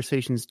our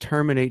conversations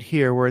terminate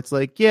here where it's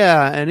like,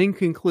 yeah, and in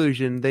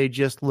conclusion, they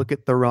just look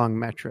at the wrong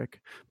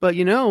metric. But,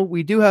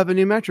 we do have a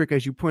new metric,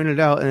 as you pointed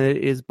out, and it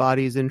is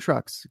bodies in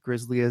trucks,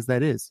 grisly as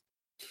that is.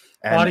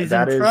 And bodies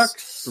that in is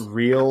trucks.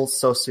 Real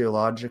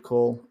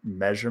sociological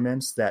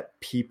measurements that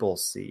people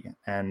see,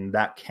 and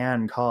that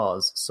can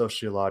cause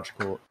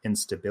sociological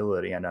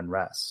instability and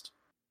unrest.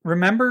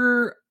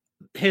 Remember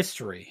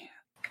history.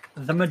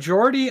 The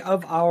majority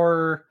of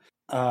our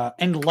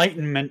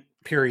Enlightenment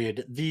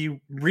period, the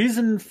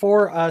reason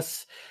for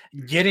us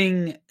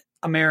getting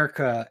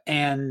America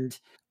and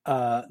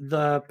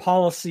the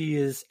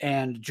policies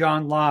and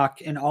John Locke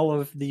and all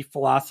of the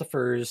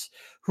philosophers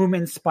whom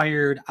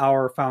inspired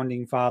our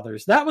founding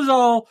fathers, that was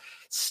all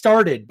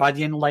started by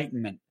the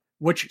Enlightenment,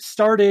 which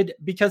started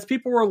because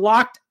people were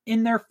locked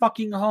in their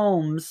fucking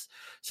homes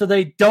so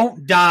they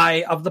don't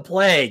die of the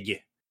plague.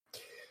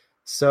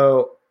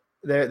 So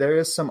there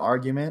is some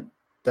argument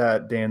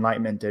that the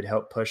Enlightenment did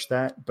help push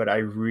that, but I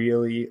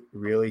really,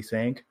 really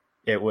think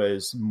it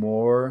was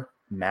more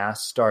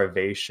mass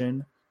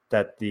starvation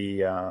that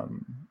the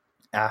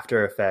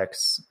after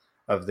effects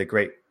of the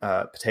Great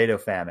Potato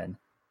Famine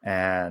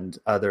and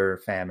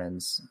other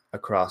famines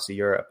across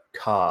Europe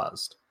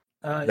caused.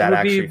 It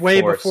would be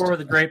way before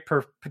the Great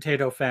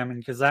Potato Famine,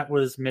 because that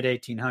was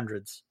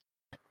mid-1800s.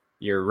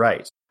 You're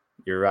right.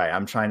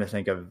 I'm trying to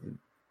think of...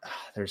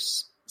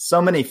 There's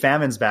so many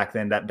famines back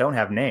then that don't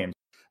have names.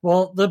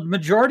 Well, the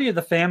majority of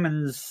the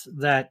famines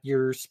that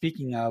you're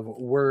speaking of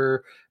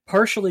were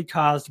partially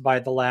caused by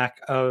the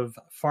lack of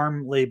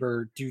farm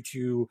labor due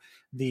to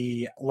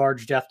the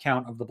large death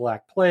count of the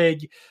Black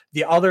Plague.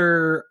 The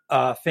other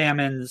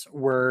famines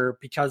were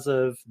because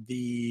of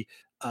the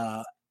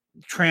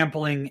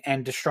trampling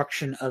and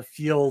destruction of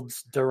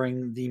fields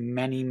during the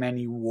many,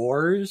 many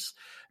wars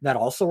that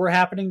also were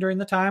happening during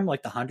the time,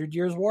 like the 100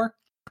 Years' War.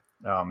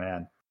 Oh,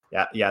 man.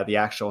 Yeah, the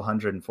actual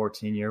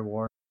 114-year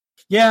war.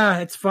 Yeah,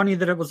 it's funny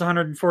that it was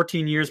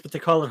 114 years, but they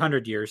call it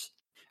 100 years.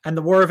 And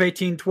the War of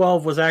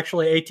 1812 was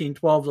actually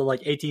 1812 to like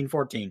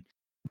 1814.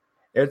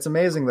 It's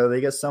amazing, though.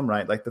 They get some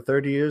right. Like the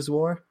 30 Years'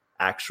 War,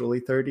 actually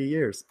 30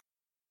 years.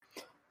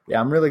 Yeah,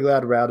 I'm really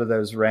glad we're out of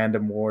those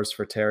random wars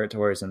for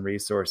territories and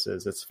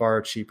resources. It's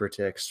far cheaper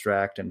to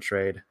extract and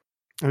trade.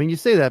 I mean, you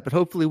say that, but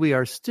hopefully we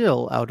are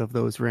still out of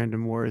those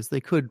random wars.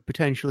 They could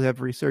potentially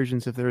have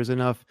resurgence if there is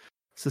enough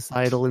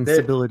societal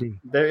instability.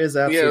 There is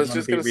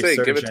absolutely going to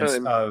be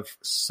resurgence of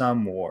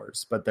some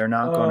wars, but they're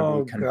not going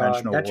to be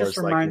conventional wars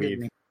like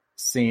we've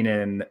seen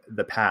in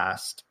the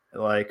past.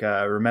 Like,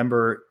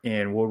 remember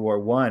in World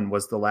War I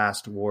was the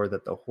last war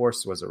that the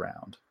horse was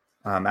around.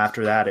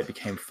 After that, it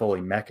became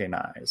fully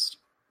mechanized.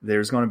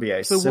 There's going to be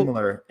a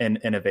similar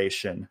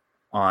innovation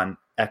on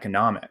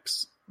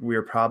economics.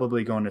 We're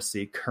probably going to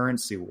see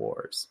currency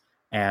wars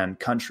and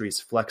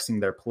countries flexing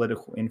their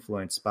political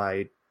influence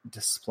by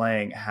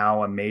displaying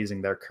how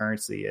amazing their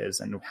currency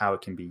is and how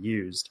it can be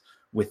used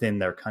within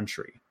their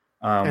country.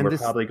 We're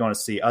probably going to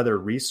see other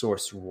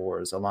resource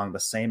wars along the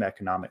same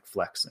economic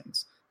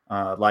flexings,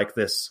 like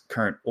this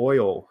current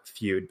oil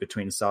feud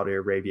between Saudi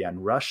Arabia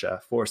and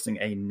Russia, forcing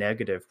a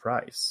negative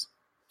price.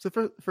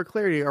 So for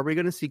clarity, are we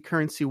going to see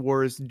currency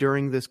wars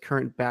during this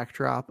current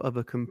backdrop of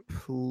a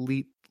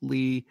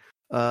completely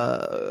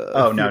economy?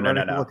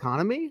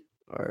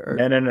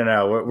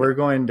 No. We're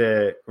going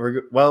to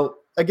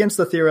against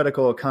the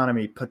theoretical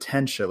economy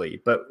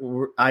potentially, but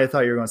I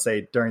thought you were going to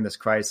say during this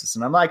crisis,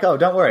 and I'm like, oh,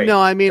 don't worry.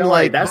 No, I mean,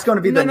 that's going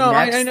to be the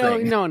next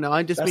thing. No,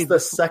 I just mean the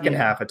second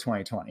half of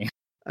 2020.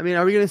 I mean,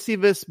 are we going to see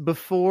this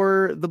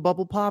before the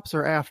bubble pops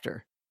or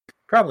after?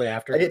 Probably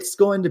after. It's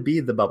going to be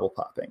the bubble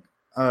popping.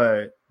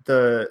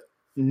 The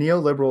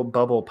neoliberal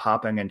bubble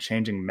popping and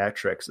changing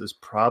metrics is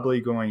probably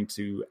going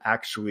to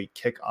actually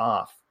kick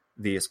off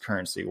these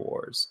currency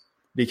wars.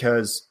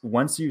 Because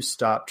once you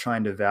stop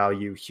trying to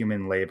value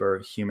human labor,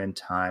 human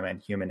time,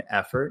 and human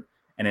effort,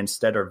 and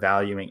instead are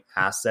valuing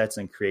assets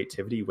and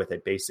creativity with a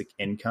basic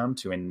income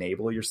to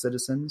enable your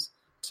citizens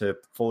to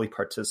fully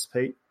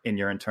participate in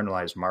your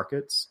internalized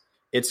markets,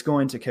 it's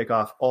going to kick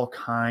off all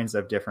kinds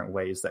of different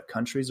ways that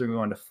countries are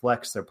going to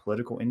flex their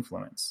political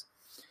influence.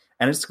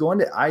 And it's going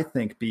to, I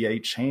think, be a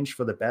change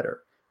for the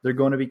better. They're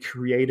going to be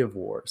creative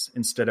wars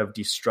instead of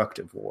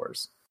destructive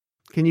wars.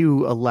 Can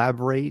you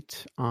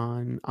elaborate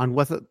on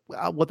what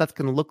that's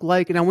going to look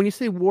like? Now, when you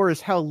say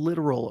wars, how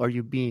literal are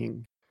you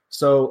being?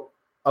 So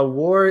a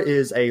war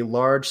is a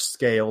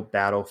large-scale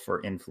battle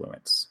for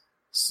influence.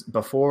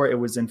 Before, it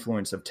was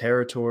influence of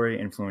territory,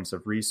 influence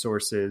of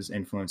resources,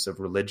 influence of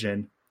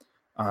religion.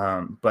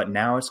 But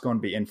now it's going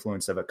to be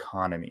influence of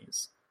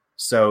economies.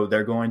 So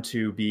they're going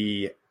to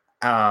be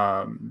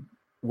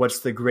what's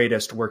the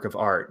greatest work of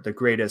art, the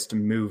greatest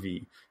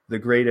movie, the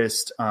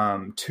greatest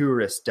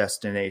tourist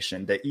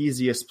destination, the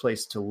easiest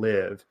place to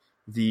live,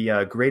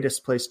 the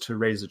greatest place to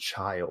raise a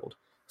child,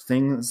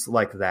 things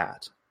like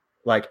that,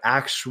 like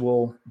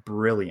actual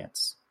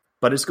brilliance.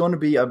 But it's going to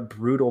be a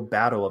brutal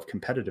battle of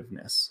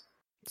competitiveness.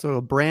 So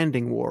a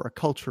branding war, a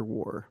culture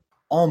war.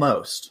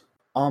 Almost.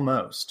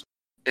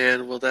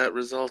 And will that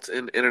result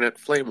in internet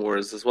flame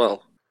wars as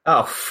well?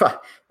 Oh,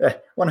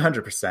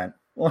 100%.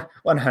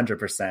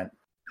 100%.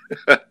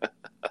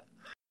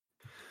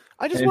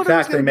 I just in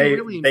fact, they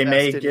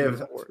may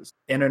give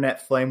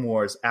internet flame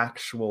wars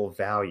actual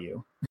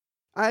value.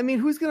 I mean,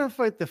 who's going to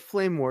fight the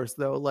flame wars,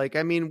 though? Like,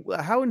 I mean,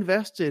 how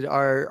invested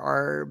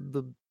are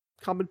the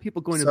common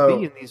people going to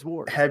be in these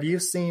wars? Have you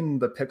seen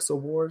the Pixel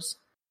Wars?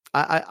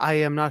 I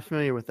am not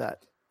familiar with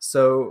that.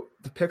 So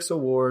the Pixel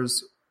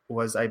Wars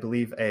was, I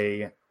believe,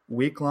 a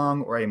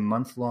week-long or a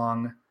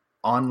month-long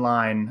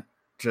online,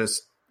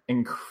 just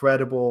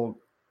incredible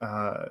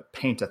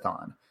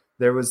paint-a-thon.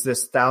 There was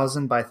this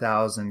 1,000 by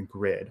 1,000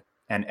 grid,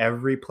 and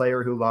every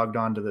player who logged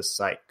onto this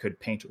site could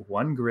paint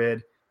one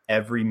grid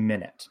every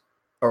minute,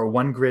 or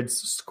one grid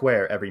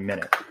square every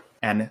minute.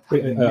 And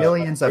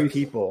millions of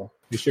people...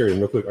 Hey, Sheridan,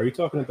 real quick, are you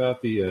talking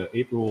about the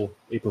April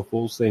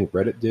Fool's thing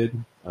Reddit did?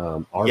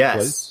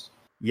 Yes.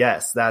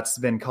 Yes, that's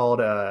been called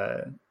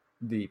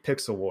the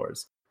Pixel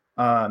Wars.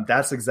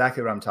 That's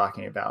exactly what I'm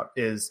talking about,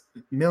 is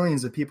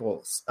millions of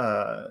people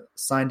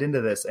signed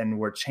into this and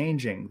were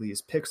changing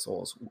these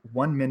pixels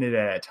 1 minute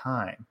at a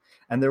time.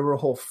 And there were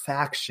whole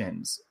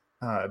factions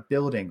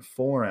building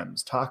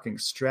forums, talking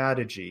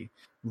strategy,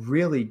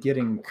 really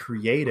getting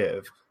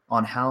creative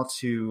on how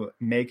to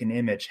make an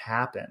image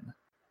happen.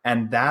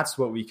 And that's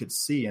what we could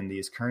see in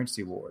these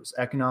currency wars.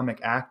 Economic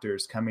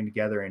actors coming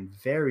together in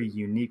very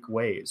unique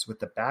ways with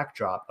the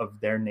backdrop of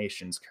their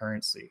nation's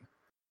currency.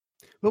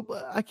 But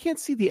I can't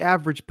see the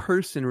average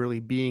person really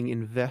being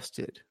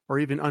invested or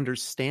even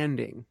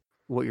understanding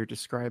what you're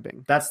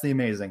describing. That's the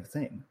amazing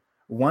thing.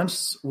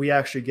 Once we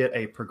actually get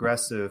a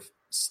progressive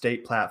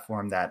state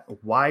platform that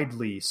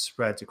widely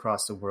spreads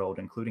across the world,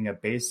 including a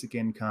basic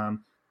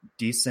income,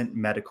 decent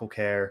medical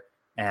care,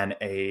 and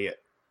a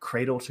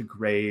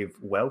cradle-to-grave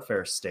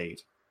welfare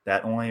state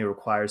that only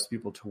requires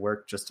people to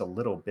work just a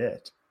little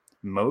bit,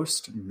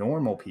 most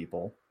normal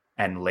people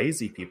and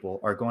lazy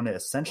people are going to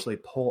essentially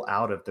pull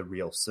out of the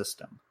real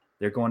system.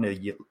 They're going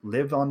to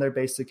live on their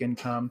basic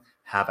income,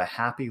 have a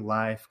happy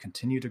life,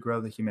 continue to grow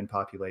the human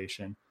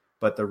population.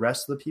 But the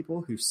rest of the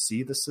people who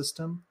see the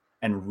system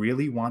and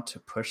really want to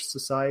push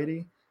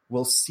society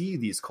will see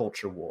these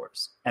culture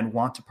wars and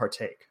want to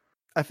partake.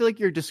 I feel like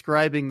you're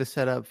describing the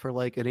setup for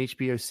like an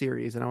HBO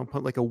series, and I want to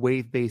put like a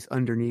wave bass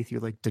underneath you,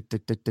 like.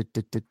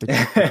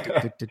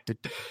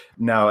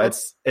 No,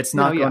 it's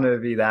not going to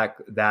be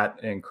that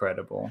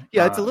incredible.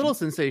 Yeah, it's a little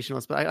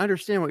sensationalist, but I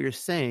understand what you're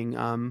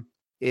saying.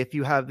 If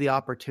you have the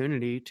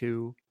opportunity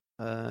to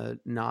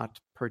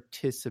not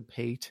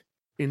participate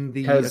in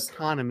the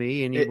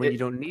economy, and when you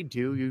don't need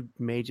to, you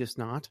may just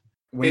not.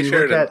 When you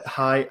look at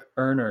high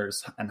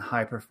earners and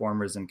high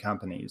performers in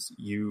companies,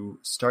 you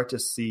start to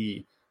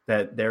see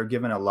that they're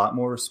given a lot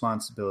more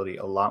responsibility,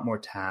 a lot more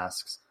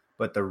tasks,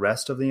 but the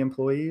rest of the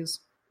employees,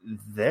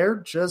 they're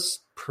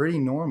just pretty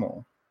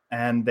normal,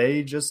 and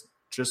they just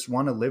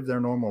want to live their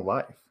normal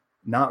life,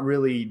 not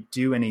really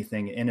do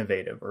anything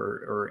innovative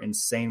or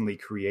insanely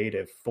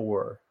creative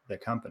for the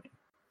company.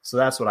 So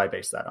that's what I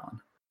base that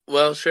on.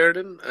 Well,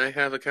 Sheridan, I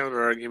have a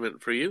counter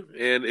argument for you,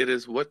 and it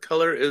is, what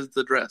color is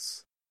the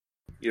dress?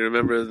 You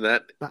remember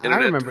that? I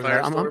remember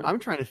that. I'm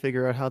trying to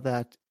figure out how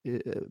that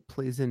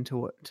plays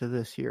into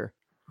this here.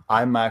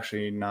 I'm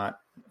actually not.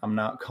 I'm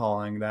not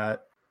recalling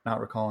that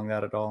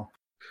at all.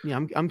 Yeah,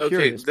 I'm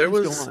curious. There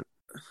was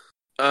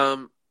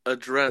a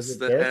dress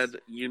that had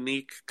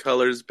unique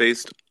colors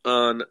based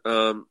on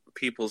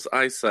people's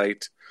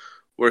eyesight,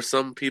 where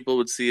some people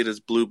would see it as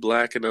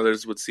blue-black and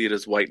others would see it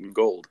as white and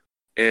gold.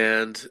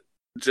 And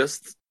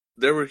just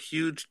there were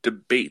huge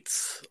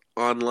debates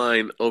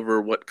online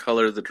over what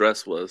color the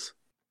dress was.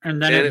 And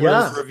then it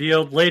was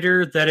revealed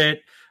later that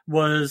it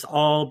was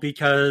all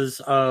because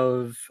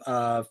of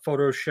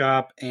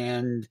Photoshop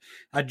and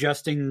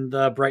adjusting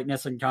the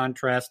brightness and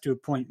contrast to a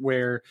point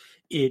where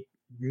it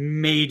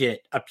made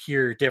it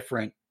appear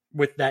different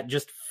with that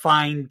just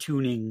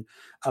fine-tuning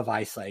of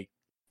eyesight.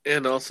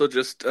 And also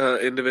just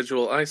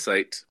individual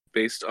eyesight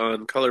based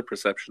on color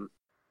perception.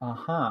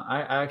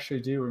 I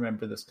actually do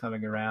remember this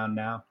coming around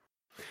now.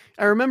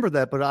 I remember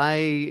that, but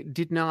I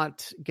did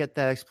not get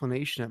that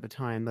explanation at the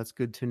time. That's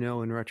good to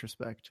know in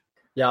retrospect.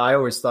 Yeah, I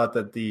always thought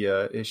that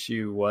the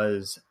issue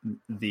was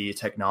the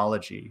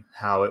technology,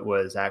 how it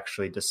was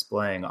actually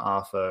displaying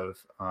off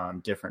of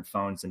different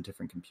phones and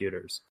different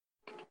computers.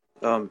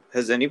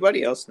 Has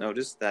anybody else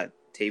noticed that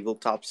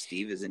Tabletop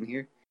Steve is in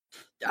here?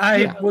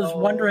 I was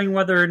wondering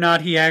whether or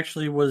not he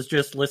actually was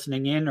just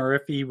listening in or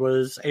if he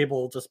was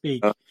able to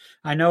speak.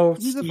 I know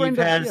Steve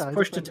has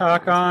push to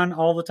talk on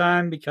all the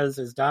time because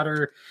his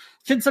daughter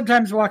can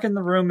sometimes walk in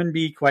the room and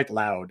be quite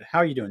loud. How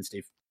are you doing,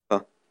 Steve?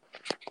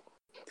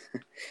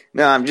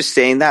 No, I'm just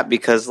saying that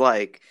because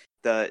like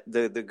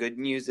the good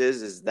news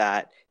is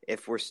that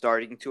if we're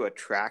starting to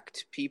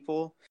attract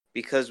people,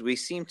 because we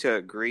seem to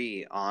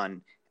agree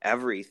on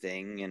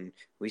everything and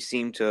we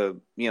seem to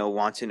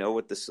want to know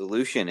what the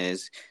solution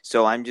is.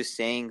 So I'm just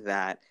saying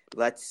that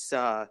let's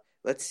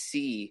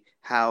see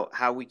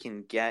how we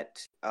can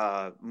get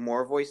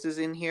more voices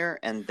in here,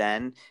 and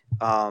then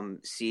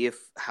see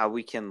how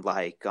we can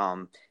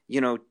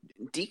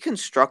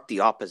deconstruct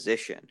the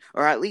opposition,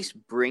 or at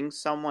least bring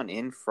someone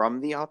in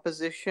from the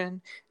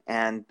opposition,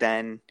 and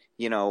then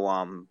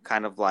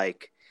kind of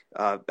like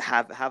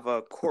have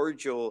a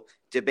cordial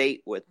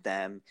debate with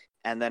them,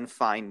 and then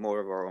find more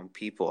of our own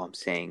people. I'm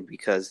saying,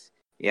 because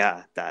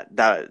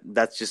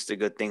that's just a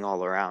good thing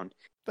all around.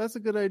 That's a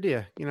good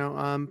idea.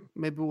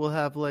 Maybe we'll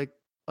have like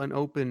an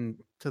open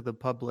to the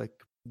public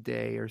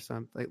day or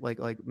something, like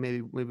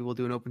maybe we'll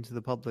do an open to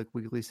the public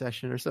weekly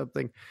session or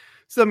something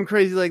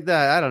crazy like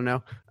that. I don't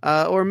know.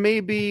 Or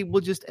maybe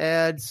we'll just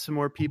add some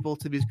more people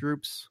to these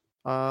groups.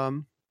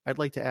 I'd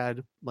like to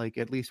add like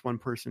at least one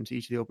person to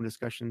each of the open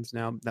discussions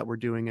now that we're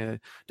doing a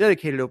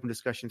dedicated open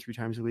discussion 3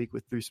 times a week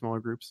with 3 smaller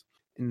groups,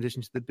 in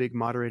addition to the big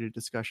moderated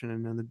discussion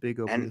and then the big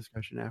open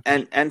discussion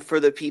after. And for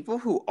the people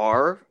who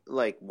are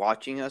like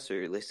watching us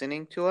or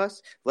listening to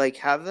us, like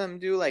have them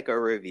do like a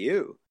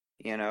review,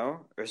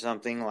 or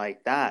something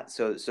like that.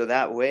 So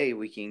that way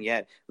we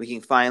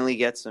can finally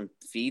get some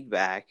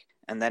feedback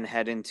and then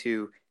head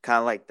into kind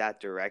of like that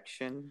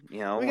direction. We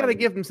got to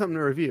give them something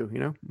to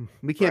review.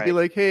 We can't be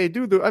like, hey,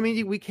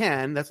 we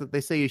can. That's what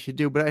they say you should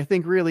do. But I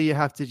think really you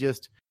have to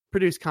just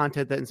produce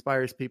content that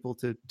inspires people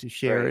to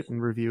share it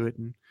and review it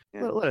and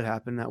let it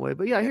happen that way.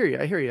 But yeah, I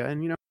hear you.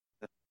 And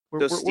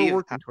we're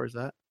working towards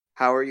that.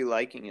 How are you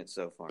liking it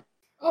so far?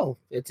 Oh,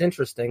 it's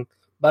interesting.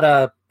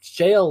 But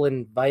Shale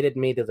invited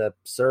me to the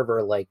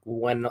server like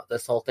when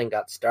this whole thing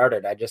got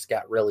started. I just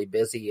got really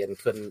busy and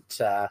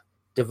couldn't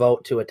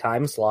devote to a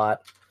time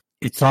slot.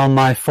 It's all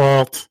my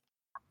fault.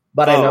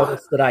 But I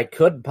noticed that I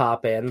could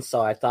pop in,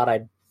 so I thought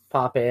I'd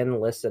pop in,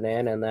 listen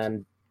in, and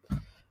then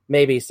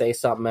maybe say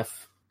something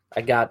if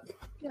I got,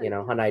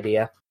 an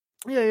idea.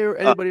 Yeah,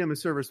 anybody on the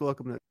server is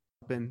welcome to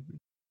pop in.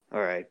 All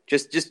right,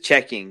 just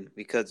checking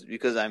because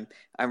I'm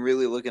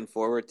really looking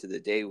forward to the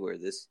day where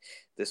this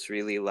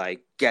really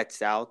like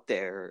gets out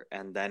there,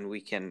 and then we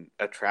can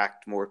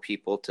attract more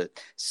people to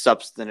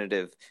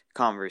substantive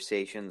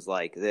conversations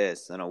like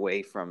this and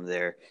away from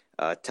their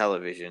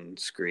television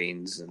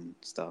screens and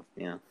stuff.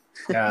 Yeah,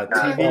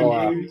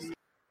 TV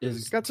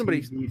is got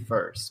somebody TV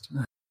first.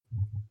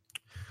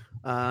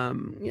 I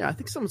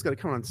think someone's got to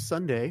come on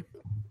Sunday.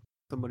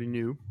 Somebody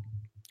new,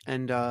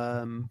 and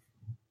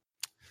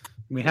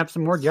we have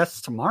some more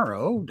guests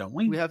tomorrow, don't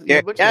we? We have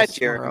a bunch of guests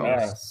tomorrow.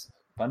 Yes.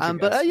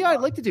 I'd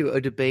like to do a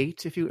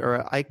debate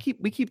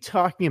we keep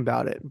talking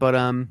about it, but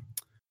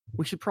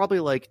we should probably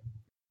like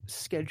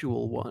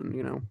schedule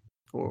one,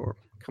 or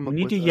come up with.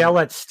 We need to yell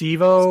at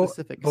Steve-O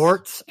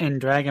Bortz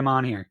and drag him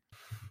on here.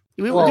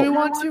 Do we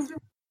want to?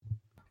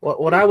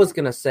 What I was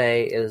gonna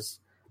say is,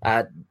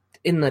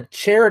 in the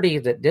charity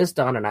that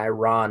Dizdon and I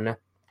run,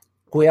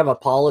 we have a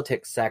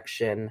politics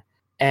section,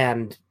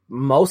 and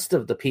most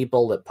of the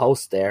people that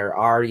post there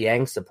are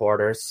Yang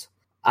supporters.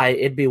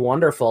 It'd be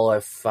wonderful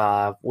if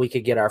we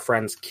could get our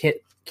friends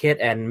Kit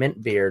and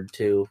Mintbeard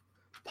to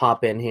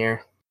pop in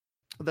here.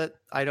 That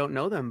I don't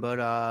know them, but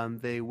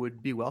they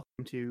would be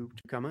welcome to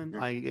come in.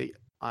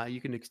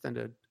 You can extend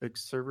a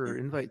server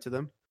invite to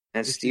them.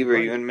 And Steve, are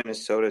you in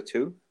Minnesota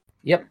too?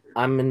 Yep,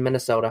 I'm in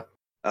Minnesota.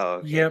 Oh,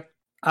 okay. Yep.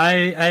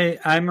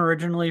 I'm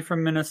originally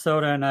from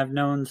Minnesota, and I've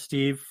known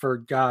Steve for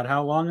God,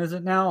 how long is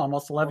it now?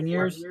 Almost 11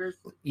 years?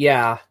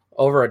 Yeah,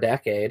 over a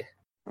decade.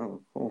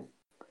 Oh, cool.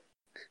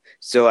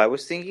 So I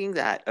was thinking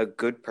that a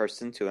good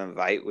person to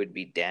invite would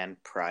be Dan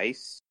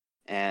Price,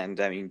 and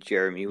I mean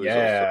Jeremy was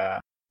also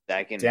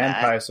back in.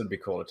 Dan Price would be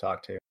cool to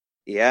talk to.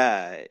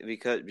 Yeah,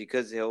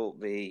 because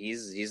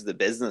he's the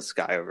business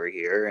guy over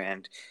here,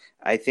 and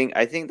I think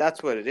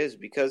that's what it is,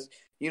 because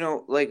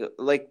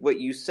like what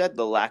you said,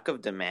 the lack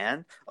of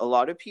demand. A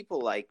lot of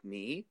people like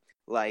me,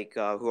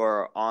 who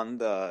are on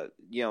the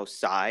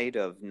side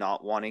of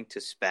not wanting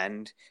to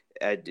spend,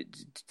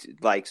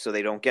 so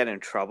they don't get in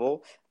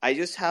trouble. I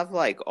just have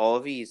all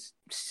of these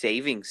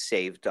savings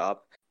saved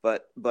up,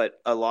 but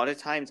a lot of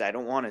times I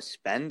don't want to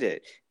spend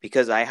it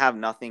because I have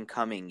nothing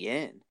coming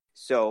in.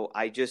 So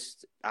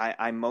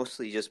I'm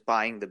mostly just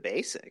buying the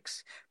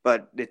basics,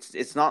 but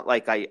it's not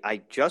like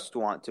I just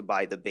want to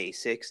buy the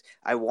basics.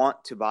 I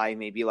want to buy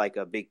maybe like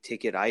a big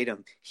ticket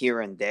item here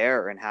and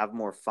there and have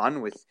more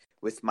fun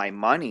with my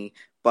money.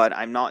 But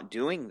I'm not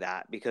doing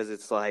that because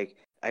it's like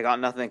I got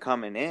nothing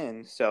coming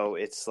in. So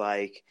it's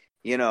like,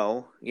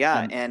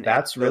 yeah. And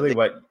that's really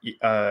what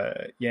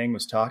Yang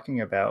was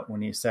talking about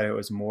when he said it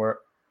was more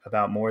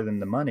than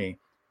the money,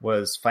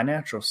 was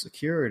financial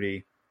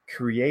security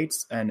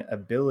creates an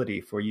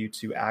ability for you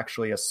to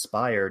actually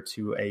aspire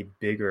to a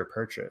bigger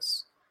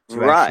purchase,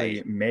 to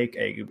actually make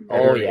a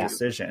better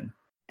decision.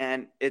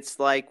 And it's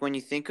like when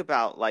you think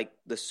about like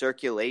the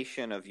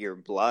circulation of your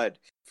blood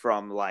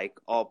from like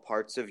all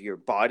parts of your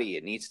body,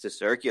 it needs to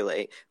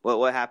circulate. But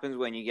what happens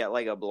when you get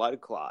like a blood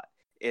clot?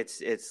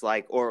 It's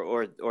like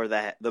or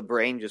the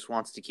brain just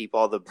wants to keep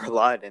all the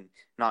blood and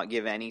not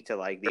give any to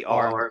like the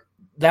arm.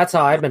 That's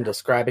how I've been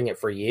describing it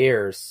for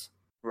years.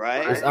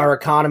 Right. Our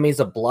economy's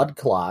a blood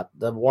clot.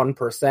 The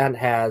 1%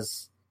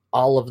 has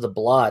all of the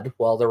blood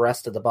while the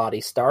rest of the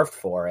body's starved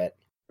for it.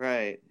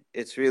 Right.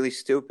 It's really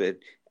stupid.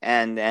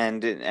 And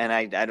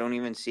I don't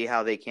even see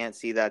how they can't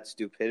see that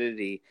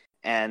stupidity.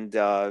 And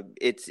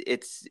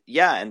it's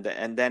yeah,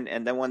 and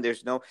then when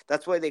there's no,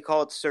 that's why they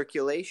call it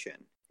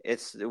circulation.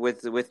 It's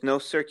with no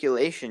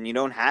circulation, you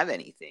don't have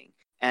anything.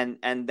 And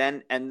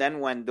then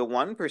when the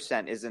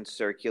 1% isn't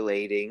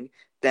circulating,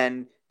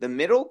 then the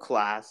middle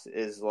class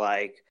is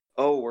like,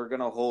 oh, we're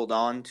going to hold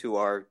on to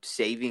our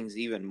savings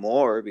even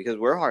more because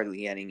we're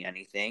hardly getting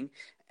anything.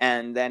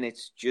 And then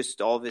it's just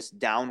all this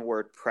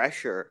downward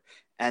pressure.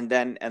 And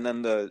then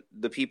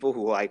the people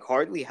who like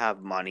hardly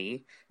have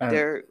money,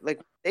 they're like,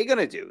 what are they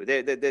going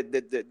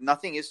to do?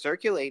 Nothing is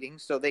circulating,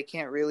 so they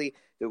can't really,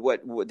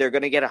 they're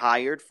going to get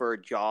hired for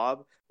a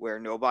job where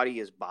nobody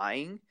is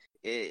buying.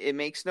 It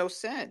makes no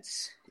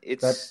sense.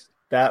 It's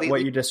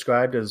what you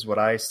described is what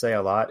I say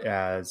a lot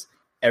as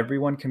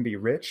everyone can be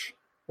rich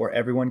or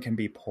everyone can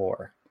be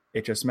poor.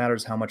 It just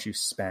matters how much you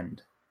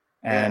spend.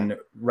 And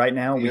right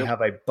now we have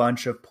a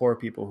bunch of poor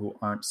people who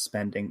aren't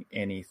spending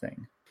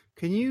anything.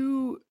 Can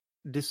you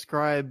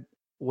describe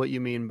what you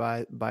mean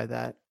by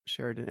that,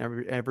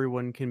 Sheridan?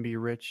 Everyone can be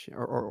rich,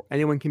 or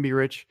anyone can be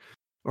rich,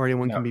 or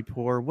anyone can be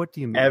poor. What do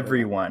you mean?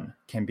 Everyone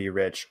can be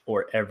rich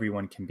or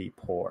everyone can be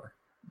poor,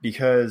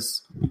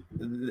 because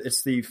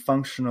it's the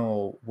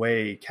functional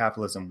way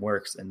capitalism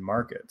works in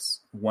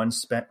markets. One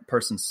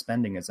person's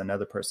spending is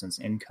another person's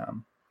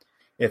income.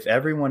 If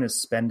everyone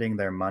is spending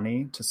their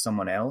money to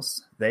someone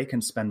else, they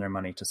can spend their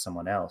money to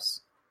someone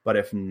else. But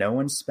if no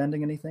one's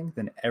spending anything,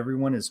 then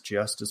everyone is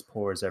just as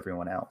poor as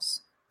everyone else.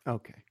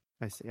 Okay,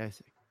 I see.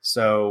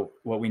 So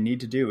what we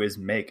need to do is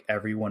make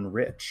everyone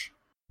rich.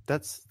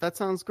 That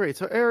sounds great.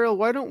 So Ariel,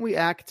 why don't we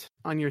act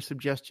on your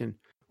suggestion?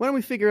 Why don't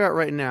we figure out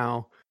right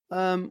now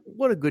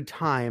what a good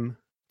time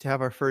to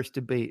have our first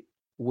debate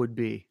would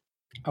be?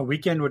 A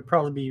weekend would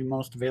probably be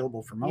most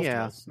available for most of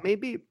us.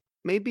 Maybe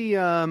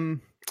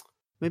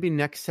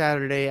next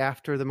Saturday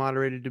after the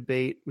moderated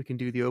debate, we can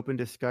do the open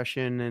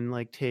discussion and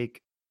like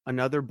take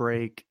another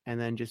break and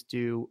then just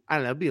do, I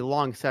don't know, it'd be a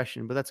long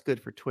session, but that's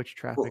good for Twitch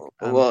traffic.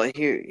 Well,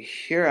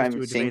 here I'm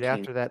thinking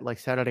after that, like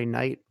Saturday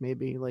night,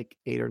 maybe like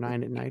 8 or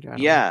 9 at night. I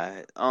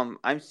don't know.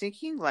 I'm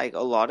thinking like a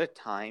lot of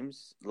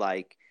times,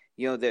 like,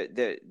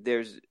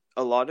 there's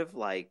a lot of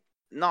like,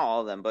 not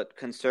all of them, but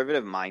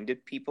conservative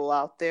minded people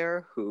out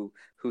there who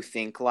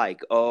think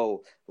like,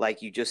 oh,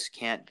 like you just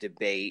can't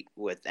debate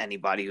with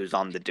anybody who's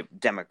on the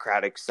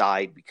Democratic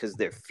side because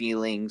their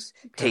feelings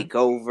take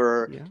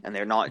over and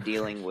they're not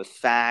dealing with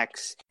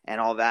facts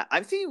and all that.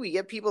 I'm thinking we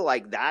get people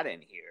like that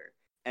in here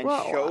and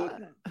show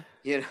them,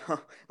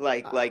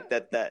 like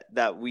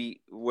that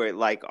we're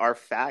like our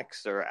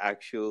facts are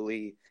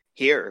actually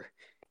here,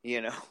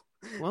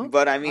 Well,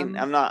 but I mean,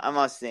 I'm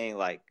not saying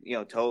like,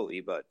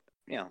 totally, but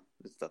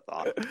it's the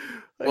thought.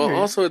 Well,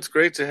 also it's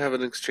great to have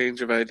an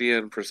exchange of idea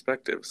and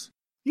perspectives.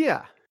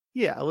 Yeah.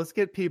 Let's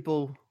get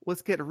reasonable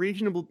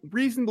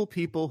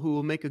people who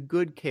will make a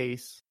good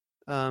case,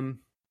 and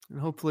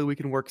hopefully we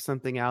can work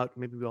something out.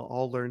 Maybe we'll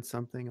all learn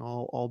something,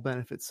 all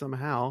benefit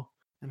somehow,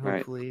 and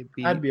hopefully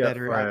be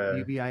better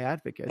UBI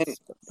advocates.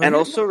 And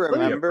also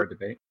remember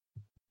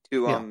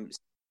to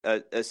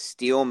a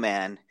steel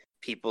man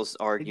people's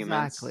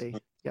arguments. Exactly.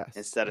 Yes,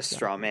 instead of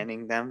straw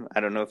manning them. I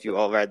don't know if you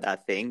all read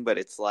that thing, but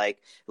it's like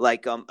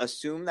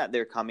assume that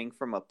they're coming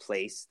from a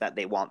place that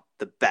they want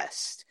the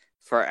best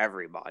for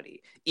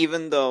everybody,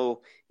 even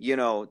though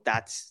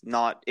that's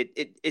not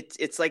it.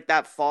 It's like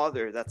that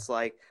father that's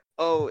like,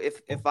 oh,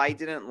 if I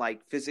didn't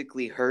like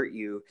physically hurt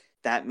you,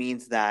 that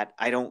means that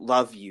I don't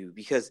love you,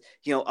 because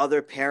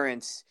other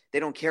parents, they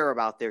don't care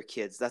about their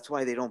kids. That's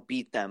why they don't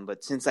beat them.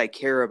 But since I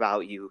care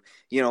about you,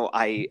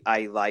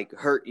 I like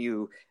hurt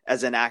you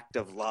as an act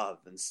of love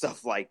and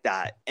stuff like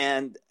that.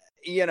 And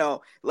You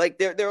know, like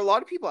there are a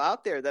lot of people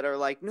out there that are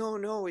like,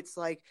 no, it's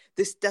like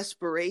this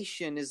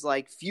desperation is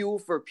like fuel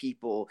for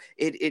people.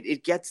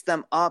 It gets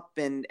them up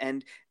and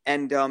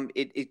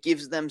it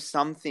gives them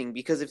something,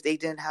 because if they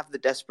didn't have the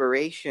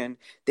desperation,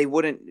 they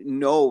wouldn't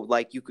know,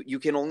 like you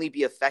can only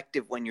be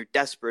effective when you're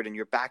desperate and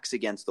your back's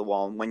against the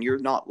wall. And when you're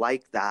not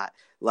like that,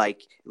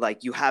 like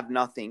you have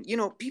nothing, you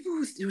know, people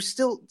who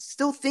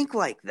still think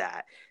like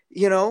that,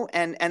 you know,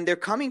 and they're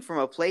coming from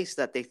a place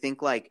that they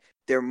think like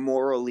they're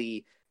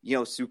morally, you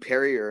know,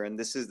 superior, and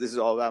this is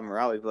all about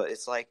morality. But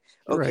it's like,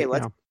 okay,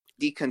 let's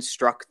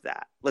deconstruct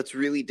that. Let's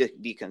really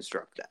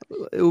deconstruct that.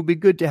 It would be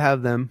good to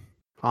have them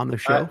on the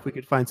show. If we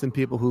could find some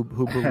people who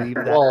believe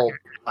that. Well,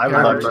 I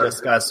would love to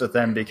discuss with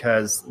them,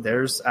 because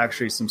there's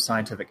actually some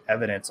scientific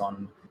evidence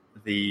on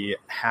the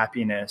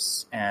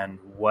happiness and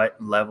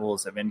what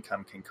levels of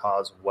income can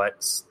cause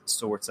what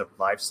sorts of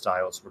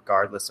lifestyles,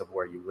 regardless of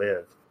where you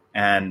live.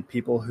 And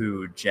people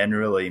who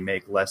generally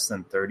make less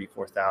than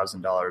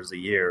 $34,000 a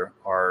year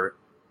are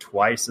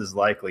twice as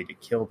likely to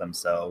kill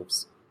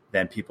themselves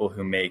than people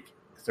who make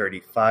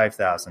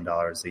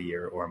 $35,000 a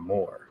year or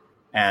more.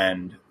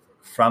 And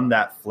from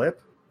that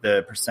flip,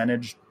 the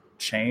percentage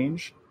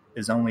change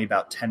is only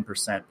about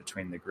 10%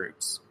 between the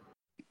groups.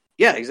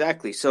 Yeah,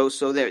 exactly. So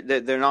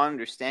they're not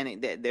understanding.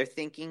 They're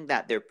thinking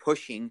that they're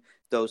pushing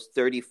those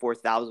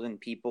 34,000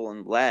 people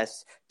and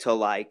less to,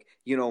 like,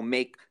 you know,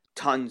 make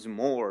tons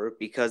more,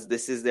 because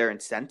this is their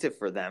incentive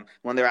for them,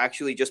 when they're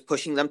actually just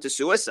pushing them to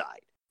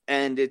suicide.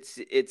 And it's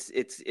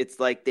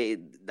like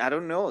I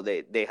don't know,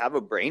 they have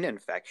a brain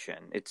infection.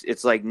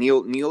 It's like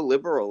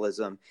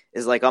neoliberalism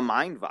is like a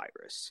mind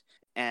virus.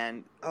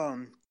 And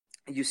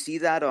you see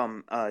that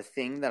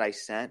thing that I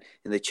sent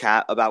in the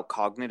chat about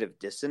cognitive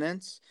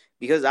dissonance,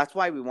 because that's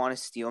why we want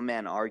to steel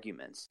man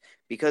arguments,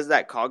 because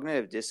that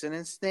cognitive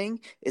dissonance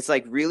thing, it's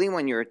like, really,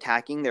 when you're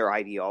attacking their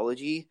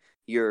ideology,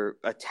 you're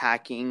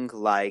attacking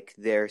like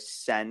their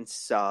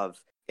sense of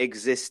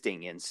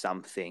existing in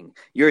something.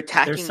 You're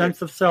attacking their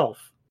sense of self.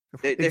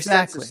 Their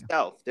sense of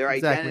self, their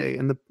identity.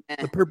 And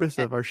the purpose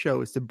of our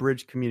show is to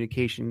bridge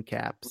communication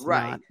gaps,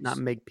 right? Not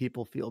make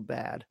people feel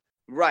bad.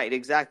 Right,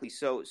 exactly.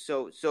 So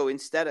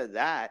instead of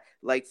that,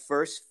 like,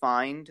 first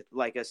find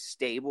like a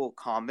stable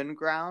common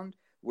ground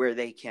where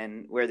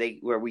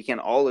we can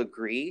all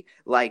agree,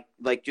 like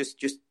just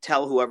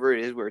tell whoever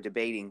it is we're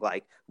debating,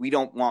 like, we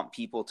don't want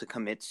people to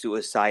commit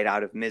suicide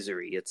out of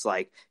misery. It's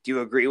like, do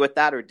you agree with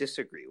that or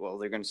disagree? Well,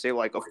 they're going to say,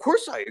 like, of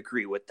course I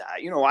agree with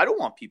that. You know, I don't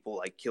want people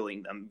like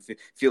killing them,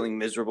 feeling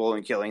miserable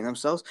and killing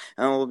themselves.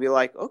 And we'll be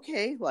like,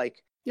 okay,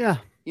 like, yeah,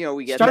 you know,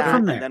 we get start that,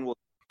 from there. and then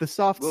the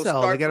soft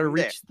sell. They got to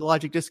reach the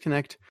logic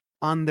disconnect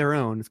on their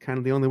own. It's kind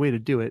of the only way to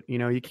do it. You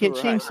know, you can't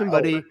change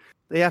somebody;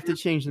 they have to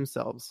change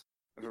themselves.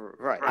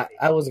 Right.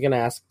 I was going to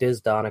ask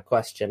Dizdon a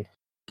question.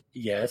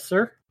 Yes,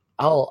 sir.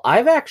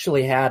 I've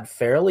actually had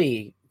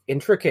fairly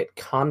intricate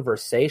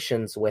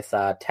conversations with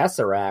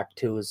Tesseract,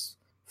 who's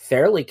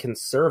fairly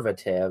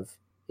conservative.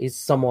 He's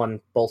someone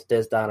both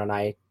Dizdon and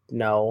I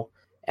know.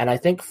 And I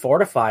think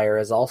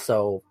Fortifier is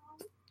also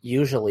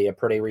usually a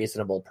pretty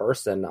reasonable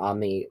person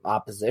on the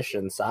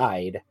opposition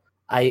side.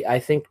 I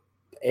think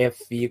if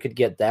you could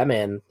get them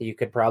in, you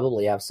could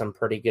probably have some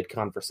pretty good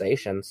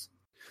conversations.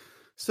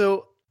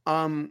 So,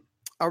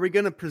 are we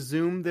going to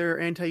presume they're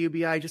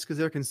anti-UBI just because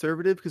they're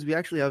conservative? Because we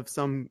actually have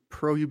some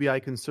pro-UBI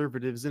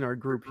conservatives in our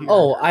group here.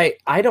 Oh,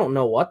 I don't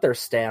know what their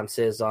stance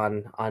is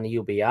on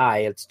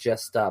UBI. It's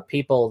just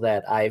people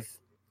that I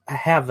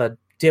have a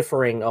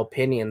differing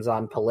opinions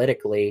on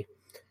politically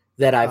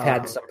that I've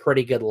had some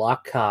pretty good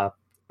luck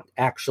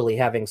actually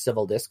having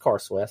civil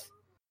discourse with.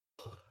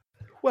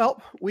 Well,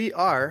 we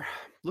are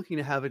looking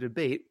to have a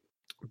debate,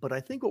 but I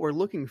think what we're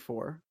looking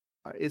for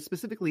is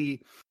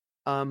specifically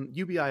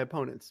UBI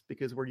opponents,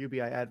 because we're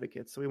UBI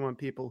advocates. So we want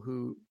people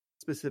who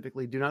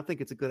specifically do not think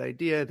it's a good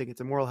idea, think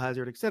it's a moral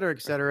hazard, et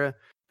cetera,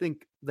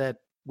 think that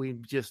we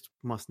just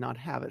must not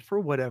have it for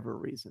whatever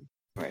reason.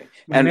 Right.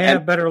 We may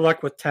have better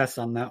luck with Tess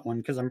on that one,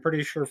 because I'm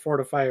pretty sure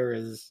Fortifier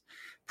is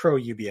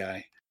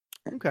pro-UBI.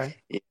 Okay.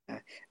 Yeah.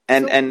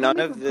 And none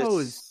of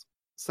this...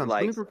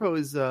 Let me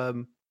propose...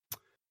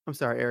 I'm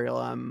sorry,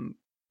 Ariel.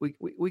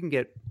 We can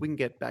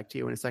get back to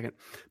you in a second.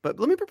 But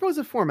let me propose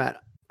a format.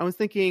 I was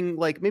thinking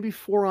like maybe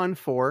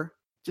 4-on-4,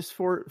 just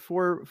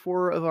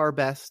four of our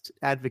best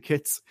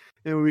advocates,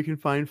 and we can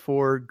find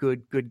 4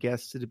 good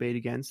guests to debate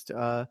against.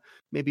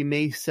 Maybe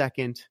May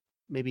 2nd,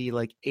 maybe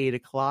like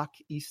 8:00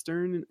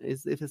 Eastern,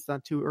 if it's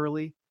not too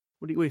early.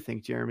 What do you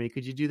think, Jeremy?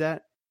 Could you do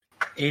that?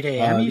 8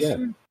 a.m.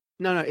 Eastern?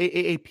 No,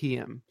 8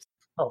 p.m.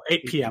 Oh,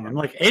 8 p.m. I'm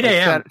like 8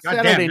 a.m.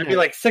 Saturday it'd be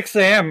like 6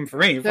 a.m. for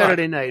me.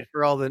 Saturday night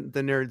for all the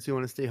nerds who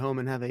want to stay home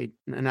and have an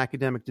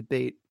academic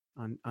debate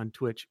on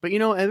Twitch. But, you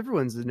know,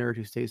 everyone's a nerd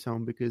who stays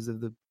home because of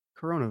the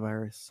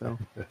coronavirus. So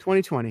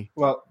 2020.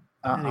 Well,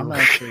 I'm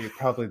actually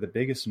probably the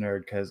biggest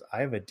nerd because I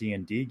have a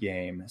D&D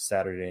game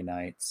Saturday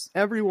nights.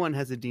 Everyone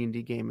has a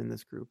D&D game in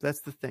this group.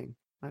 That's the thing.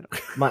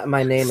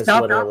 My name is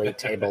literally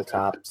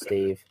Tabletop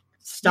Steve.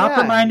 Stop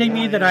reminding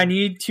me that I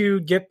need to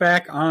get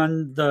back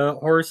on the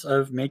horse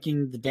of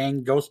making the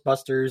dang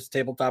Ghostbusters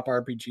tabletop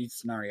RPG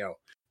scenario.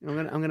 I'm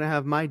gonna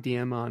have my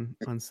DM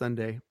on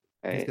Sunday.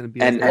 It's gonna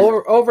be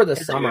over the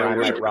summer. I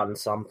might run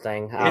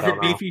something. Is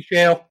it beefy,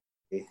 Shale?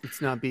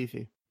 It's not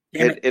beefy.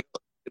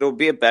 It'll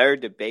be a better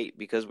debate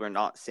because we're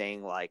not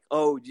saying like,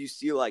 oh, do you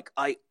see, like,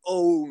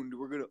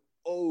 we're gonna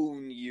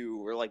own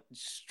you or like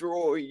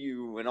destroy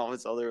you and all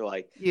this other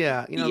like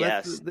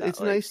it's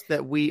nice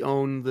that we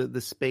own the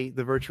space,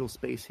 the virtual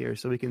space here,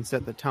 so we can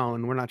set the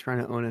tone. We're not trying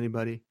to own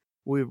anybody.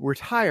 We're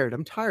tired.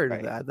 I'm tired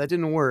of that. That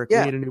didn't work. We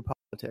need a new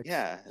politics.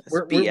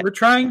 We're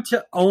trying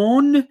to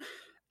own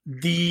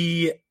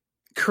the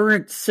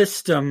current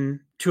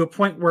system to a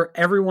point where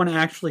everyone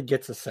actually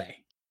gets a say.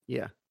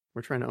 Yeah,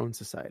 we're trying to own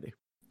society.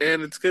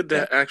 And it's good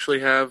to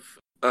actually have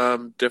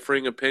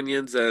differing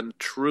opinions and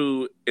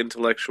true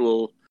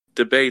intellectual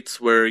debates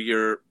where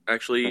you're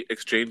actually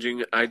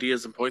exchanging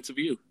ideas and points of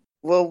view.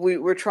 Well,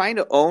 we're trying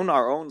to own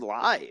our own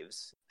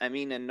lives. I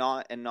mean, and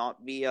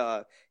not be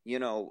a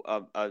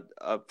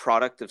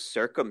product of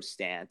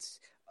circumstance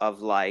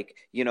of like,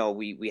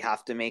 we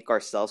have to make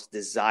ourselves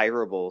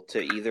desirable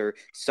to either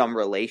some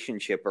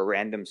relationship or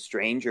random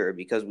stranger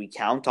because we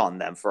count on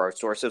them for our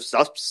source of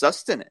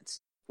sustenance.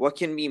 What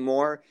can be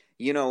more,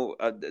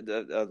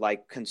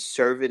 like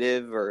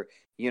conservative or,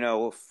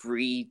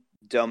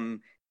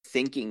 freedom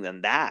thinking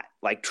than that?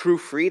 Like true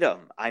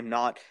freedom. I'm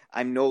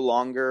no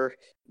longer,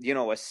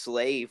 a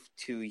slave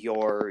to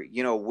your,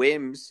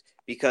 whims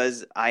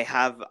because I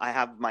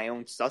have my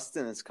own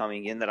sustenance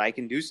coming in that I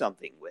can do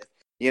something with,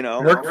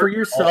 Work for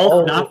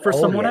yourself, not for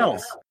someone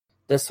else.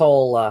 This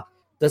whole,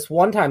 this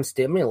one-time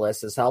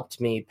stimulus has helped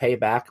me pay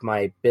back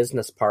my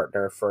business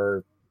partner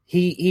for,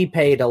 he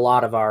paid a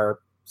lot of our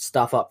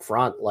stuff up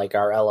front, like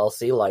our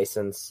LLC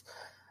license,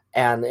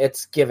 and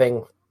it's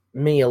giving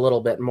me a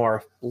little bit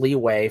more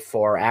leeway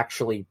for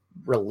actually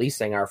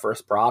releasing our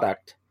first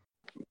product.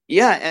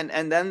 Yeah,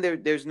 and then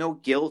there's no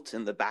guilt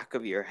in the back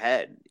of your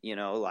head,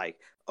 like,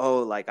 oh,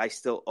 like I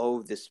still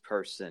owe this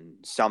person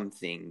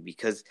something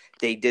because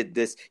they did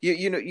this.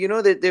 You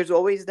know that there's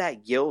always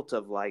that guilt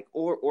of like,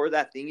 or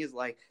that thing is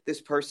like,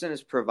 this person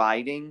is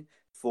providing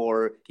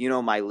for,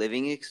 my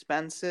living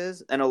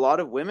expenses. And a lot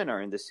of women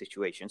are in this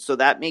situation. So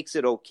that makes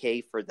it okay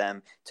for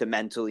them to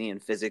mentally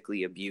and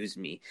physically abuse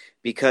me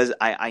because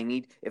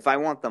if I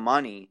want the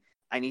money,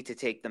 I need to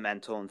take the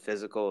mental and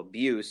physical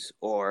abuse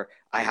or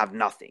I have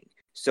nothing.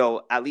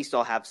 So at least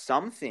I'll have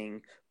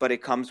something, but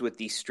it comes with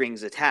these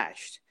strings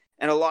attached.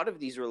 And a lot of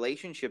these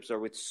relationships are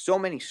with so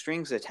many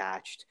strings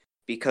attached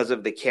because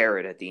of the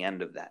carrot at the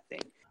end of that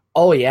thing.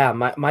 Oh, yeah.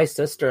 My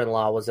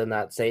sister-in-law was in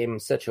that same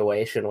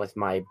situation with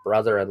my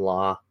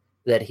brother-in-law,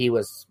 that he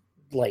was,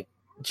 like,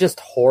 just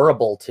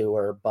horrible to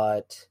her,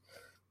 but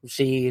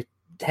she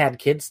had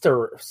kids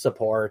to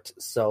support,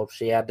 so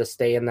she had to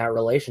stay in that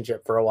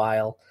relationship for a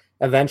while.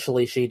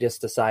 Eventually, she just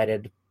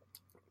decided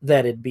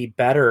that it'd be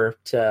better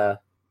to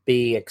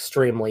be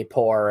extremely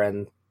poor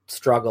and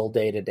struggle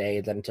day to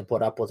day than to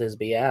put up with his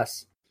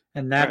BS.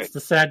 And that's the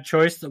sad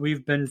choice that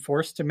we've been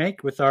forced to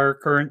make with our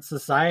current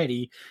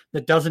society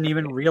that doesn't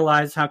even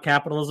realize how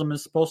capitalism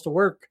is supposed to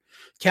work.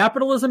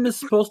 Capitalism is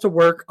supposed to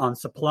work on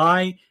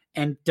supply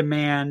and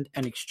demand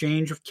and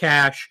exchange of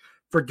cash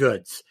for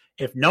goods.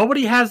 If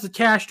nobody has the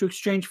cash to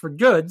exchange for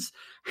goods,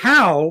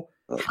 how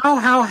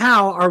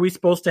are we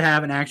supposed to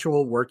have an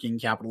actual working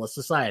capitalist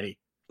society?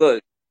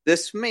 Look,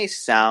 this may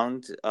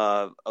sound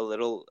a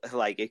little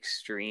like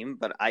extreme,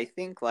 but I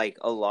think like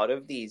a lot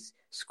of these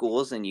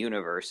schools and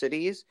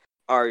universities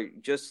are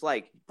just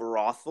like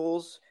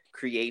brothels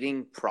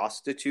creating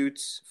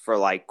prostitutes for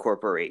like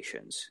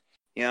corporations.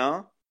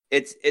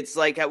 It's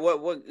like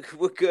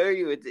what good are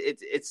you?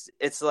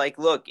 It's like,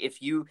 look,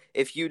 if you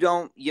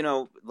don't,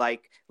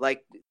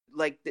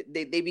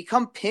 they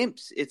become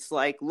pimps. It's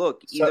like,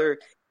 look, either.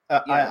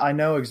 I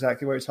know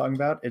exactly what you're talking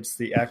about. It's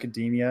the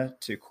academia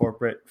to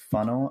corporate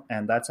funnel,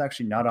 and that's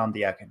actually not on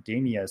the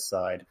academia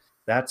side.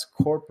 That's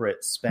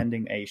corporate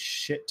spending a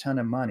shit ton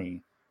of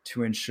money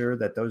to ensure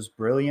that those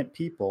brilliant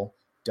people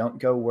don't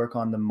go work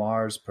on the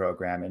Mars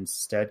program,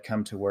 instead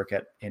come to work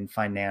in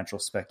financial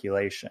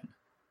speculation.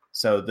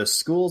 So the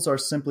schools are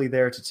simply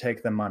there to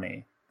take the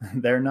money.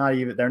 They're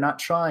not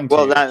trying to.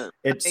 Well,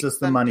 it's just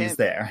the money's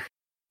there.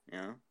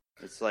 Yeah,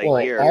 it's like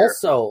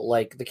also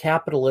like the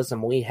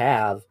capitalism we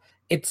have.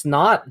 It's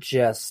not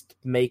just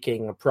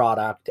making a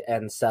product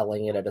and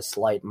selling it at a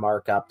slight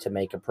markup to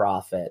make a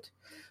profit,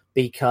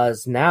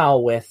 because now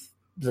with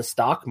the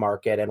stock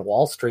market and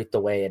Wall Street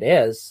the way it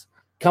is,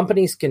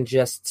 companies can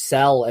just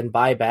sell and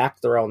buy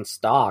back their own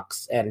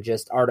stocks and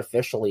just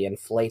artificially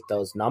inflate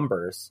those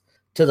numbers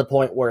to the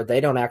point where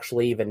they don't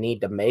actually even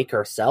need to make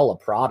or sell a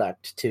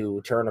product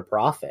to turn a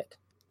profit.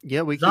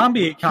 Yeah, we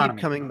keep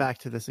coming back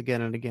to this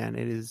again and again.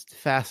 It is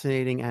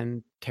fascinating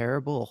and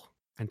terrible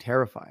and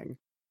terrifying.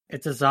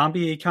 It's a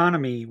zombie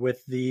economy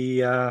with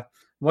the,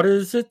 what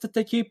is it that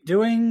they keep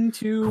doing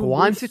to...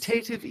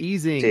 Quantitative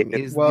easing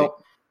is the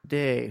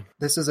day.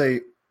 This is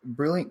a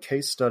brilliant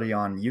case study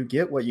on you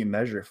get what you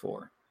measure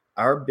for.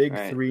 Our big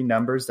three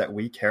numbers that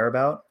we care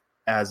about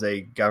as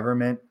a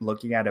government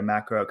looking at a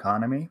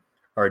macroeconomy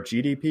are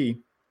GDP,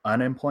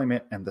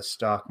 unemployment, and the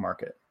stock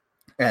market.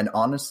 And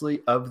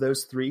honestly, of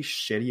those three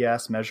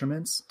shitty-ass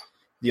measurements,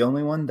 the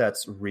only one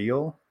that's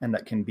real and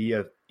that can be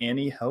of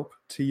any help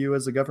to you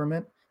as a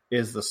government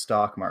is the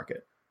stock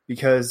market,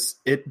 because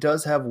it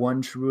does have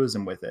one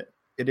truism with it.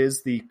 It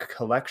is the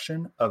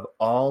collection of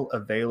all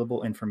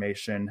available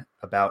information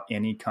about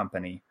any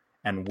company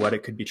and what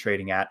it could be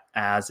trading at,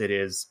 as it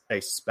is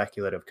a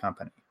speculative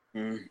company.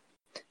 Mm.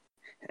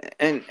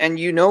 And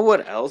you know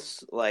what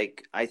else,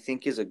 like, I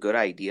think is a good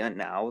idea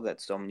now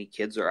that so many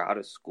kids are out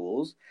of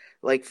schools?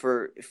 Like,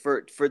 for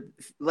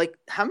like,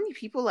 how many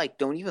people, like,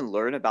 don't even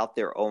learn about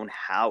their own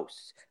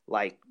house?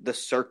 Like, the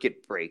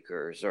circuit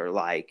breakers, or,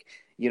 like,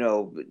 you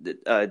know,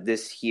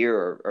 this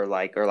here, or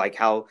like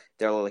how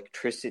their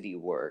electricity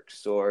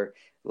works, or,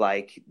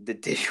 like, the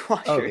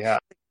dishwasher. Oh, yeah.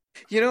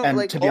 You know, and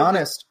like, to be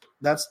honest,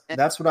 that's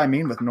what I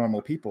mean with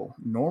normal people.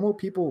 Normal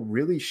people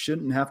really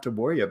shouldn't have to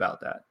worry about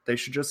that. They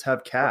should just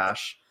have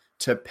cash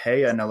to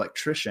pay an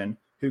electrician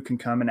who can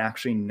come and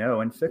actually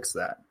know and fix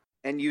that.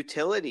 And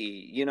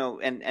utility, you know,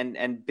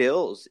 and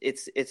bills.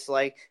 It's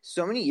like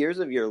so many years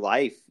of your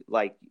life,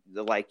 like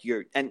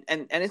you're and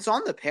it's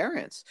on the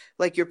parents.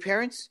 Like, your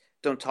parents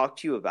don't talk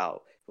to you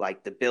about,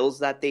 like, the bills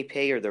that they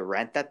pay or the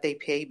rent that they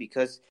pay,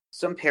 because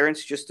some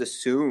parents just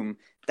assume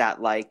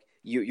that, like,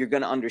 you're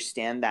going to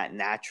understand that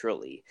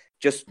naturally.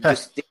 Just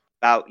think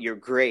about your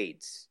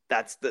grades.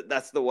 That's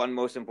the one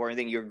most important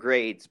thing, your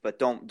grades, but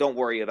don't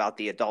worry about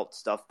the adult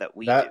stuff that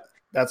we do.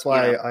 That's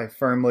why I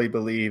firmly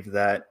believe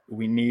that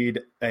we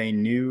need a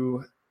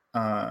new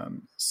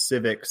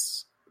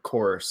civics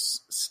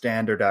course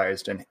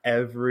standardized in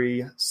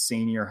every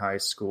senior high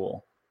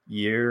school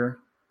year,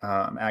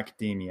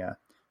 academia,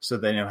 so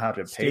they know how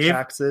to pay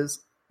taxes.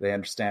 They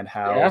understand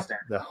how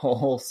the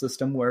whole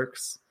system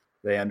works.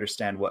 They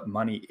understand what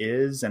money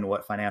is and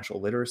what financial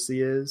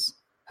literacy is,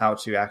 how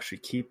to actually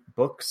keep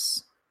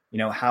books, you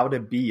know, how to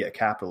be a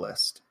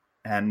capitalist.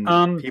 And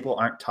people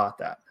aren't taught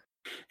that.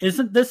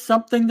 Isn't this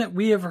something that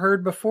we have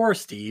heard before,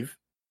 Steve?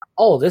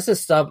 Oh, this is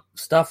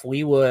stuff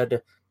we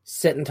would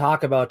sit and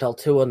talk about till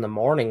 2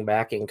 a.m.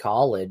 back in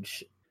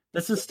college.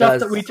 This is stuff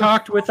that we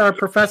talked with our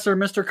professor,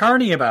 Mr.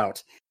 Carney,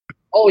 about.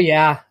 Oh,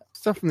 yeah.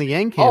 Stuff from the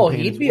Yang campaign. Oh,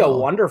 he'd be a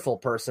wonderful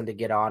person to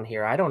get on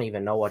here. I don't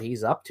even know what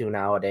he's up to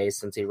nowadays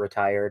since he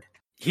retired.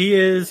 He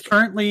is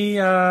currently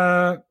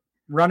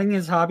running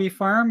his hobby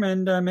farm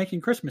and making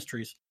Christmas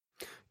trees.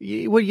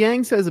 What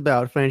Yang says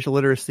about financial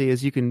literacy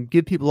is you can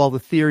give people all the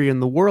theory in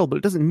the world, but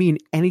it doesn't mean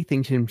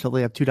anything to them until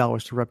they have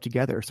 $2 to rub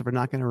together. So they're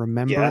not going to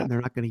remember it, and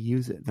they're not going to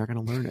use it. They're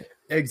going to learn it.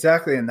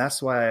 Exactly, and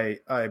that's why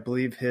I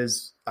believe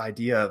his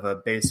idea of a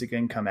basic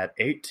income at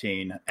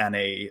 18 and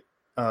a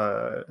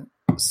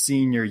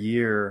senior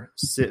year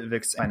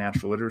civics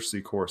financial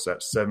literacy course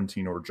at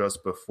 17 or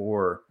just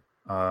before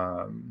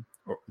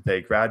they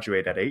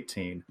graduate at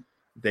 18,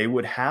 they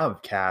would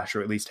have cash,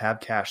 or at least have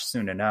cash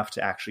soon enough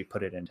to actually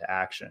put it into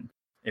action.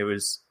 It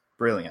was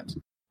brilliant.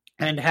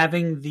 And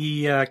having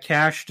the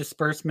cash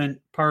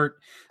disbursement part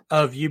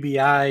of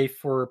UBI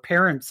for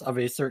parents of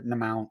a certain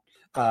amount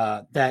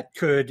that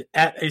could,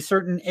 at a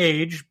certain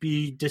age,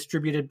 be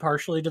distributed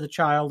partially to the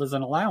child as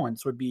an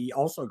allowance would be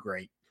also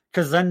great,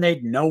 because then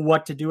they'd know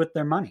what to do with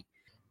their money.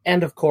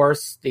 And, of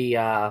course,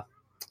 the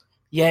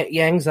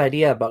Yang's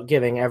idea about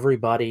giving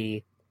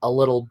everybody a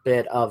little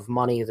bit of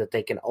money that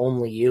they can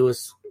only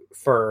use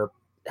for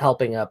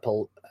helping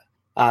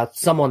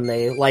someone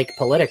they like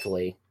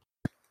politically.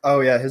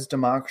 Oh yeah, his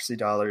democracy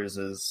dollars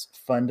is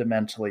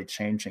fundamentally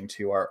changing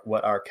to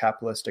what our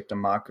capitalistic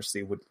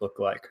democracy would look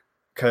like.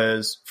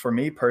 Because for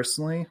me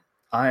personally,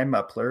 I'm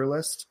a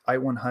pluralist. I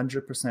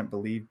 100%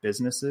 believe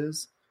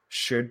businesses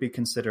should be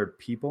considered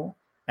people,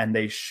 and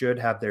they should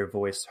have their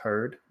voice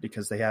heard,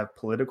 because they have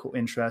political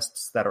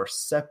interests that are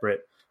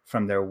separate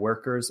from their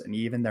workers and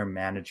even their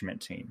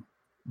management team.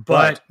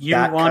 But you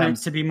want it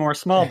to be more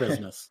small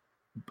business.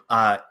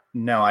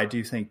 No, I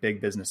do think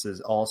big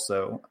businesses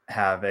also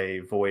have a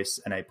voice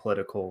and a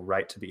political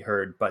right to be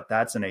heard, but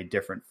that's in a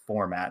different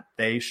format.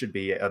 They should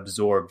be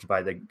absorbed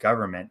by the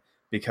government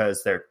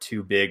because they're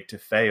too big to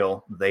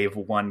fail. They've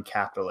won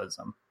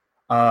capitalism.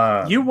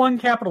 You won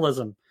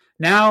capitalism.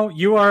 Now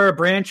you are a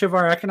branch of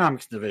our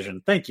economics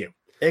division. Thank you.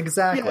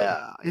 Exactly.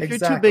 Yeah. If you're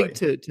too big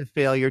to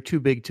fail, you're too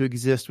big to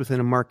exist within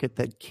a market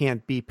that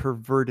can't be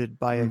perverted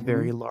by a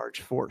very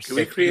large force. Can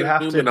we create a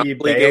new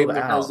Monopoly game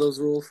that has those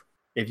rules?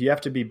 If you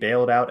have to be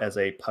bailed out as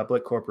a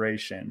public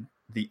corporation,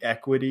 the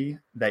equity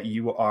that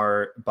you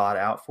are bought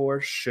out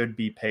for should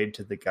be paid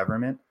to the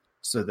government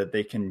so that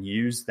they can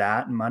use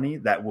that money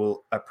that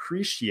will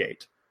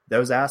appreciate.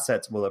 Those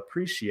assets will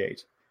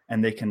appreciate,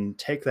 and they can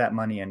take that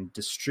money and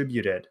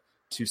distribute it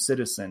to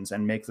citizens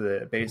and make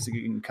the basic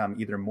income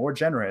either more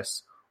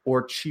generous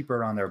or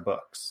cheaper on their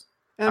books.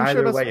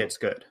 Either way, it's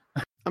good.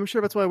 I'm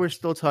sure that's why we're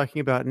still talking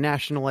about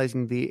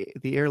nationalizing the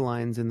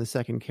airlines in the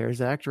Second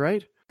CARES Act,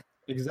 right?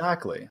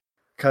 Exactly.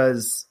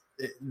 Because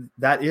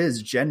that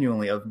is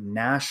genuinely of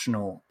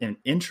national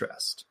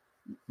interest.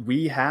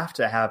 We have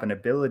to have an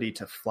ability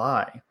to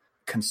fly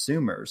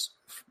consumers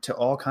to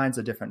all kinds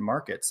of different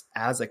markets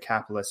as a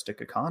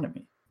capitalistic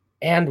economy.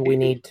 And we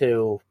need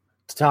to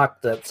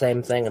talk the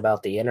same thing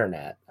about the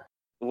internet.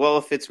 Well,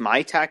 if it's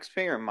my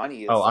taxpayer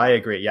money... I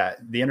agree. Yeah,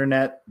 the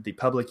internet, the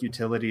public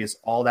utilities,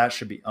 all that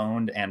should be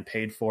owned and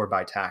paid for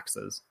by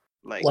taxes.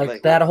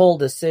 Like that whole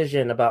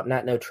decision about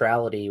net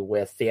neutrality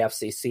with the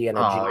FCC and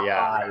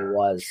GI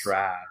was...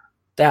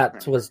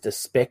 That was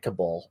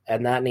despicable,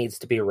 and that needs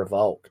to be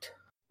revoked.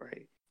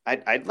 Right.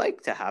 I'd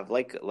like to have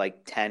like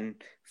 10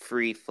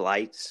 free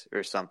flights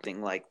or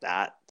something like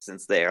that,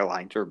 since the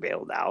airlines were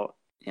bailed out.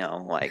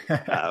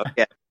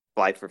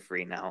 Fly for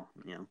free now.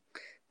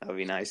 That would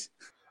be nice.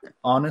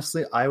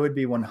 Honestly, I would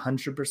be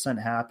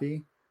 100%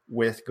 happy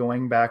with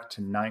going back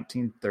to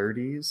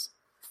 1930s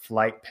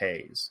flight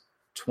pays.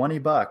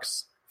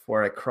 $20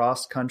 for a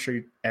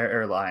cross-country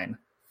airline,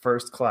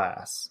 first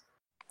class.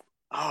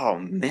 Oh,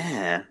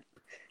 man.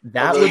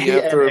 That would you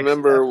have to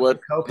remember what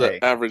the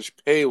average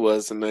pay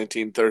was in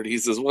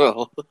 1930s as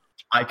well.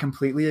 I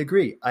completely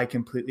agree.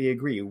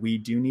 We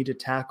do need to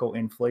tackle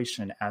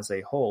inflation as a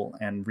whole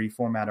and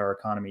reformat our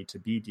economy to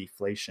be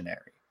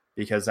deflationary,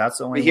 because that's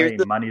the only way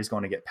money is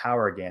going to get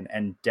power again,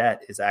 and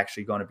debt is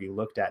actually going to be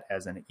looked at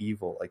as an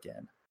evil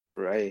again.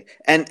 Right.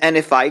 And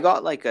if I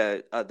got like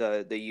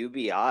the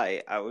UBI,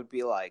 I would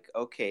be like,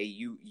 okay,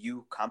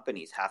 you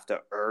companies have to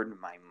earn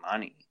my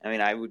money. I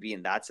mean, I would be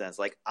in that sense,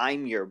 like,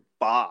 I'm your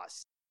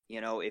boss.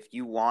 If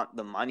you want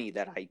the money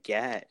that I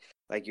get,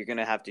 like, you're going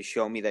to have to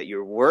show me that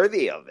you're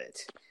worthy of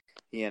it.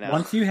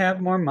 Once you have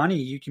more money,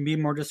 you can be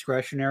more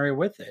discretionary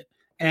with it.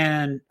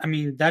 And I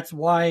mean, that's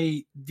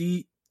why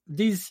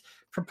these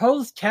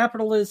proposed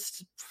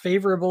capitalist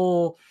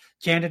favorable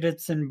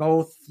candidates in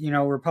both,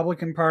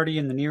 Republican Party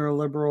and the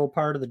neoliberal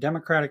part of the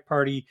Democratic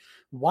Party,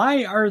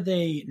 why are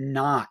they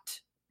not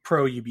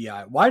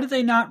pro-UBI? Why do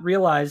they not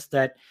realize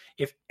that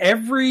if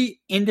every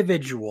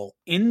individual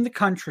in the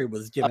country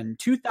was given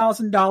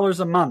 $2,000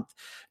 a month,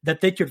 that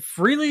they could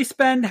freely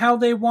spend how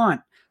they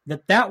want,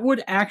 that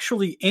would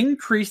actually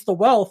increase the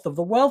wealth of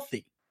the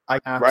wealthy? I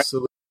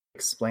absolutely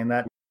explain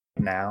that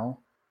now,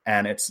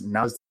 and it's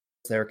not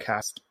their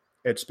cast.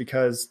 It's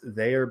because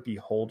they are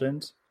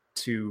beholden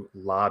to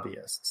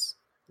lobbyists.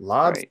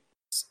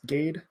 Lobbyists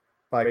gain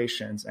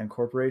violations and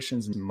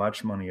corporations as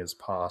much money as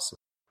possible.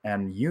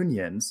 And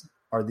unions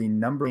are the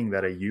number thing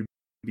that a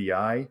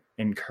UBI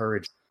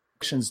encourages.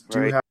 Corporations do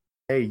have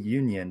to pay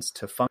unions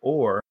to fund,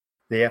 or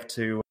they have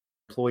to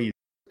employees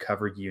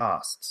cover union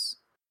costs.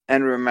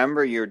 And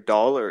remember, your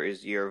dollar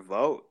is your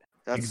vote.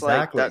 That's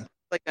exactly. That's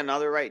like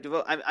another right to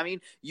vote. I mean,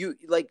 you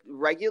like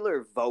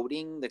regular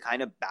voting, the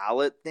kind of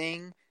ballot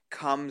thing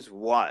comes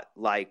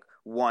like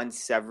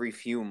once every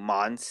few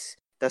months.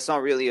 That's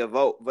not really a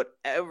vote, but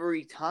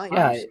every time.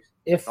 Yeah,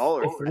 if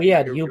we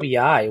had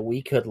UBI,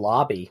 we could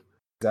lobby.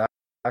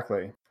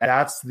 Exactly.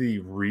 That's the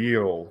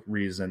real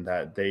reason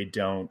that they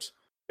don't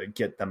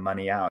get the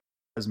money out,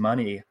 because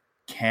money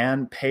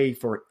can pay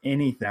for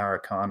anything in our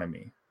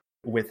economy.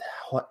 With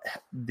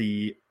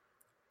the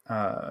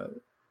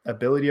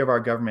ability of our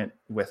government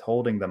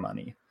withholding the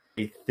money,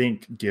 they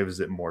think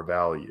gives it more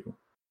value.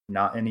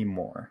 Not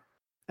anymore.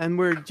 And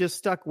we're just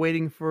stuck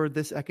waiting for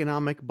this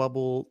economic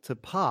bubble to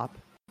pop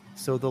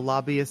so the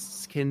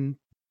lobbyists can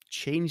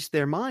change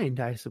their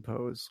mind, I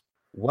suppose.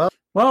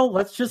 Well,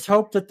 let's just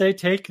hope that they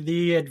take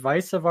the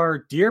advice of our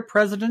dear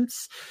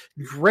president's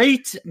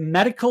great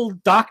medical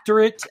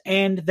doctorate,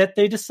 and that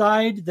they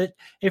decide that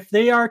if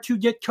they are to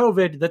get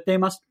COVID, that they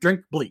must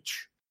drink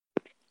bleach.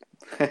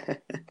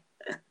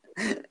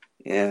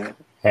 Yeah.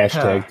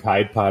 Hashtag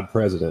Tide Pod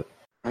President.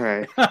 All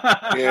right.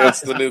 Yeah,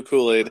 it's the new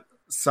Kool-Aid.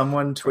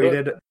 Someone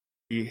tweeted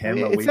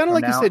him a week it sounded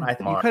like now, you said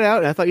you cut out,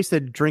 and I thought you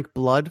said drink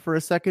blood for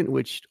a second,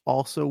 which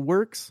also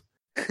works.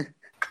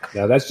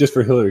 Now that's just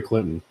for Hillary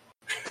Clinton.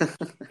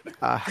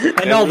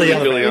 And all the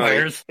other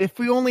vampires. If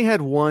we only had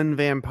one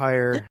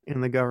vampire in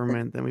the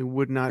government, then we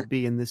would not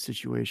be in this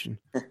situation.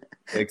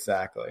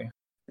 Exactly.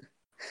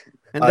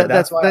 And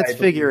that's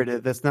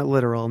figurative. That's not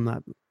literal.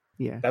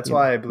 That's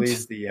why I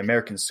believe the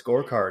American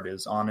scorecard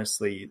is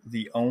honestly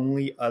the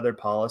only other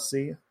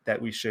policy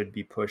that we should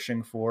be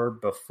pushing for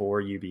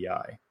before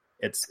UBI.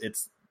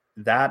 It's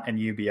that and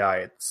UBI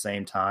at the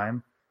same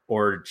time,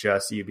 or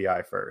just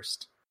UBI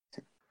first.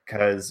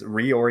 Because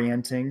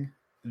reorienting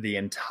the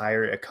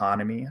entire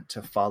economy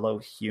to follow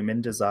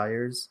human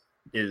desires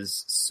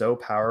is so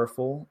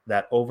powerful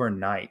that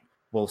overnight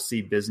we'll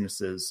see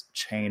businesses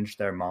change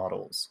their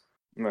models.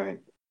 Right.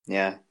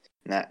 Yeah.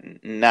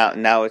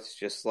 Now it's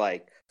just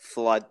like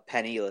flood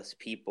penniless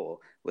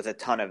people with a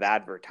ton of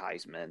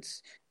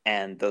advertisements,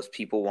 and those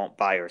people won't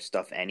buy our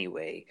stuff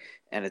anyway.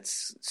 And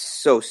it's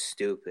so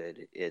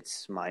stupid.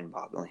 It's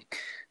mind-boggling.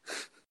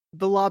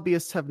 The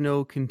lobbyists have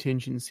no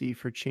contingency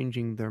for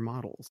changing their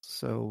models,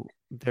 so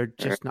they're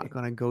just not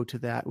going to go to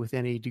that with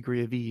any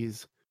degree of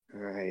ease.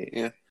 Right.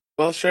 Yeah.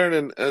 Well,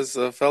 Sheridan, as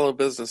a fellow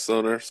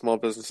small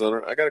business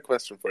owner, I got a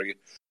question for you.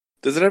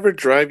 Does it ever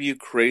drive you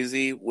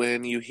crazy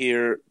when you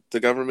hear the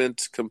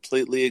government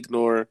completely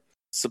ignore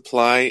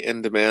supply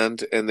and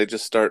demand, and they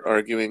just start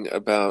arguing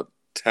about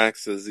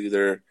taxes,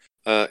 either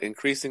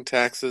increasing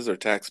taxes or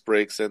tax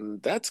breaks,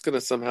 and that's going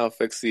to somehow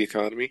fix the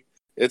economy.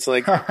 It's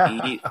like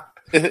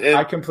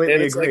I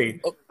completely agree.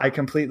 Like, I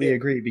completely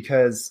agree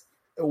because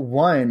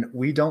one,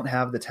 we don't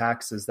have the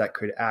taxes that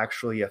could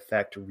actually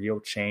affect real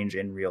change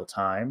in real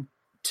time.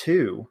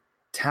 Two,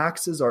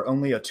 taxes are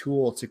only a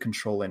tool to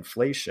control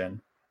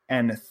inflation.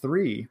 And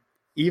three,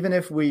 even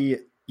if we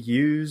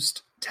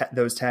used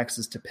those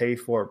taxes to pay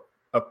for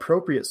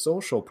appropriate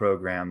social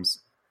programs,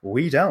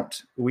 we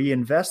don't. We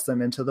invest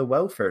them into the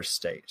welfare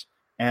state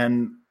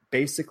and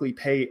basically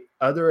pay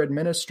other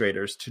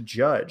administrators to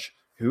judge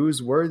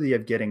who's worthy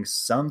of getting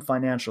some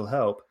financial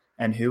help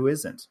and who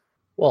isn't.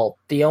 Well,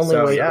 the only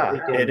way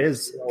it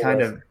is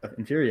kind of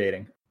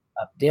infuriating.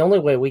 The only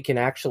way we can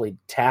actually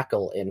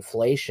tackle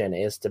inflation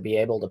is to be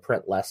able to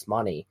print less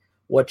money,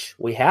 which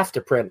we have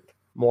to print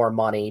more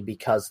money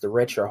because the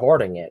rich are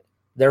hoarding it.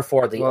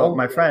 Therefore, the only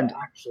way to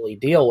actually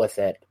deal with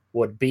it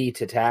would be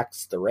to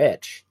tax the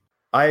rich.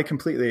 I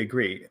completely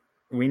agree.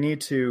 We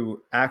need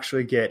to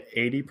actually get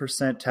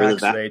 80%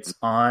 tax rates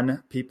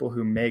on people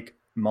who make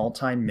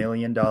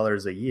multi-million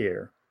dollars a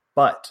year,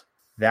 but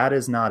that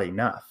is not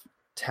enough.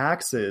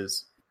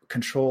 Taxes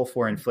control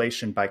for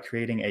inflation by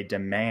creating a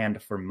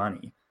demand for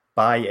money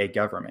by a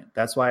government.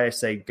 That's why I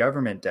say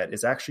government debt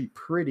is actually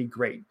pretty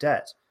great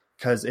debt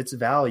because its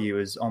value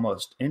is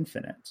almost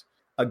infinite.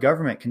 A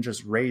government can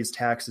just raise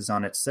taxes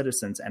on its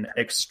citizens and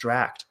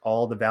extract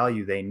all the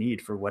value they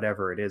need for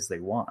whatever it is they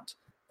want.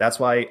 That's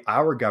why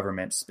our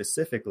government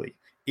specifically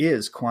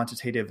is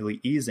quantitatively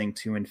easing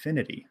to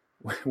infinity.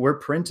 We're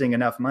printing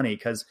enough money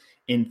because,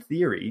 in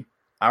theory,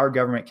 our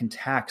government can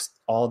tax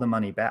all the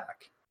money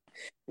back.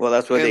 Well,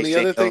 that's what they say.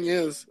 And the other thing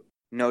is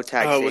no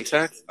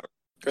taxation.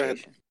 Go ahead.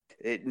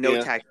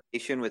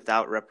 Taxation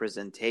without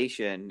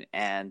representation,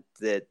 and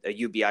that a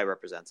UBI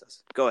represents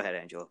us. Go ahead,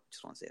 Angelo.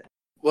 Just want to say that.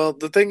 Well,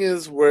 the thing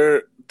is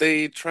where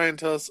they try and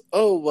tell us,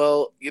 oh,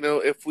 well,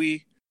 if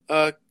we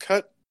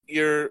cut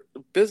your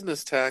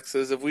business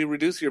taxes, if we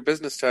reduce your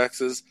business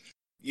taxes,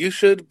 you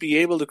should be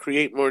able to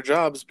create more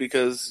jobs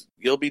because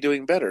you'll be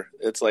doing better.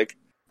 It's like,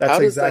 that's how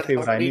does exactly that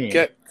what I mean.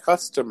 Get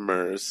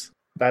customers?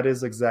 That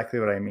is exactly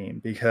what I mean,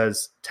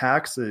 because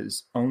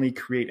taxes only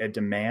create a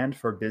demand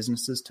for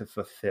businesses to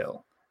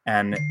fulfill.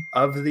 And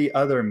of the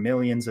other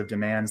millions of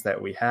demands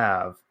that we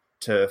have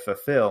to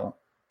fulfill,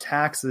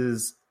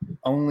 taxes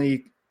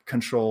only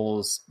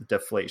controls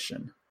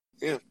deflation.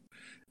 Yeah.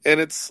 And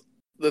it's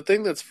the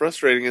thing that's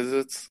frustrating is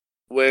it's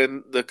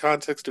when the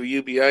context of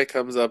UBI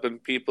comes up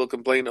and people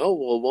complain, oh,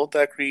 well, won't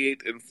that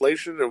create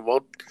inflation or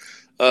won't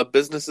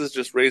businesses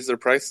just raise their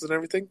prices and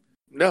everything?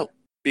 No,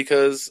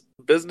 because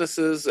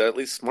businesses, at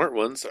least smart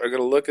ones, are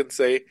going to look and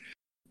say,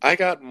 I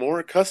got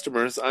more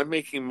customers. I'm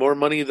making more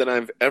money than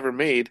I've ever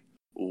made.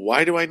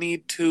 Why do I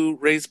need to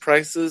raise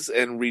prices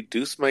and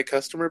reduce my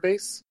customer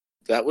base?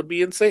 That would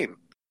be insane.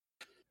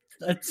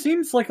 It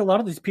seems like a lot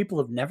of these people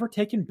have never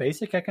taken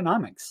basic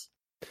economics.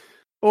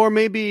 Or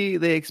maybe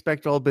they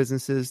expect all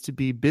businesses to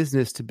be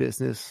business to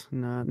business,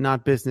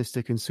 not business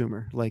to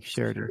consumer, like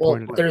Sheridan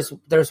pointed out.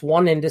 There's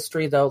one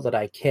industry, though, that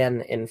I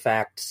can, in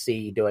fact,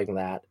 see doing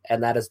that,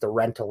 and that is the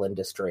rental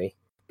industry.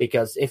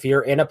 Because if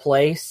you're in a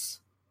place,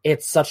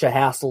 it's such a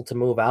hassle to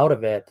move out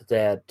of it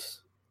that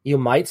you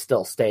might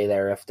still stay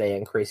there if they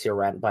increase your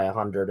rent by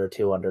 $100 or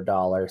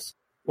 $200.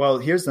 Well,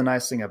 here's the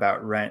nice thing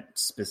about rent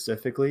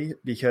specifically,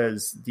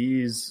 because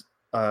these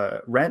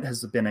rent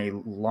has been a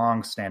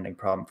long-standing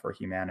problem for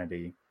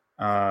humanity,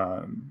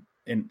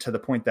 and to the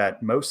point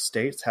that most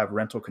states have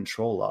rental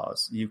control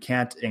laws. You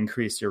can't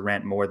increase your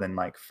rent more than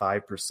like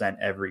 5%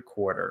 every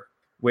quarter,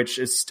 which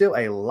is still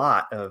a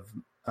lot of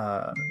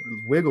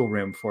wiggle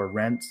room for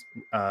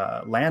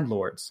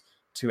landlords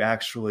to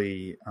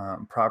actually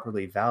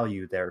properly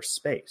value their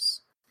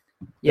space.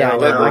 Yeah,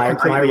 I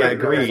completely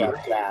agree.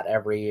 That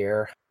every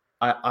year.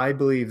 I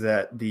believe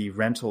that the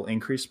rental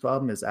increase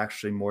problem is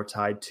actually more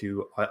tied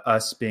to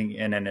us being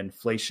in an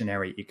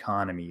inflationary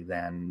economy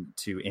than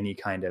to any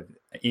kind of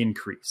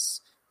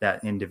increase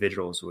that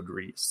individuals would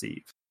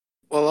receive.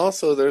 Well,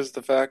 also there's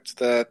the fact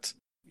that,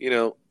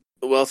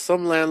 while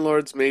some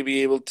landlords may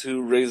be able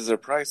to raise their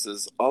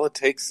prices, all it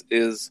takes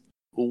is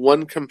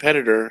one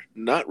competitor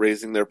not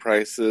raising their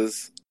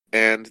prices,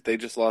 and they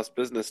just lost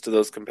business to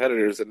those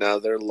competitors, and now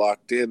they're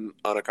locked in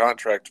on a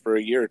contract for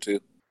a year or two.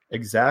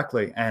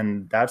 Exactly.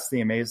 And that's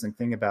the amazing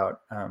thing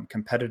about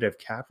competitive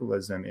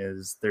capitalism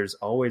is there's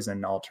always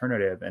an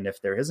alternative. And if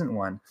there isn't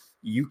one,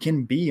 you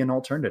can be an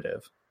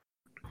alternative.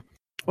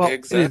 Well,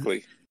 exactly.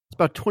 It's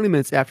about 20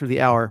 minutes after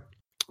the hour.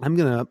 I'm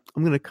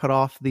gonna cut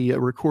off the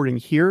recording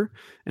here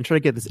and try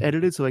to get this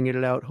edited so I can get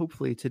it out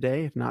hopefully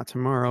today, if not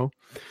tomorrow.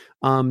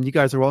 You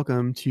guys are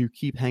welcome to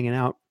keep hanging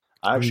out.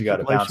 I actually got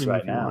to bounce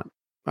right now.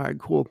 All right,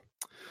 cool.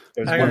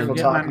 It was I wonderful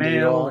get my talking to you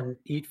mail all. and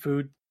eat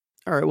food.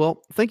 All right.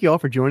 Well, thank you all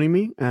for joining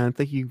me, and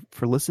thank you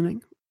for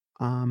listening.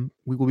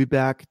 We will be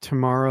back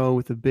tomorrow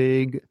with a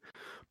big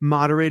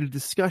moderated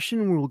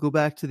discussion. We will go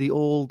back to the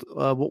old,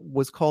 what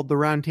was called the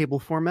roundtable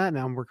format.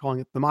 Now we're calling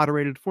it the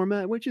moderated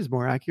format, which is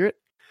more accurate.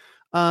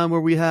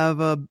 where we have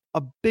a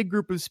big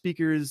group of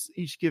speakers,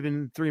 each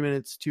given 3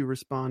 minutes to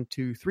respond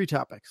to 3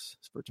 topics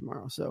for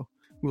tomorrow. So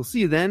we'll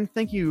see you then.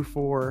 Thank you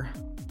for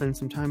spending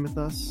some time with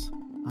us.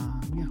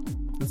 Yeah,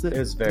 that's it. It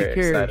was very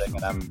exciting,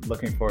 and I'm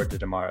looking forward to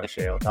tomorrow,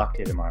 Shay. I'll talk to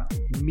you tomorrow.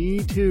 Me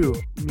too,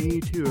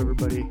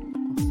 everybody.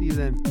 I'll see you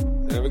then.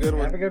 Have a good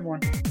one. Have a good one.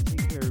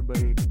 Take care,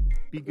 everybody.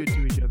 Be good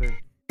to each other.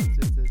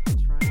 That's it.